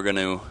on, we're going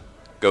to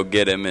go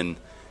get him, and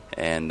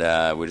and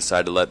we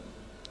decided to let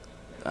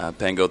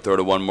Penn go throw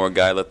to one more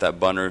guy, let that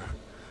bunter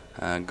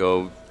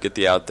go get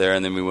the out there,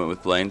 and then we went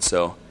with Blaine.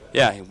 So,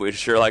 yeah, we'd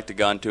sure like to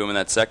gone to him in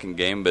that second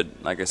game, but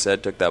like I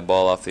said, took that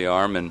ball off the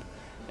arm and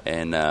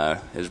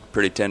is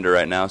pretty tender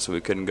right now, so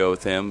we couldn't go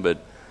with him. But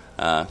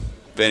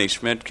Vinny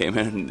Schmidt came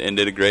in and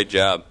did a great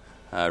job.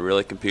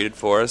 Really competed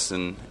for us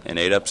and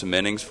ate up some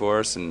innings for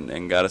us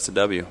and got us a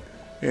W.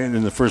 And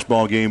in the first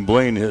ball game,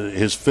 Blaine,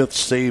 his fifth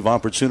save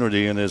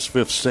opportunity and his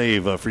fifth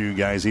save for you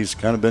guys. He's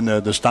kind of been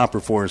the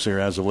stopper for us here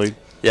as of late.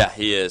 Yeah,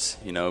 he is.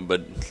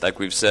 But like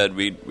we've said,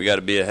 we got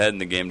to be ahead in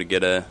the game to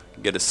get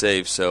a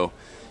save. So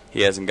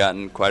he hasn't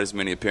gotten quite as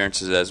many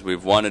appearances as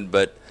we've wanted,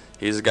 but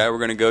he's a guy we're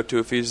going to go to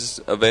if he's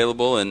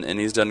available, and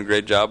he's done a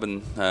great job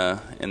in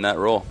that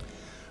role.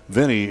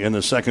 Vinny in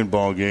the second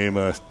ball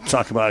game,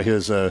 talk about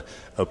his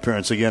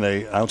appearance again.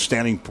 An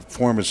outstanding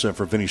performance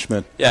for Vinny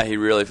Schmidt. Yeah, he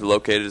really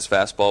located his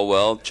fastball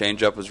well.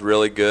 Changeup was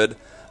really good.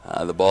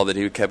 The ball that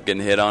he kept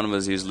getting hit on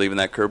was he was leaving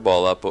that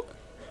curveball up.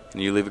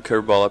 And you leave a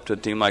curveball up to a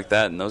team like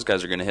that, and those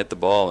guys are going to hit the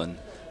ball.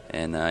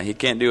 And he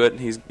can't do it.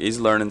 He's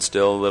learning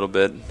still a little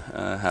bit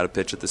how to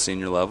pitch at the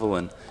senior level,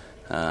 and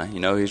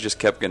he's just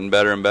kept getting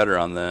better and better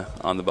on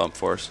the bump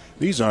for us.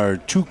 These are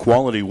two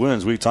quality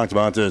wins. We talked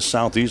about the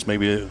Southeast,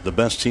 maybe the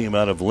best team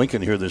out of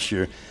Lincoln here this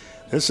year.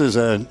 This is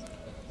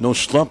no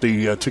slump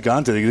he took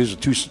on today. These are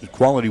two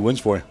quality wins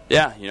for you.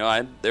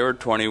 Yeah, they were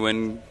 20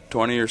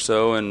 or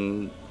so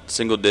and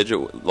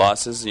single-digit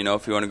losses,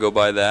 if you want to go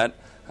by that.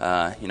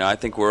 I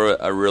think we're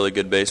a really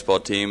good baseball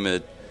team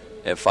at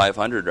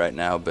 500 right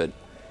now, but,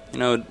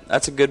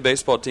 that's a good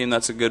baseball team.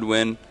 That's a good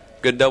win.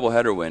 Good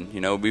doubleheader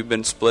win. We've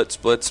been split,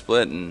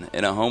 and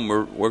at home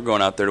we're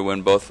going out there to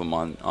win both of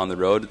them. On the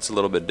road it's a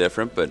little bit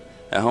different, but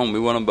at home we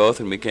won them both,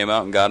 and we came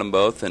out and got them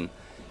both. And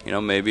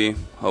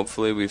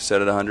hopefully we've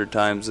said it 100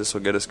 times, this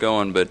will get us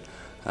going, but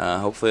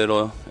hopefully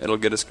it'll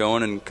get us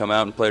going and come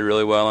out and play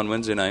really well on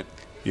Wednesday night.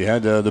 You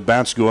had the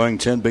bats going,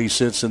 10 base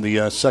hits in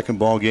the second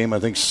ball game. I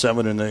think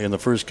 7 in the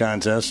first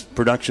contest.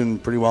 Production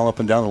pretty well up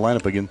and down the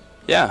lineup again.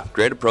 Yeah,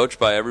 great approach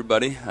by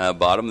everybody.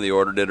 Bottom of the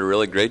order did a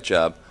really great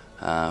job.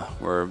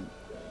 Our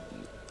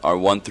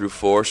 1 through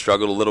 4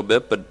 struggled a little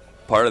bit,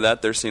 but part of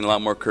that they're seeing a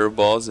lot more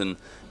curveballs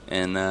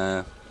and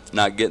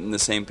not getting the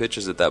same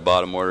pitches that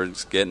bottom order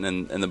is getting.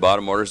 And the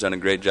bottom order's done a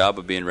great job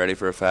of being ready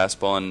for a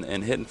fastball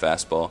and hitting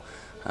fastball.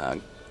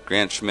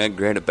 Grant Schmidt,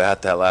 great at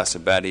bat, that last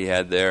at bat he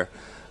had there.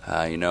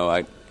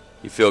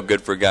 You feel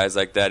good for guys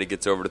like that. He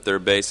gets over to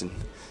third base and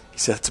he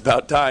said it's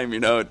about time.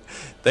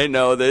 They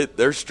know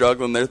they're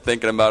struggling. They're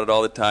thinking about it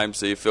all the time.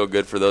 So you feel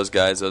good for those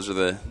guys. Those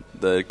are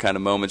the kind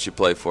of moments you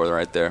play for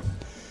right there.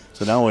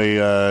 So now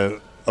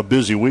a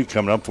busy week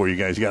coming up for you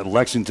guys. You got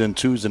Lexington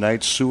Tuesday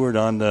night, Seward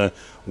on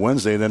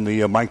Wednesday, then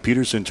the Mike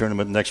Peterson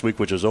tournament next week,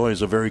 which is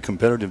always very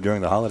competitive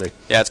during the holiday.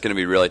 Yeah, it's going to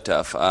be really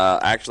tough.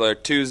 Actually, our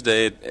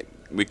Tuesday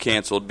we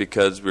canceled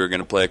because we were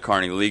going to play a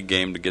Kearney League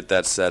game to get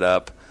that set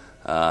up,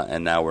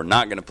 and now we're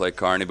not going to play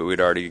Kearney, but we'd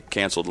already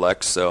canceled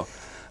Lex, so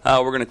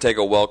we're going to take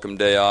a welcome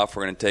day off.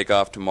 We're going to take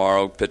off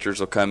tomorrow.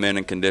 Pitchers will come in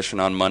and condition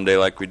on Monday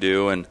like we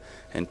do, and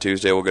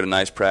Tuesday we'll get a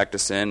nice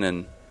practice in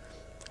and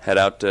head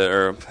out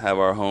to have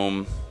our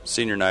home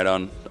senior night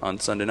on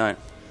Sunday night.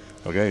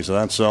 Okay, so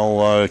that's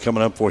all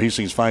coming up for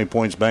Hastings 5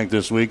 Points Bank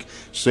this week.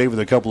 Saving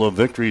a couple of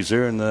victories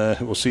here, and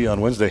we'll see you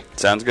on Wednesday.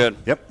 Sounds good.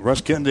 Yep,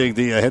 Russ Kendig,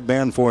 the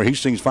headman for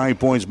Hastings 5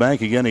 Points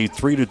Bank. Again, a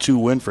 3-2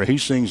 win for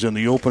Hastings in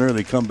the opener.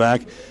 They come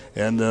back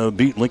and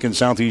beat Lincoln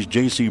Southeast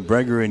J.C.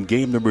 Breger in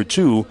game number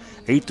 2,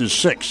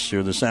 8-6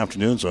 here this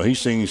afternoon. So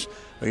Hastings,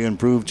 they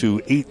improved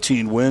to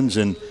 18 wins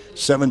and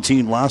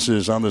 17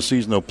 losses on the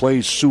season. They'll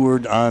play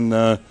Seward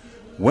on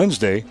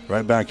Wednesday,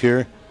 right back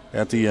here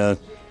at the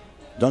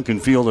Duncan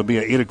Field. It'll be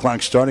at 8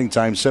 o'clock starting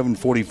time,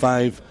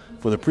 7:45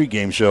 for the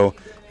pregame show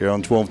here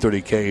on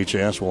 1230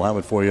 KHAS. We'll have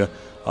it for you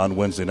on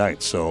Wednesday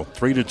night. So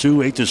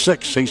 3-2,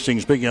 8-6.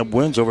 Hastings picking up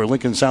wins over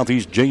Lincoln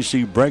Southeast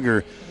J.C.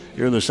 Breger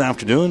here this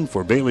afternoon.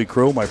 For Bailey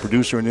Crow, my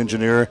producer and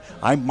engineer,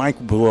 I'm Mike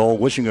Buell,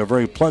 wishing a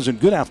very pleasant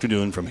good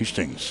afternoon from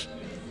Hastings.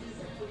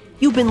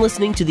 You've been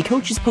listening to the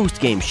Coach's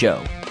Postgame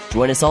Show.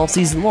 Join us all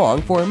season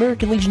long for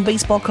American Legion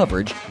baseball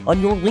coverage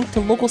on your link to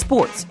local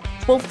sports,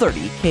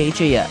 1230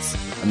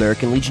 KHAS.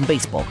 American Legion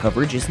baseball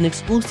coverage is an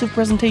exclusive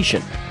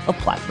presentation of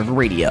Platte River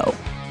Radio.